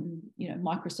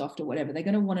 Microsoft or whatever, they're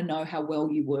going to want to know how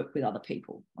well you work with other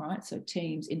people, all right? So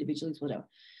teams, individuals, whatever.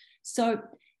 So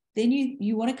then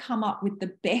you want to come up with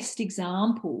the best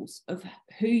examples of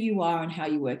who you are and how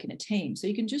you work in a team. So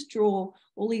you can just draw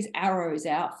all these arrows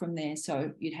out from there.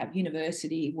 So you'd have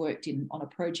university, worked on a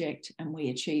project, and we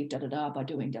achieved da-da-da by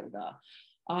doing da-da-da.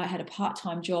 I had a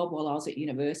part-time job while I was at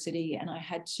university, and I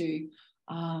had to,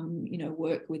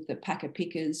 work with the packer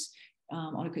pickers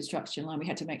on a construction line. We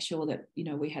had to make sure that,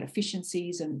 we had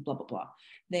efficiencies and blah, blah, blah.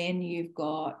 Then you've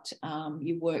got,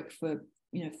 you work for,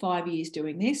 5 years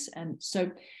doing this. And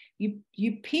so you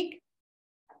pick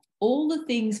all the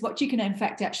things. What you can in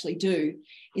fact actually do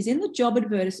is in the job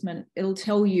advertisement, it'll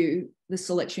tell you the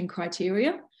selection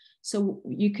criteria. So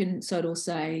you can sort of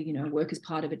say, work as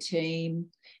part of a team,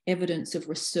 evidence of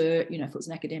research, if it was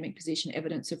an academic position,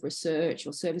 evidence of research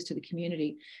or service to the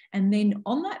community. And then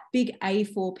on that big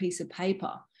A4 piece of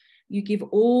paper,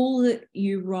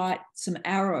 you write some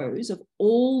arrows of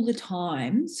all the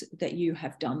times that you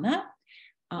have done that.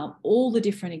 all the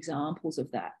different examples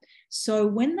of that. So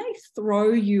when they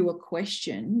throw you a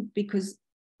question, because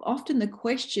often the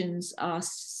questions are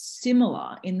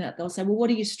similar in that they'll say, well, what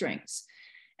are your strengths?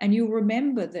 And you'll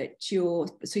remember that your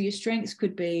strengths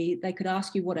could be, they could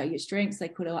ask you, what are your strengths? They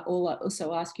could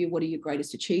also ask you, what are your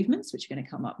greatest achievements, which are going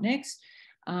to come up next.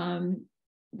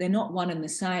 They're not one and the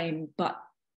same, but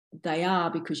they are,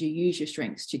 because you use your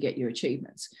strengths to get your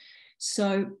achievements.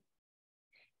 So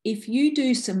if you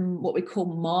do some what we call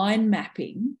mind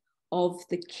mapping of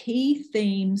the key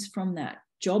themes from that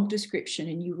job description,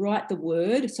 and you write the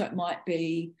word, so it might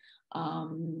be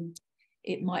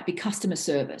customer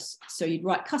service. So you'd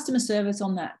write customer service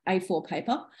on that A4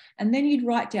 paper, and then you'd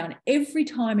write down every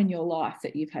time in your life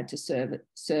that you've had to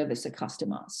service a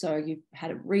customer. So you've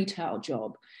had a retail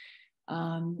job,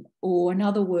 or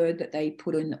another word that they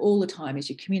put in all the time is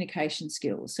your communication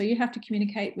skills. So you have to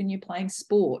communicate when you're playing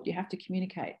sport, you have to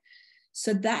communicate.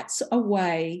 So that's a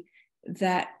way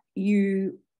that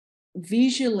you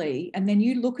visually, and then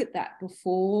you look at that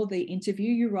before the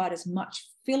interview, you write as much,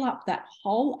 fill up that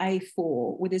whole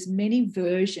A4 with as many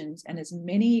versions and as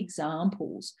many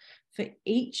examples for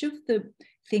each of the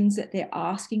things that they're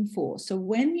asking for. So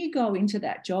when you go into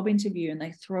that job interview and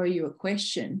they throw you a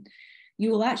question, you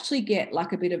will actually get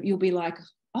like a bit of, you'll be like,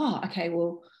 oh, okay,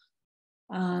 well,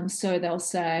 so they'll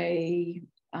say,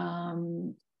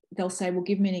 well,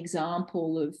 give me an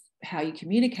example of how you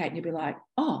communicate. And you'll be like,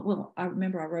 oh, well, I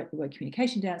remember I wrote the word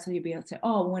communication down. So you'll be able to say,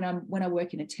 oh, when I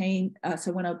work in a team,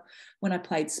 so when I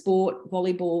played sport,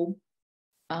 volleyball,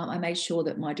 I made sure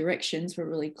that my directions were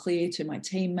really clear to my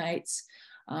teammates.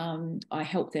 I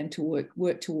helped them to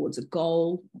work towards a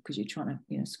goal, because you're trying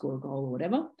to, score a goal or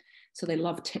whatever. So they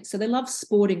love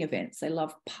sporting events. They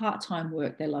love part-time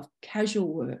work. They love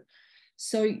casual work.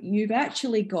 So you've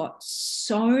actually got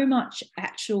so much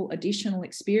actual additional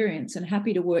experience, and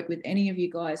happy to work with any of you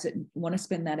guys that want to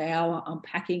spend that hour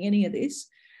unpacking any of this,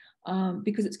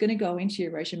 because it's going to go into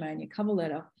your resume and your cover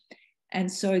letter.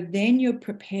 And so then you're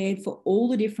prepared for all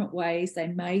the different ways they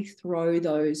may throw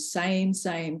those same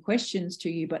questions to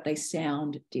you, but they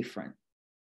sound different.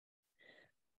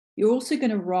 You're also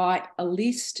going to write a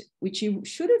list, which you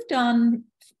should have done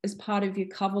as part of your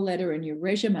cover letter and your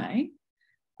resume,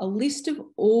 a list of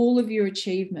all of your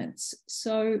achievements.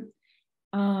 So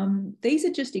these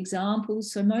are just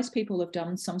examples. So most people have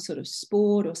done some sort of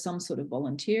sport or some sort of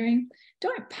volunteering.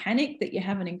 Don't panic that you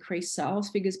haven't increased sales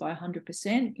figures by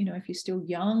 100%, if you're still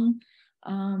young.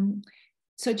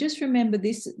 So just remember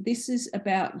this is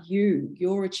about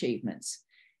your achievements.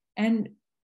 And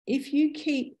if you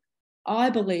keep,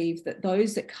 I believe that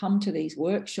those that come to these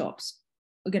workshops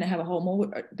are going to have a whole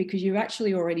more, because you're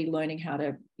actually already learning how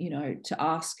to, to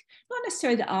ask, not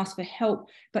necessarily to ask for help,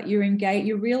 but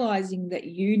you're realizing that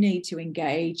you need to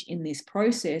engage in this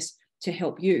process to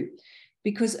help you.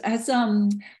 Because as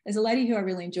there's a lady who I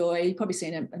really enjoy, you've probably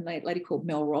seen a lady called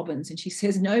Mel Robbins, and she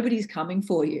says, nobody's coming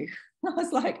for you. I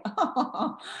was like,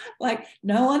 oh, like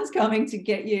no one's coming to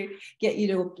get you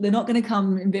to, they're not going to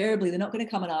come invariably, they're not going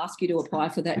to come and ask you to apply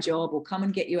for that job or come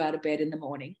and get you out of bed in the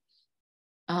morning.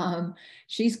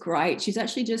 She's great. She's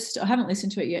actually I haven't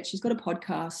listened to it yet. She's got a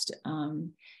podcast,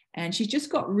 and she's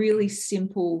just got really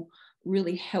simple,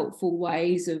 really helpful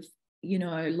ways of,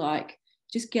 like,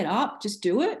 just get up, just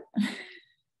do it.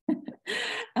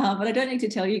 But I don't need to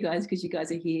tell you guys, because you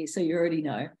guys are here, so you already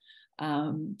know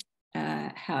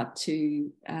how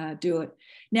to do it.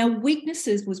 Now,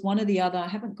 weaknesses was one of the other. I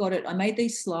haven't got it. I made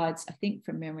these slides, I think,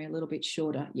 from memory, a little bit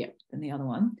shorter, than the other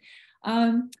one.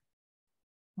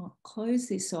 I'll close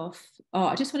this off. Oh,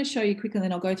 I just want to show you quickly, and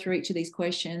then I'll go through each of these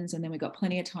questions, and then we've got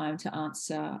plenty of time to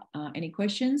answer any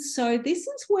questions. So this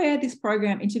is where this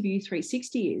program Interview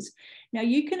 360 is. Now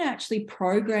you can actually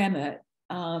program it,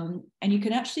 and you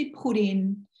can actually put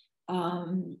in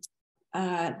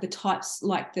the types,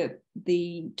 like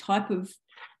the type of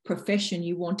profession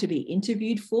you want to be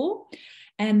interviewed for,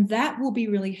 and that will be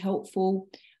really helpful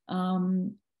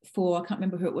for, I can't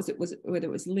remember who it was, whether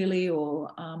it was Lily or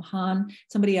Han.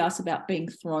 Somebody asked about being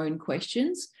thrown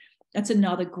questions. That's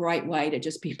another great way to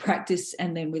just be practice,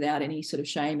 and then without any sort of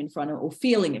shame in front of, or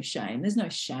feeling of shame. There's no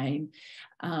shame.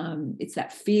 It's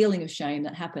that feeling of shame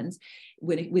that happens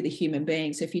with a human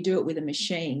being. So if you do it with a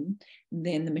machine,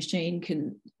 then the machine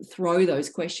can throw those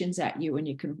questions at you, and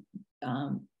you can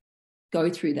go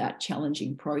through that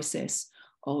challenging process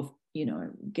of,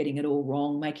 getting it all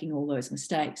wrong, making all those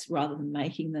mistakes, rather than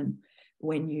making them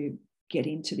when you get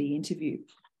into the interview.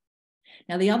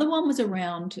 Now, the other one was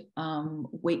around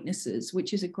weaknesses,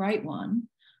 which is a great one.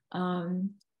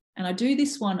 And I do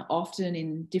this one often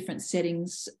in different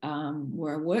settings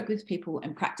where I work with people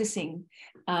and practicing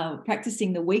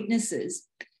the weaknesses.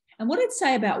 And what I'd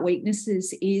say about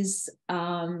weaknesses is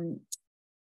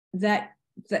that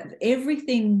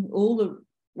everything, all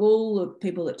the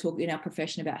people that talk in our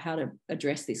profession about how to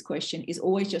address this question is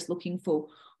always just looking for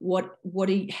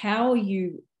how are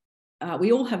you.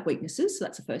 We all have weaknesses, so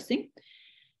that's the first thing.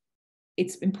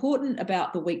 It's important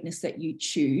about the weakness that you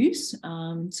choose.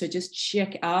 So just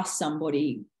ask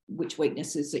somebody which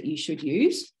weaknesses that you should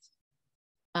use.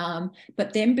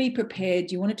 But then be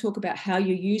prepared. You want to talk about how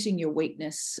you're using your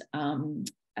weakness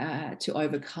to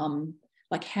overcome,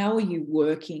 like how are you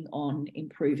working on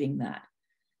improving that?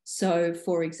 So,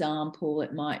 for example,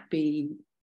 it might be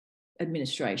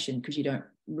administration because you don't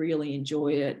really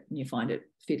enjoy it and you find it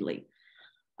fiddly.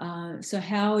 So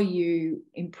how are you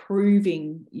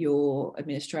improving your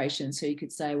administration? So you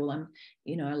could say, well, I'm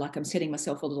setting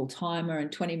myself a little timer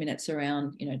and 20 minutes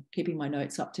around, keeping my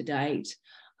notes up to date,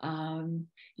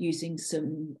 using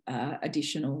some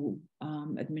additional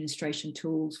administration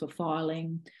tools for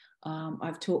filing.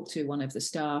 I've talked to one of the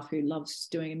staff who loves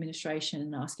doing administration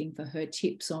and asking for her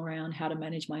tips around how to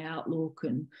manage my Outlook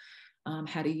and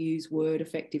how to use Word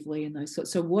effectively and those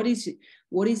sorts. So what is it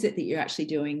that you're actually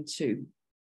doing to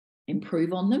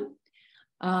improve on them?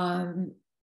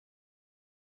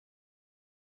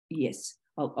 Yes,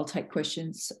 I'll take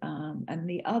questions. And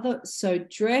the other, so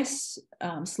dress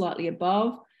slightly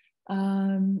above.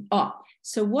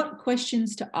 So what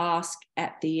questions to ask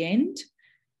at the end?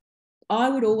 I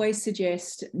would always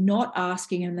suggest not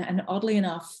asking, and oddly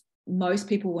enough, most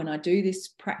people, when I do this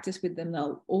practice with them,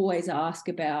 they'll always ask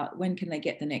about when can they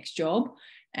get the next job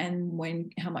and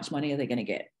how much money are they going to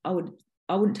get. I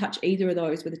wouldn't touch either of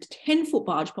those with a 10-foot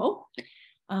barge pole,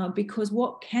 because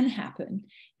what can happen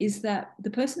is that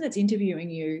the person that's interviewing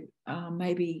you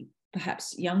may be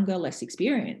perhaps younger, less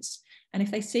experienced. And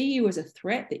if they see you as a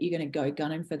threat that you're going to go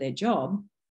gunning for their job,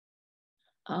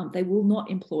 they will not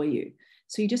employ you.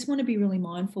 So you just want to be really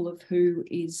mindful of who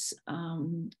is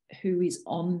on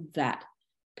that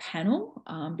panel,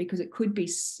 because it could be,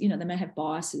 they may have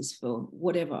biases for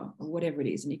whatever it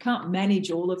is, and you can't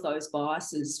manage all of those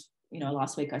biases.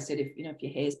 Last week I said if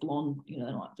your hair's blonde, they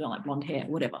don't like blonde hair,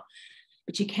 whatever,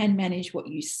 but you can manage what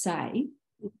you say.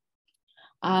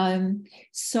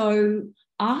 So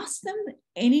ask them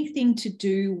anything to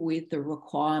do with the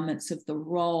requirements of the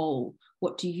role.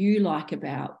 What do you like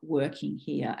about working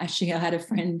here? Actually, I had a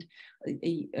friend,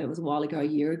 it was a while ago, a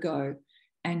year ago,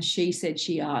 and she said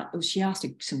she asked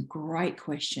some great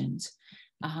questions.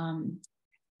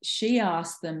 She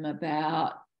asked them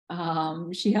about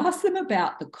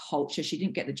the culture. She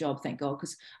didn't get the job, thank God,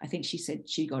 because I think she said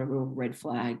she got a real red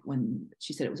flag when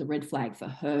she said it was a red flag for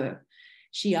her.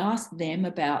 She asked them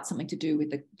about something to do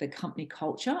with the company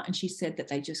culture, and she said that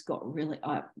they just got really,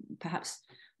 perhaps,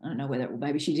 I don't know whether,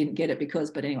 maybe she didn't get it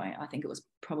but anyway, I think it was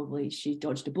probably she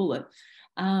dodged a bullet.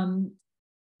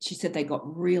 She said they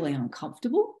got really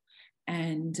uncomfortable.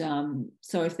 And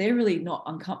so if they're really not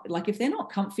uncomfortable, like if they're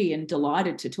not comfy and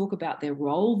delighted to talk about their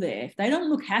role there, if they don't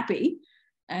look happy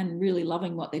and really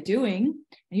loving what they're doing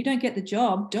and you don't get the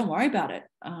job, don't worry about it.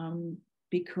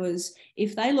 Because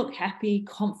if they look happy,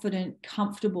 confident,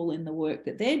 comfortable in the work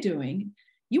that they're doing,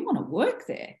 you want to work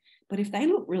there. But if they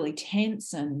look really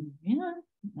tense and,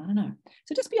 I don't know.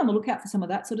 So just be on the lookout for some of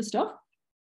that sort of stuff.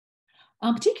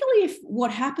 Particularly if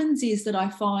what happens is that I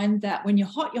find that when you're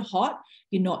hot,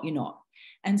 you're not.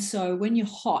 And so when you're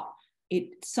hot,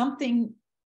 something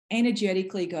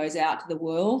energetically goes out to the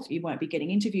world. You won't be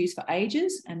getting interviews for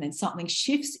ages, and then something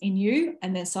shifts in you,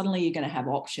 and then suddenly you're going to have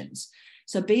options.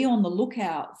 So be on the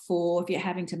lookout for, if you're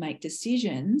having to make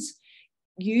decisions,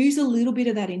 use a little bit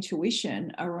of that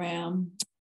intuition around,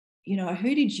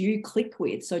 who did you click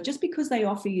with? So just because they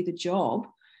offer you the job,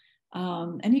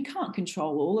 and you can't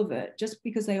control all of it, just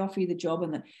because they offer you the job,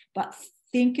 but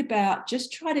think about,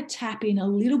 just try to tap in a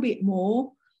little bit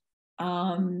more.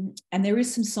 And there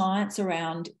is some science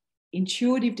around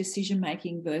intuitive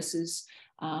decision-making versus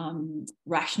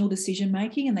rational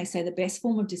decision-making. And they say the best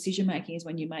form of decision-making is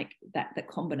when you make that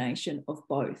combination of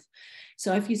both.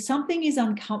 So if something is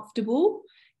uncomfortable,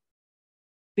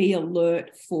 be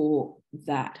alert for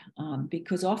that,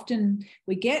 because often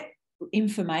we get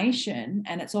information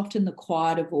and it's often the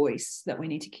quieter voice that we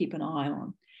need to keep an eye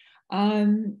on.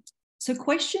 So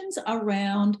questions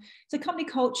around company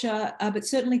culture, but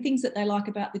certainly things that they like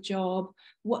about the job,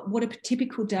 what a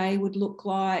typical day would look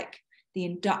like, the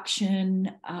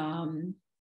induction.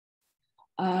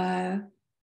 Other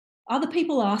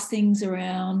people ask things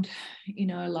around,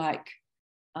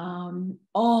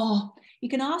 you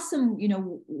can ask them, you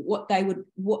know, what they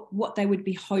would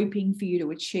be hoping for you to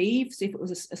achieve. So if it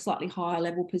was a slightly higher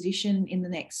level position in the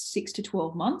next 6 to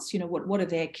 12 months, you know, what are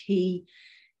their key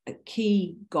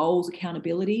goals,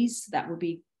 accountabilities that would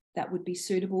be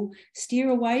suitable.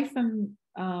 Steer away from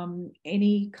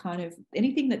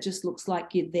anything that just looks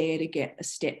like you're there to get a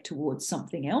step towards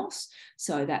something else.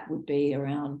 So that would be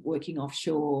around working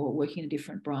offshore, working in a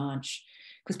different branch,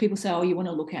 because people say, oh, you want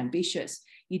to look ambitious.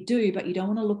 You do, but you don't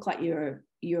want to look like you're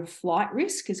a flight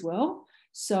risk as well.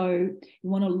 So you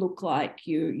want to look like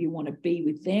you want to be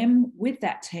with them, with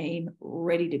that team,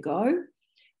 ready to go.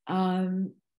 I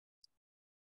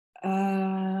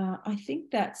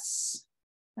think that's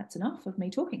enough of me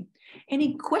talking.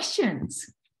 Any questions?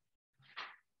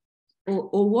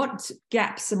 Or what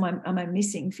gaps am I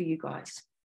missing for you guys?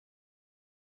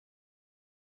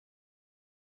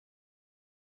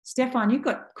 Stefan, you've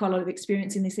got quite a lot of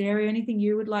experience in this area. Anything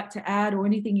you would like to add, or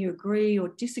anything you agree or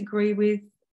disagree with?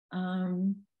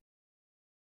 Oh,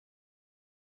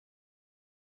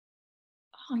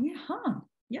 yeah, Han.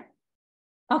 Yeah.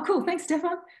 Oh, cool. Thanks,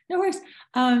 Stefan. No worries.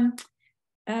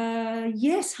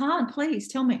 Yes, Han, please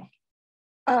tell me.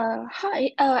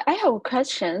 Hi, I have a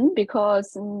question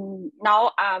because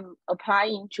now I'm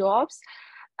applying jobs.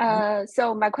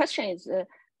 So my question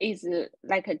is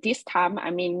like this time, I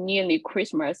mean, nearly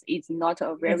Christmas is not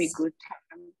a very good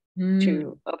time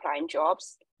to apply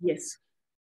jobs. Yes.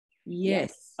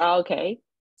 Okay.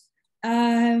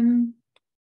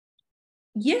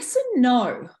 Yes and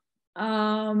no.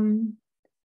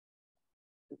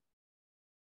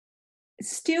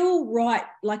 Still right,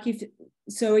 like you've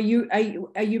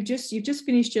just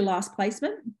finished your last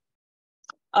placement?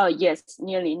 Yes,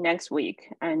 nearly next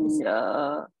week. And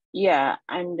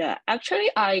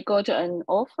actually I got an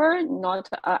offer, not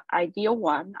an ideal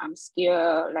one. I'm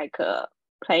still like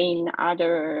playing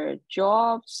other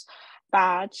jobs,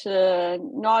 but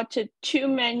not too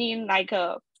many like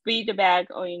feedback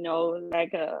or, you know,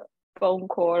 like a phone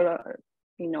call or,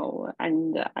 you know,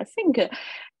 and I think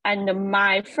and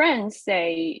my friends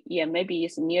say, yeah, maybe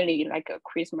it's nearly like a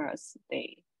Christmas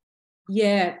day.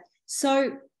 Yeah.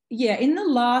 So yeah, in the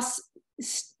last,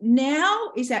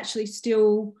 now is actually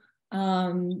still,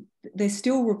 they're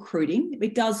still recruiting.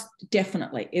 It does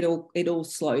definitely, it all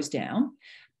slows down,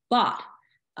 but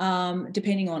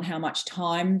depending on how much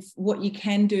time, what you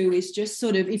can do is just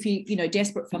sort of, if you know,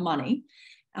 desperate for money,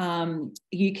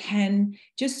 you can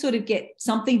just sort of get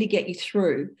something to get you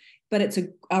through. But it's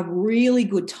a really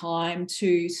good time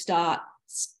to start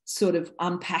sort of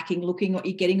unpacking, looking at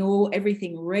you, getting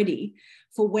everything ready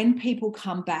for when people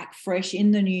come back fresh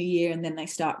in the new year and then they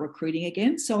start recruiting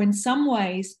again. So in some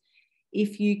ways,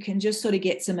 if you can just sort of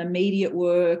get some immediate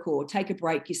work or take a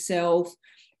break yourself,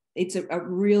 it's a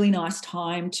really nice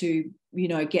time to, you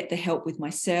know, get the help with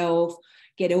myself,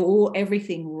 get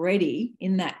everything ready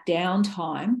in that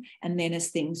downtime, and then as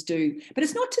things do. But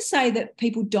it's not to say that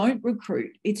people don't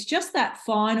recruit. It's just that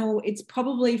final, it's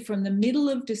probably from the middle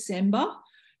of December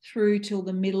through till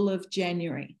the middle of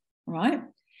January, right?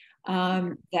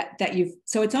 So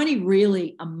it's only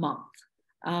really a month.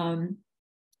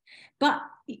 But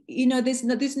you know, there's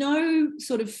no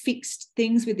sort of fixed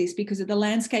things with this, because the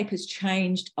landscape has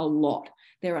changed a lot.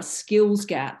 There are skills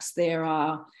gaps.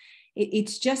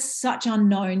 It's just such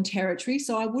unknown territory.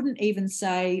 So I wouldn't even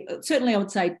say, certainly I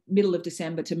would say middle of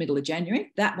December to middle of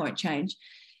January. That won't change.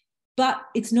 But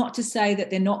it's not to say that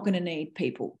they're not going to need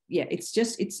people. Yeah, it's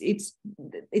just, it's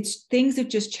things have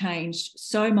just changed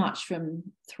so much from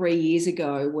 3 years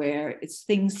ago, where it's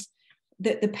things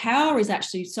that the power is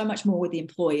actually so much more with the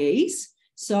employees.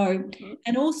 So,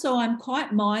 and also I'm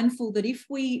quite mindful that if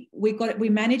we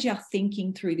manage our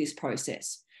thinking through this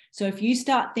process. So if you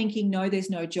start thinking, no, there's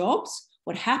no jobs,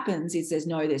 what happens is there's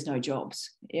no jobs.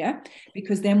 Yeah.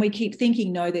 Because then we keep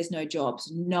thinking, no, there's no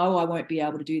jobs. No, I won't be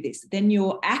able to do this. Then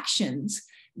your actions,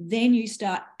 then you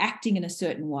start acting in a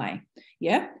certain way.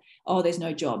 Yeah. Oh, there's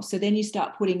no jobs. So then you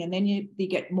start putting, and then you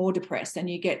get more depressed, and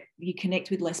you connect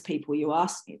with less people. You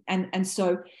ask, and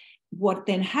so what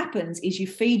then happens is you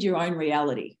feed your own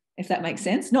reality, if that makes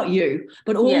sense. Not you,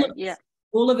 but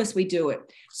all of us, we do it.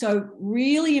 So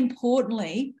really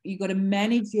importantly, you've got to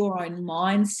manage your own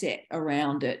mindset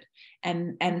around it,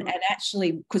 and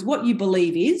actually, because what you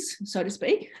believe is, so to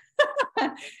speak.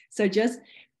 So just,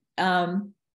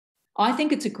 I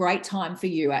think it's a great time for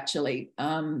you, actually,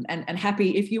 and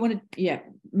happy if you want to,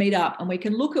 meet up, and we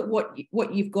can look at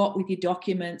what you've got with your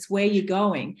documents, where you're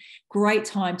going. Great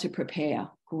time to prepare.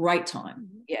 Great time.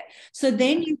 Yeah. So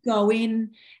then you go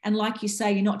in, and like you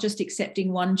say, you're not just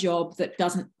accepting one job that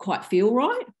doesn't quite feel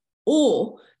right,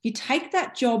 or you take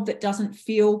that job that doesn't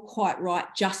feel quite right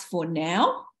just for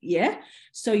now, Yeah.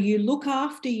 So you look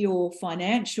after your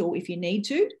financial if you need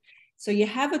to. So you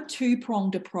have a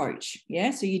two-pronged approach.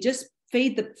 Yeah. So you just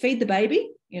feed the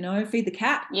baby, feed the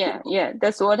cat. Yeah.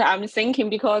 That's what I'm thinking,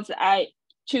 because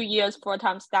 2 years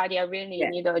full-time study, I really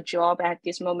need a job at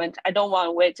this moment. I don't want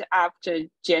to wait after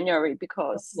January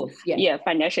because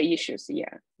financial issues.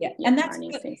 And that's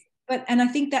and I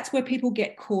think that's where people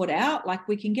get caught out. Like,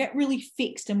 we can get really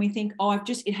fixed and we think,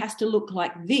 it has to look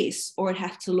like this or it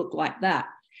has to look like that.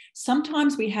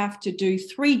 Sometimes we have to do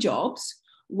 3 jobs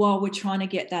while we're trying to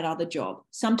get that other job.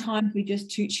 Sometimes we just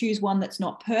choose one that's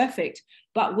not perfect,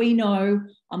 but we know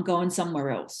I'm going somewhere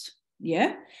else.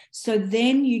 Yeah. So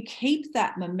then you keep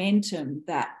that momentum,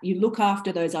 that you look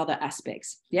after those other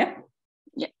aspects. Yeah.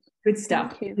 Yeah. Good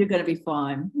stuff. You're going to be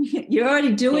fine. You're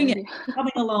already doing it,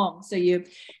 coming along. So your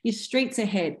streets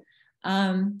ahead.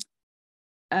 Let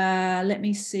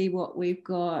me see what we've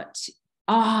got.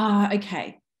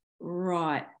 Okay.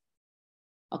 Right.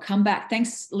 I'll come back.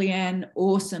 Thanks, Leanne.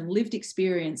 Awesome. Lived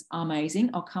experience.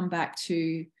 Amazing. I'll come back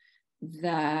to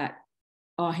that.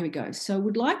 Here we go. So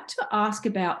would like to ask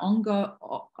about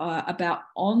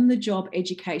on-the-job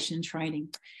education and training.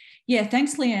 Yeah,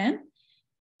 thanks, Leanne.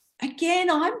 Again,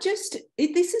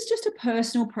 this is just a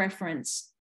personal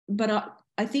preference, but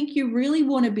I think you really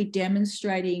want to be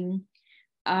demonstrating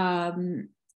how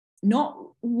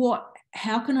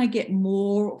can I get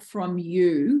more from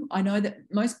you? I know that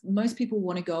most people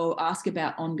want to go ask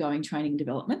about ongoing training and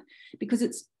development because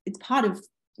it's part of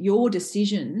your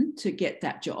decision to get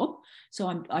that job.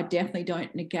 So I definitely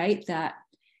don't negate that.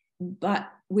 But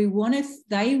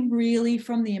they really,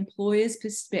 from the employer's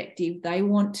perspective, they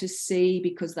want to see,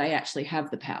 because they actually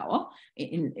have the power,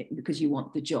 because you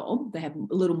want the job. They have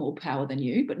a little more power than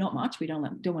you, but not much. We don't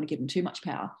want to give them too much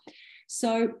power.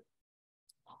 So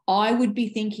I would be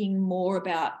thinking more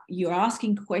about, you're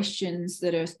asking questions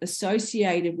that are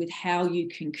associated with how you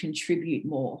can contribute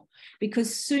more,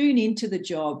 because soon into the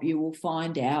job, you will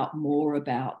find out more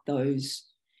about those,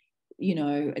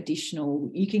 additional,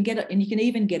 you can get it, and you can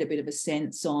even get a bit of a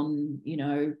sense on,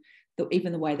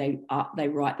 even the way they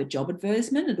write the job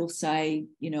advertisement. It'll say,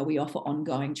 we offer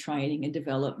ongoing training and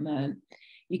development.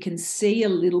 You can see a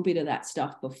little bit of that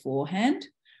stuff beforehand.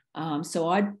 So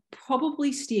I'd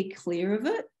probably steer clear of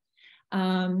it.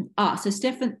 So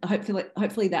Stefan,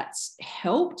 hopefully that's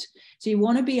helped. So you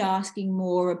want to be asking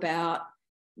more about,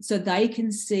 so they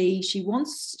can see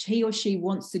he or she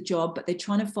wants the job, but they're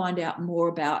trying to find out more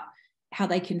about how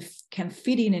they can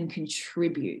fit in and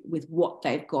contribute with what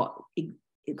they've got,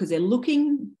 because they're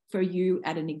looking for you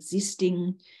at an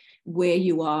existing, where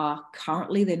you are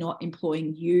currently. They're not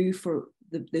employing you for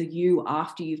the you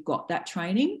after you've got that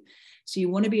training. So you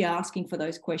want to be asking for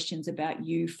those questions about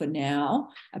you for now,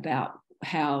 about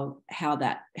how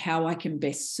I can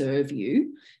best serve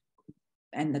you,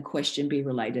 and the question be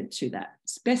related to that.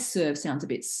 Best serve sounds a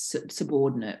bit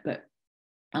subordinate, but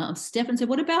Stefan said,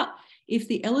 what about if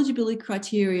the eligibility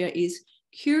criteria is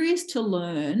curious to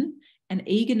learn and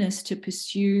eagerness to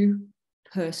pursue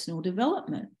personal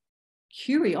development?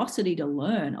 Curiosity to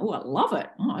learn. Oh, I love it.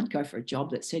 I'd go for a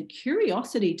job that said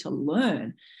curiosity to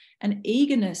learn and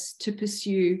eagerness to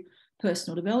pursue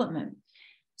personal development.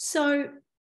 So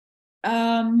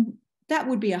that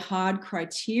would be a hard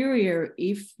criteria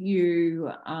if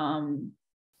you,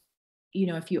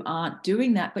 if you aren't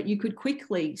doing that, but you could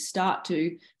quickly start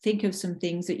to think of some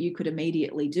things that you could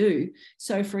immediately do.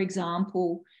 So, for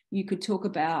example, you could talk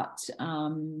about,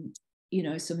 some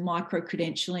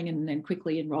micro-credentialing, and then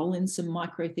quickly enroll in some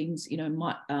micro things,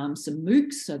 some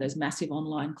MOOCs, so there's massive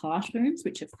online classrooms,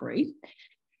 which are free.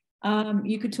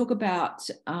 You could talk about,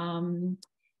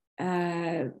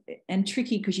 and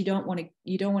tricky, because you don't want to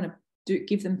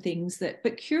give them things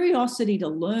but curiosity to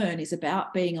learn is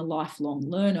about being a lifelong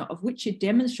learner, of which you're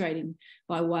demonstrating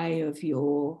by way of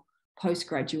your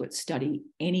postgraduate study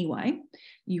anyway.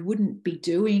 You wouldn't be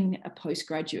doing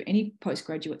any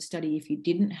postgraduate study if you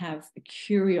didn't have a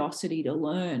curiosity to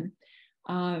learn.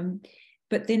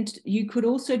 But then you could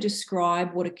also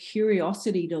describe what a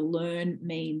curiosity to learn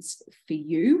means for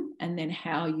you, and then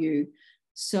how you.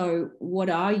 So what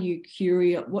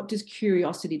does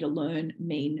curiosity to learn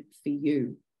mean for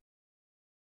you?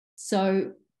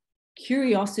 So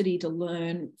curiosity to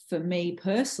learn for me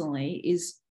personally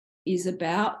is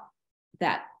about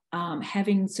that,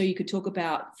 so you could talk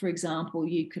about, for example,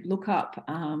 you could look up,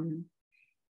 I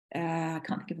can't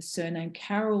think of a surname,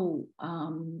 Carol,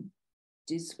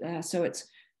 so it's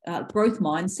growth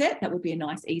mindset. That would be a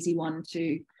nice easy one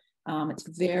to, it's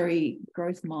very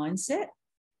growth mindset.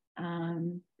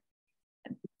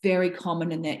 Very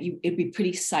common in that it'd be a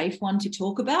pretty safe one to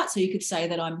talk about. So you could say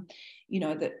that I'm,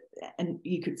 that, and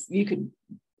you could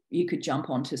you could jump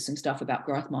onto some stuff about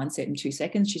growth mindset in 2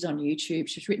 seconds. She's on YouTube.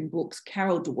 She's written books.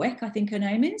 Carol Dweck, I think her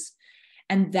name is.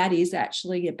 And that is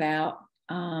actually about,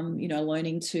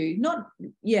 learning to learn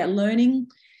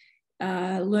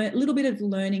a little bit of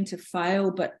learning to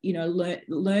fail, but,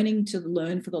 learning to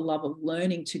learn for the love of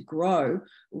learning to grow,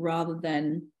 rather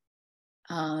than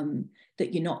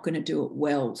that you're not going to do it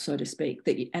well, so to speak,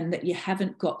 and that you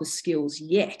haven't got the skills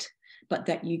yet, but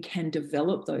that you can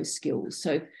develop those skills.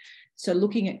 So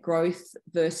looking at growth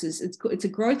versus, it's a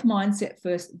growth mindset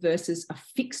first versus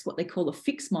what they call a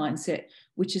fixed mindset,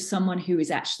 which is someone who is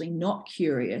actually not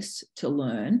curious to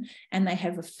learn, and they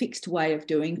have a fixed way of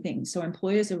doing things. So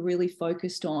employers are really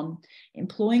focused on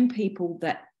employing people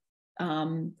that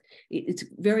it's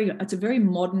a very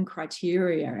modern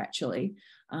criteria, actually.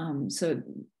 And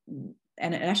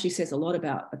it actually says a lot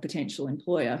about a potential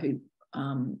employer who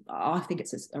I think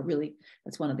that's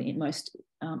one of the most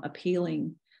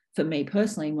appealing, for me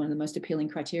personally, one of the most appealing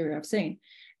criteria I've seen,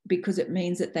 because it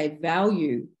means that they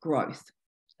value growth.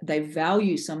 They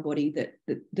value somebody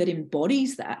that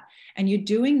embodies that. And you're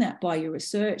doing that by your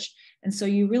research. And so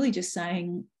you're really just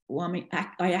saying, well, I mean,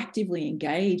 I actively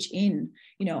engage in,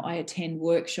 I attend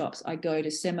workshops, I go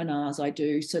to seminars, I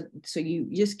do. So you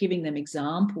just giving them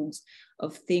examples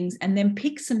of things, and then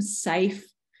pick some safe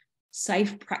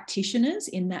practitioners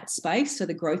in that space. So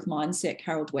the growth mindset,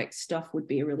 Carol Dweck stuff would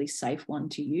be a really safe one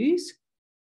to use.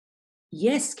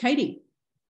 Yes, Katie.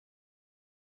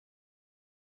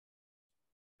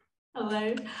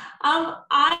 Hello.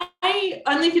 I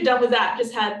only if you're done with that,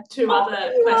 just had two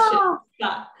other questions.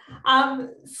 But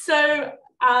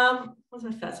what's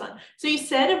my first one? So you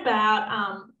said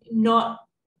about not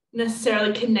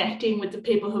necessarily connecting with the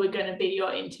people who are going to be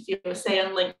your interviewers, say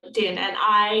on LinkedIn, and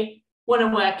I want to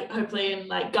work hopefully in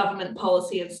like government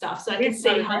policy and stuff, so I can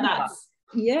see how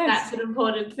that's an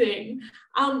important thing.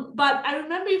 But I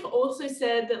remember you've also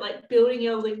said that like building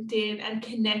your LinkedIn and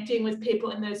connecting with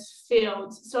people in those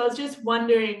fields. So I was just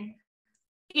wondering,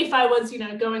 if I was,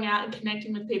 going out and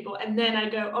connecting with people, and then I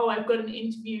go, oh, I've got an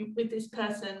interview with this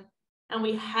person and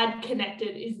we had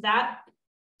connected, is that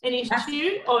an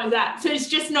issue? Or is that, so it's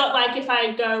just not like if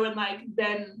I go and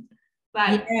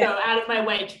go out of my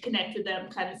way to connect with them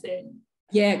kind of thing?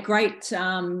 Yeah, great.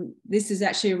 This is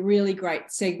actually a really great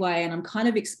segue, and I'm kind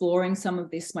of exploring some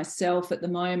of this myself at the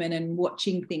moment and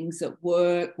watching things at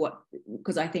work,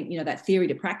 because I think, that theory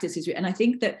to practice is, and I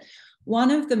think that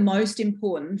one of the most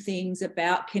important things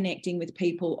about connecting with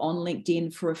people on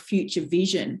LinkedIn for a future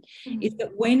vision is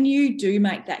that when you do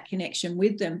make that connection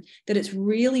with them, that it's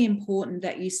really important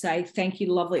that you say, thank you,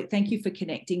 lovely, thank you for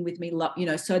connecting with me,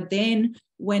 so then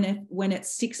when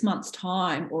it's 6 months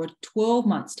time or 12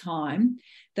 months time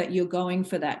that you're going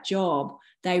for that job,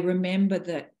 they remember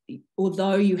that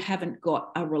although you haven't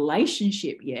got a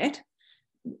relationship yet,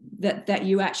 that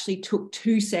you actually took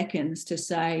 2 seconds to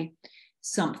say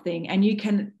something.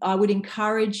 And I would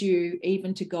encourage you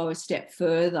even to go a step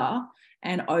further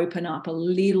and open up a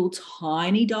little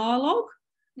tiny dialogue.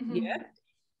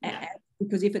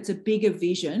 Because if it's a bigger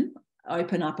vision,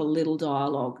 open up a little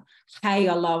dialogue. Hey,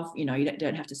 I love, you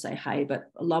don't have to say hey, but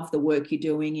I love the work you're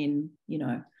doing in,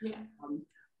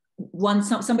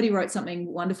 somebody wrote something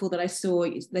wonderful that I saw.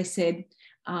 They said,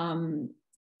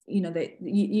 that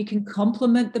you can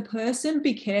compliment the person.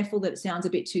 Be careful that it sounds a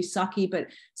bit too sucky, but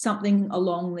something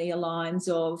along the lines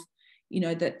of,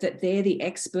 that they're the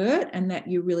expert and that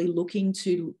you're really looking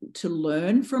to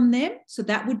learn from them. So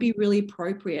that would be really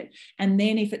appropriate. And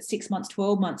then if it's 6 months,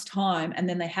 12 months time, and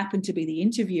then they happen to be the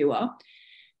interviewer,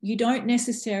 you don't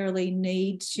necessarily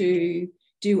need to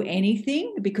do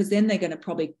anything, because then they're going to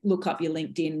probably look up your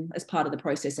LinkedIn as part of the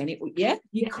process. And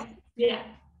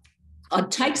I'd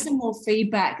take some more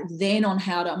feedback then on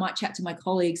I might chat to my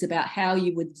colleagues about how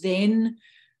you would then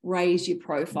raise your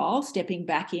profile, stepping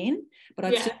back in. But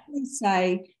I'd certainly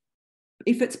say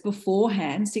if it's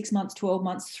beforehand, 6 months, 12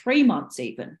 months, 3 months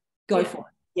even, go for it.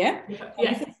 Yeah.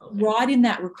 If it's right in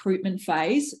that recruitment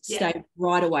phase, stay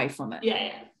right away from it.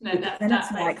 No, that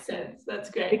makes sense. That's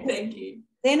great. Thank you.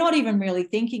 They're not even really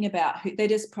thinking about who, they're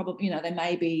just probably, they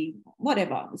may be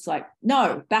whatever. It's like,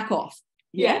 no, back off.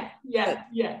 Yeah.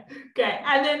 Great.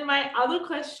 And then my other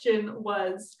question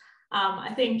was,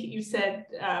 I think you said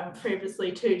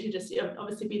previously too, to just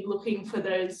obviously be looking for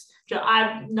those jobs.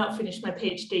 I've not finished my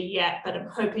PhD yet, but I'm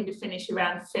hoping to finish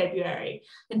around February,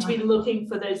 and to be looking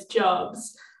for those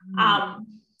jobs.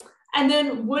 And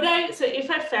then so if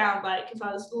I found, if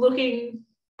I was looking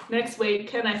next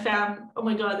week and I found, oh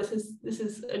my God, this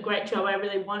is a great job, I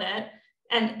really want it,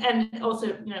 and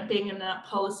also, being in that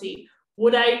policy,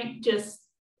 would I just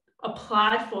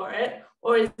apply for it,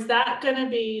 or is that going to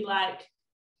be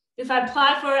if I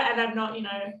apply for it and I'm not, you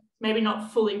know, maybe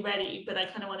not fully ready, but I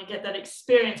kind of want to get that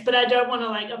experience, but I don't want to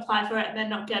like apply for it and then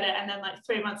not get it. And then like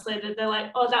 3 months later, they're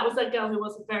like, oh, that was that girl who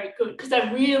wasn't very good. Because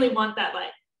I really want that,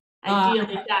 like,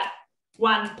 ideally that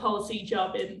one policy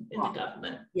job in the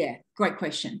government. Yeah, great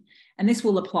question. And this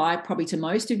will apply probably to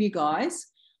most of you guys.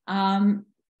 Well,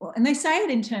 and they say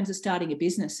it in terms of starting a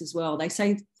business as well. They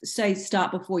say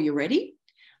start before you're ready.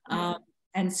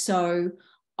 And so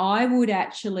I would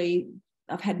actually,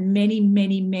 I've had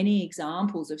many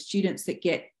examples of students that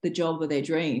get the job of their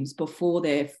dreams before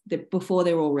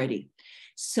they're all ready.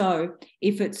 So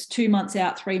if it's 2 months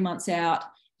out, 3 months out,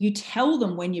 you tell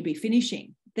them when you'll be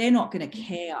finishing. They're not going to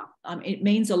care. It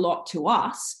means a lot to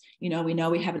us. You know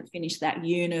we haven't finished that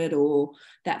unit or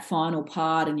that final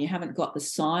part and you haven't got the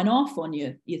sign off on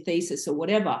your thesis or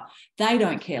whatever. They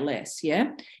don't care less,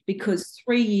 yeah? Because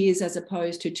 3 years as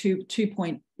opposed to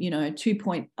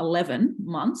 2.11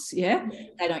 months, yeah,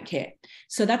 they don't care.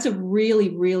 So that's a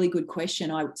really good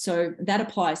question. So that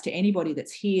applies to anybody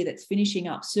that's here that's finishing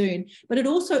up soon, but it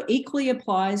also equally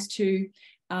applies to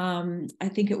I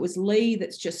think it was Lee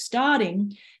that's just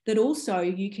starting, that also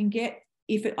you can get,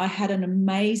 I had an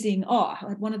amazing, I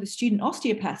had one of the student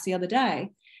osteopaths the other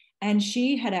day, and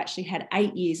she had actually had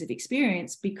 8 years of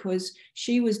experience because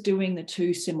she was doing the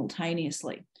two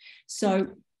simultaneously. So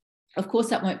of course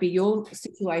that won't be your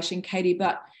situation, Katie,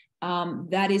 but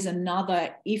that is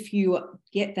another, if you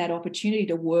get that opportunity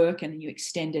to work and you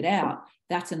extend it out,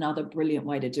 that's another brilliant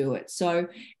way to do it. So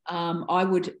I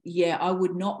would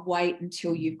not wait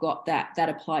until you've got that. That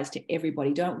applies to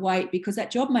everybody. Don't wait, because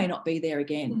that job may not be there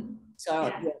again.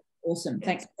 So yeah, awesome. Yeah.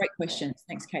 Thanks. Great questions.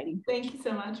 Thanks, Katie. Thank you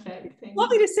so much, Beck.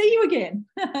 Lovely to see you again.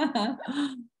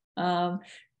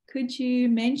 Could you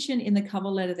mention in the cover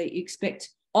letter that you expect?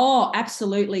 Oh,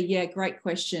 absolutely. Yeah, great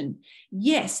question.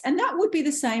 Yes, and that would be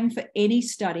the same for any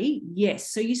study.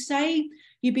 Yes. So you say,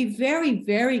 you be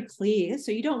very clear.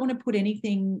 So you don't want to put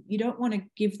anything, you don't want to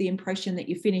give the impression that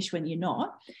you finish when you're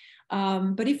not.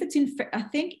 But if it's I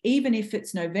think even if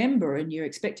it's November and you're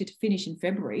expected to finish in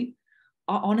February,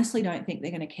 I honestly don't think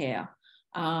they're going to care.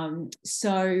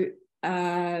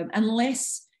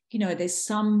 Unless, there's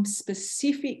some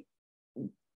specific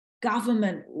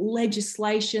government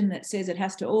legislation that says it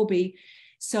has to all be.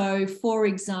 So, for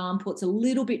example, it's a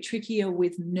little bit trickier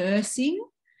with nursing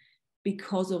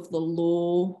because of the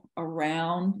law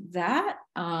around that.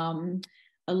 A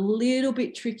little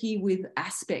bit tricky with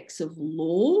aspects of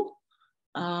law.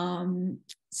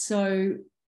 So,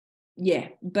 yeah,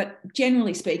 but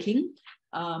generally speaking,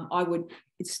 I would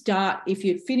start if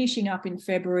you're finishing up in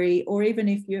February, or even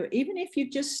if you're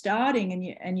just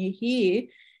starting and you're here,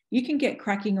 you can get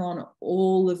cracking on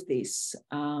all of this,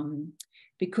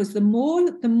 because the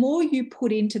more you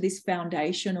put into this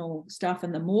foundational stuff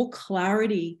and the more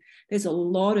clarity, there's a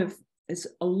lot of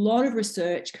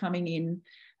research coming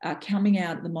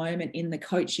out at the moment in the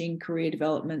coaching career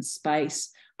development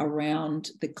space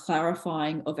around the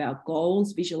clarifying of our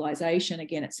goals, visualization.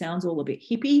 Again, it sounds all a bit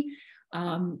hippie,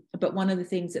 but one of the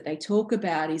things that they talk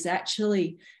about is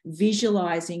actually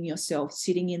visualizing yourself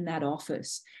sitting in that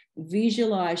office.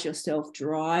 Visualize yourself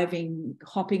driving,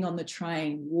 hopping on the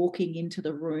train, walking into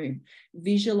the room.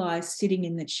 Visualize sitting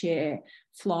in the chair,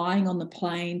 flying on the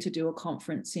plane to do a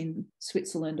conference in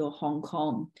Switzerland or Hong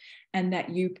Kong, and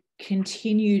that you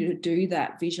continue to do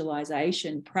that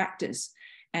visualization practice.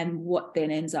 And what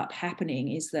then ends up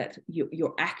happening is that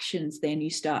your actions, then you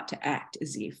start to act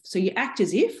as if. So you act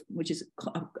as if, which is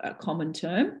a common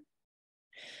term.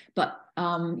 But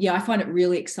I find it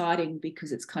really exciting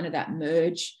because it's kind of that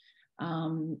merge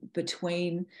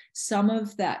between some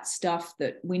of that stuff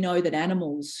that we know that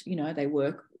animals, they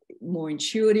work more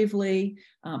intuitively.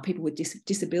 People with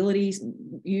disabilities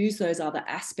use those other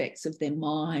aspects of their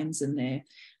minds and their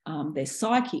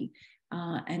psyche.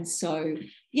 And so,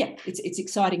 yeah, it's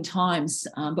exciting times.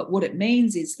 But what it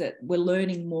means is that we're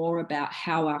learning more about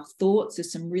how our thoughts.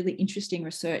 There's some really interesting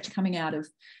research coming out of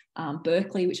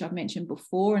Berkeley, which I've mentioned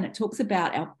before, and it talks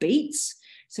about our beats.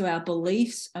 So our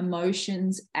beliefs,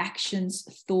 emotions, actions,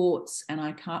 thoughts, and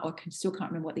I still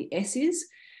can't remember what the S is,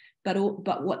 but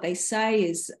what they say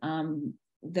is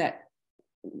that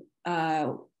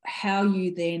how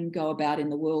you then go about in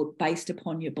the world based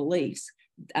upon your beliefs,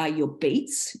 your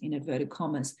beats, in inverted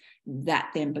commas,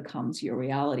 that then becomes your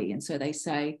reality. And so they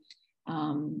say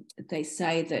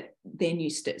that then you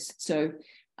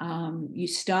you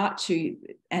start to,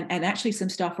 and actually some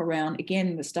stuff around,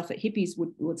 again, the stuff that hippies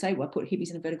would say, well, I put hippies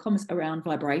in inverted commas, around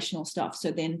vibrational stuff.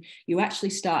 So then you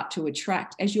actually start to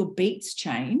attract, as your beats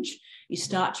change, you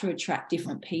start to attract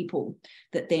different people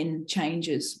that then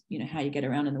changes, how you get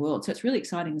around in the world. So it's really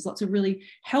exciting. There's lots of really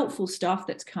helpful stuff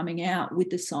that's coming out with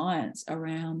the science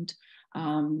around,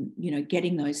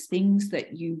 getting those things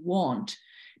that you want,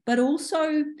 but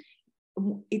also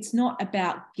it's not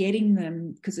about getting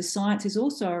them, because the science is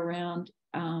also around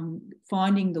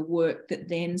finding the work that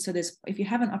then, so there's, if you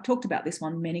haven't, I've talked about this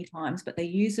one many times, but they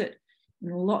use it in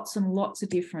lots and lots of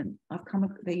different,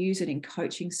 they use it in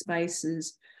coaching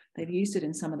spaces. They've used it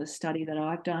in some of the study that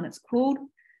I've done. It's called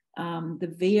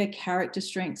the VIA character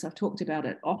strengths. I've talked about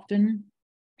it often.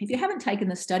 If you haven't taken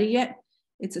the study yet,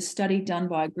 it's a study done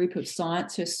by a group of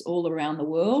scientists all around the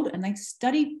world, and they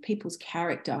study people's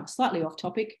character, slightly off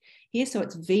topic here. So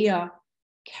it's VIA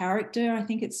character. I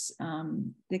think it's,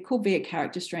 they're called VIA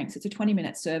character strengths. It's a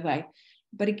 20-minute survey,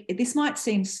 but this might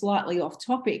seem slightly off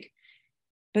topic,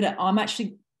 but I'm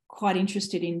actually quite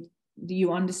interested in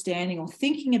you understanding or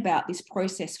thinking about this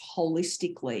process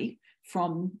holistically,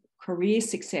 from career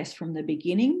success from the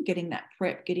beginning, getting that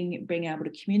prep, being able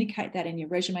to communicate that in your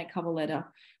resume, cover letter,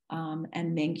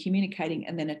 and then communicating,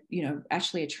 and then,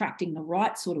 actually attracting the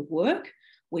right sort of work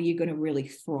where you're going to really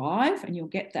thrive. And you'll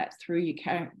get that through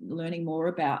your learning more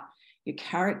about your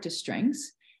character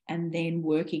strengths, and then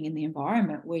working in the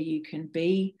environment where you can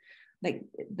be, like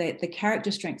the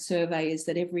character strength survey is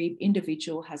that every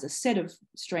individual has a set of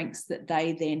strengths that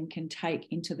they then can take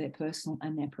into their personal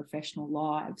and their professional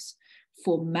lives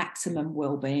for maximum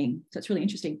well-being. So it's really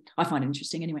interesting. I find it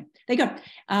interesting anyway. There you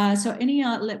go. So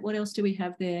what else do we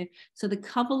have there? So the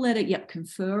cover letter, yep,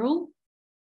 conferral.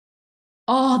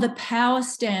 Oh, the power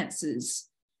stances.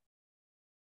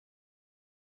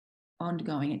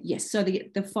 Ongoing, yes. So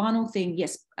the final thing,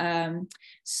 yes.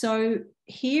 So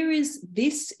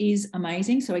this is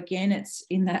amazing. So again, it's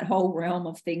in that whole realm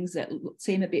of things that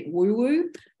seem a bit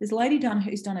woo-woo. There's a lady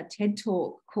who's done a TED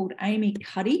talk called Amy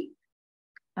Cuddy.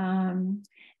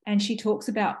 And she talks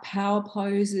about power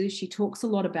poses. She talks a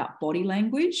lot about body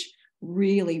language.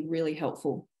 Really, really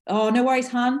helpful. Oh, no worries,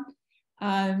 hon.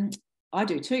 I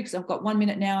do too, because I've got 1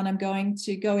 minute now and I'm going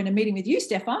to go in a meeting with you,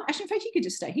 Stefan. Actually, in fact, you could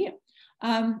just stay here.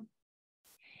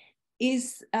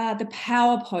 Is the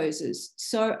power poses.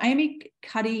 So Amy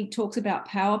Cuddy talks about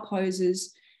power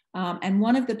poses, and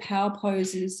one of the power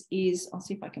poses is, I'll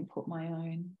see if I can put my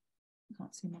own, I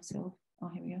can't see myself. Oh,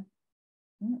 here we go.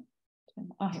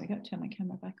 Oh, here we go. Turn my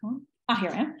camera back on. Oh, here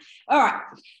I am. All right.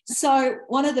 So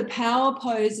one of the power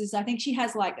poses, I think she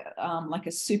has like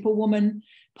a superwoman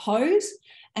pose.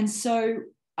 And so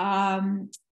I've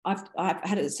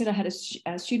had a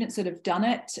students that have done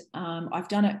it. I've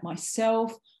done it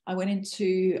myself. I went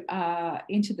into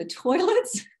the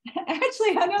toilets.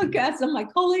 Actually, I know some of my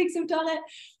colleagues have done it,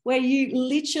 where you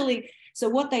literally. So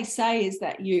what they say is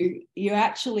that you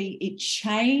actually, it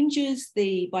changes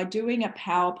by doing a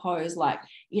power pose, like,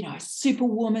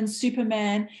 superwoman,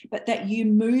 Superman, but that you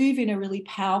move in a really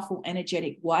powerful,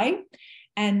 energetic way.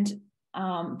 And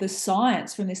the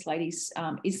science from this lady's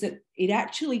is that it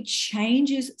actually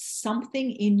changes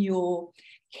something in your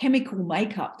chemical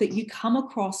makeup that you come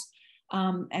across,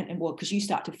 because you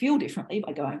start to feel differently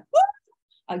by going,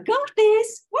 I got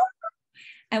this. Woo!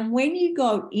 And when you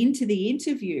go into the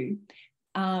interview,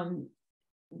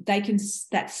 they can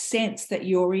that sense that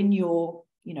you're in your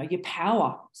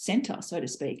power center, so to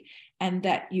speak, and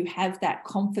that you have that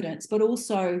confidence, but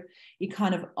also you're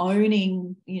kind of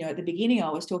owning, at the beginning I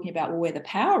was talking about where the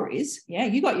power is. Yeah,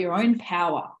 you got your own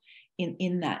power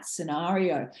in that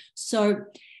scenario. So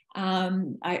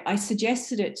I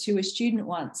suggested it to a student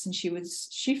once, and she was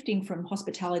shifting from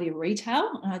hospitality to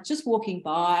retail. Just walking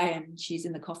by, and she's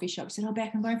in the coffee shop. She said, "Oh,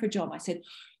 Beck, I'm going for a job." I said,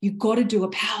 "You've got to do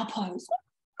a power pose."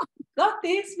 Got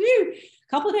this. Woo. A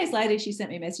couple of days later, she sent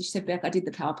me a message. She said, "Beck, I did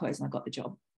the power pose and I got the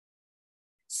job."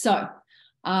 So,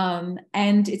 and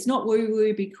it's not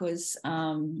woo-woo because,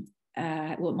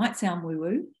 it might sound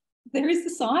woo-woo. There is the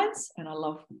science, and I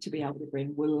love to be able to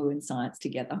bring woo-woo and science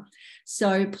together.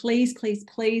 So please, please,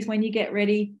 please, when you get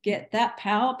ready, get that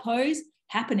power pose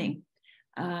happening.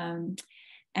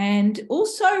 And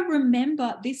also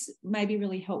remember, this may be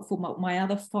really helpful. My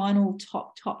other final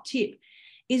top tip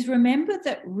is remember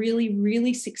that really,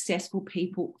 really successful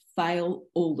people fail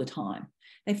all the time.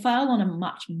 They fail on a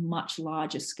much, much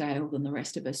larger scale than the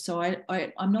rest of us. So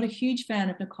I'm not a huge fan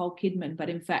of Nicole Kidman,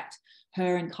 but in fact,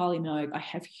 her and Kylie Minogue, I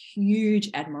have huge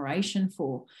admiration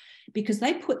for, because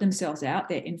they put themselves out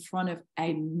there in front of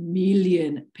 1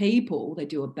 million people. They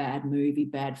do a bad movie,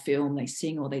 bad film, they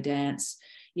sing or they dance,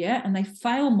 yeah, and they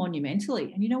fail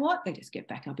monumentally. And you know what? They just get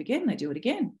back up again, they do it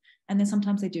again. And then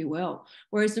sometimes they do well.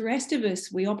 Whereas the rest of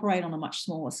us, we operate on a much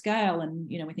smaller scale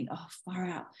and, you know, we think, oh, far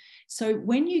out. So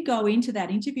when you go into that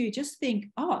interview, just think,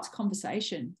 oh, it's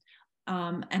conversation.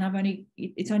 And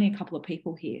it's only a couple of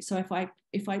people here. So if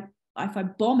I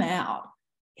bomb out,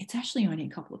 it's actually only a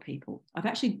couple of people. I've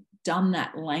actually done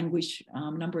that language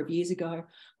a number of years ago.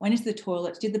 Went into the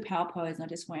toilets, did the power pose, and I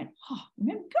just went, oh,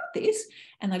 remember, got this.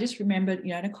 And I just remembered,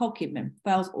 you know, Nicole Kidman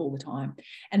fails all the time.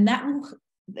 And that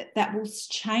will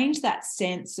change that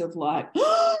sense of like,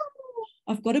 oh,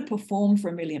 I've got to perform for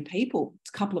 1 million people.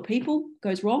 It's a couple of people,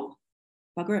 goes wrong,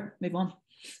 bugger it, move on.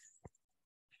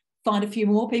 Find a few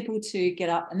more people to get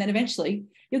up, and then eventually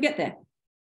you'll get there.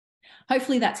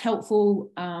 Hopefully that's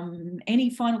helpful. Any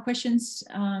final questions?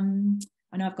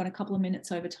 I know I've got a couple of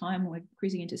minutes over time. We're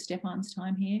cruising into Stefan's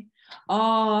time here.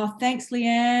 Oh, thanks,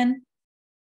 Leanne.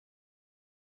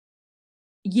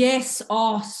 Yes.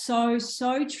 Oh, so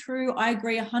true. I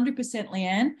agree 100%,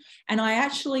 Leanne. And I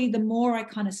actually, the more I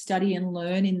kind of study and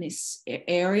learn in this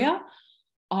area,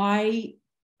 I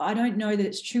don't know that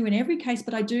it's true in every case,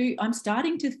 but I'm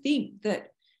starting to think that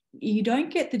you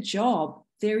don't get the job.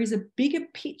 There is a bigger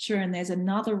picture and there's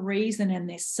another reason and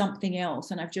there's something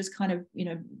else. And I've just kind of, you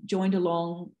know, joined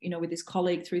along, you know, with this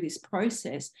colleague through this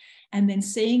process and then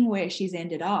seeing where she's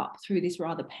ended up through this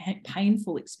rather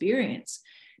painful experience.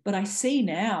 But I see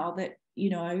now that, you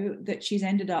know, that she's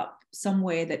ended up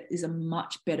somewhere that is a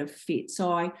much better fit.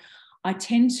 So I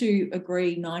tend to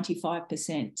agree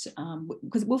 95%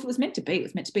 because well, if it was meant to be, it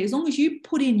was meant to be. As long as you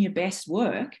put in your best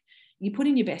work, you put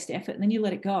in your best effort and then you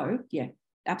let it go. Yeah,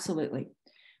 absolutely.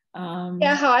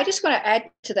 Yeah, I just want to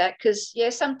add to that because, yeah,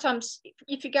 sometimes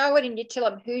if you go in and you tell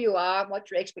them who you are and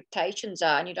what your expectations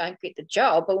are and you don't get the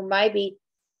job, or maybe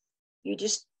you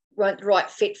just weren't the right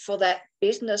fit for that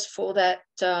business, for that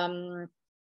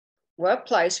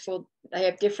workplace, they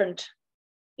have different,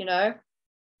 you know,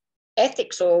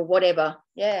 ethics or whatever.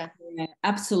 Yeah,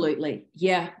 absolutely.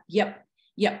 Yeah, yep.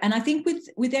 And I think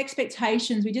with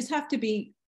expectations, we just have to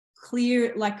be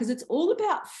clear, like, because it's all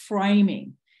about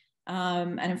framing.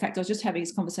 And in fact, I was just having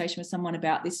this conversation with someone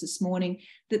about this morning,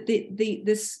 that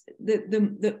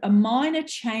a minor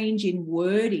change in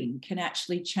wording can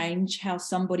actually change how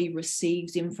somebody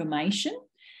receives information.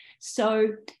 So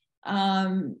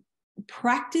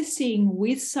practicing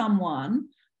with someone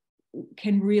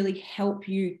can really help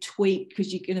you tweak,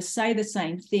 because you're going to say the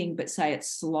same thing but say it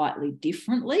slightly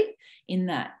differently in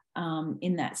that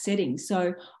setting.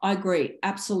 So I agree,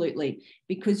 absolutely,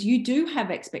 because you do have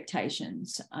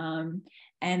expectations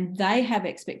and they have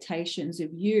expectations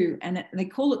of you, and they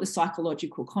call it the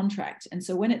psychological contract. And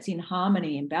so when it's in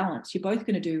harmony and balance, you're both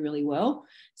going to do really well.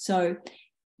 So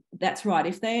that's right.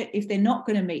 If they're not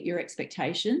going to meet your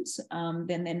expectations,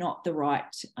 then they're not the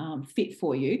right fit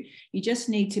for you. You just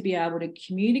need to be able to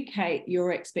communicate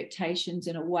your expectations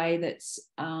in a way that's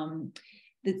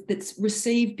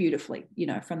received beautifully, you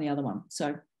know, from the other one.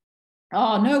 So,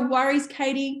 oh, no worries,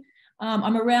 Katie.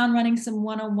 I'm around running some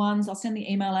one-on-ones. I'll send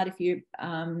the email out if you,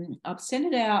 I'll send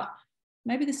it out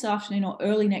maybe this afternoon or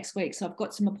early next week. So I've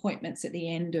got some appointments at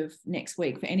the end of next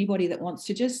week for anybody that wants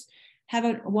to just have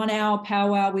a 1 hour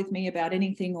powwow with me about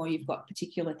anything, or you've got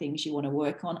particular things you want to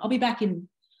work on. I'll be back in,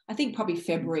 I think, probably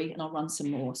February, and I'll run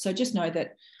some more. So just know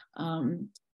that,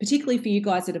 particularly for you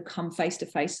guys that have come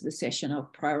face-to-face to the session, I'll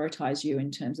prioritize you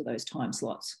in terms of those time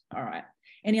slots. All right.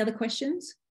 Any other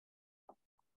questions?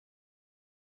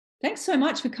 Thanks so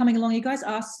much for coming along. You guys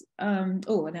asked, and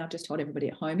I've just told everybody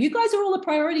at home, you guys are all a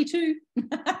priority too.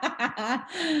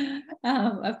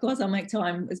 Of course, I'll make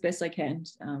time as best I can.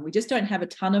 We just don't have a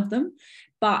ton of them,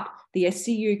 but the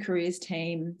SCU careers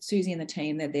team, Susie and the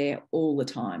team, they're there all the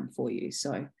time for you.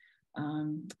 So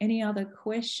any other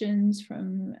questions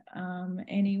from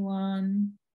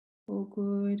anyone? All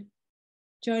good.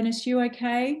 Jonas, you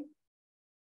okay?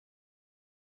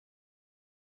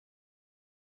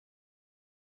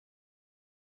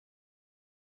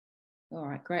 All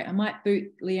right, great. I might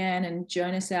boot Leanne and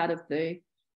Jonas out of the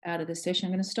session.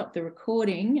 I'm going to stop the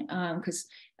recording because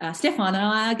Stefan and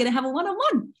I are going to have a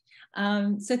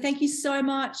one-on-one. So thank you so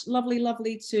much.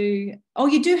 Lovely to. Oh,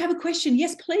 you do have a question?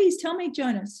 Yes, please tell me,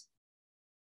 Jonas.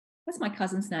 That's my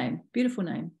cousin's name. Beautiful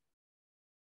name.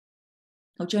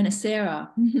 Oh, Jonas Sarah.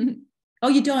 Oh,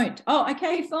 you don't? Oh,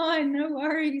 okay, fine. No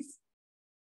worries.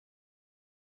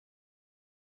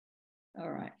 All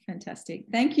right, fantastic.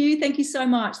 Thank you. Thank you so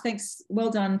much. Thanks.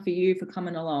 Well done for you for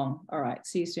coming along. All right,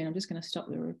 see you soon. I'm just going to stop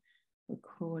the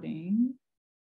recording.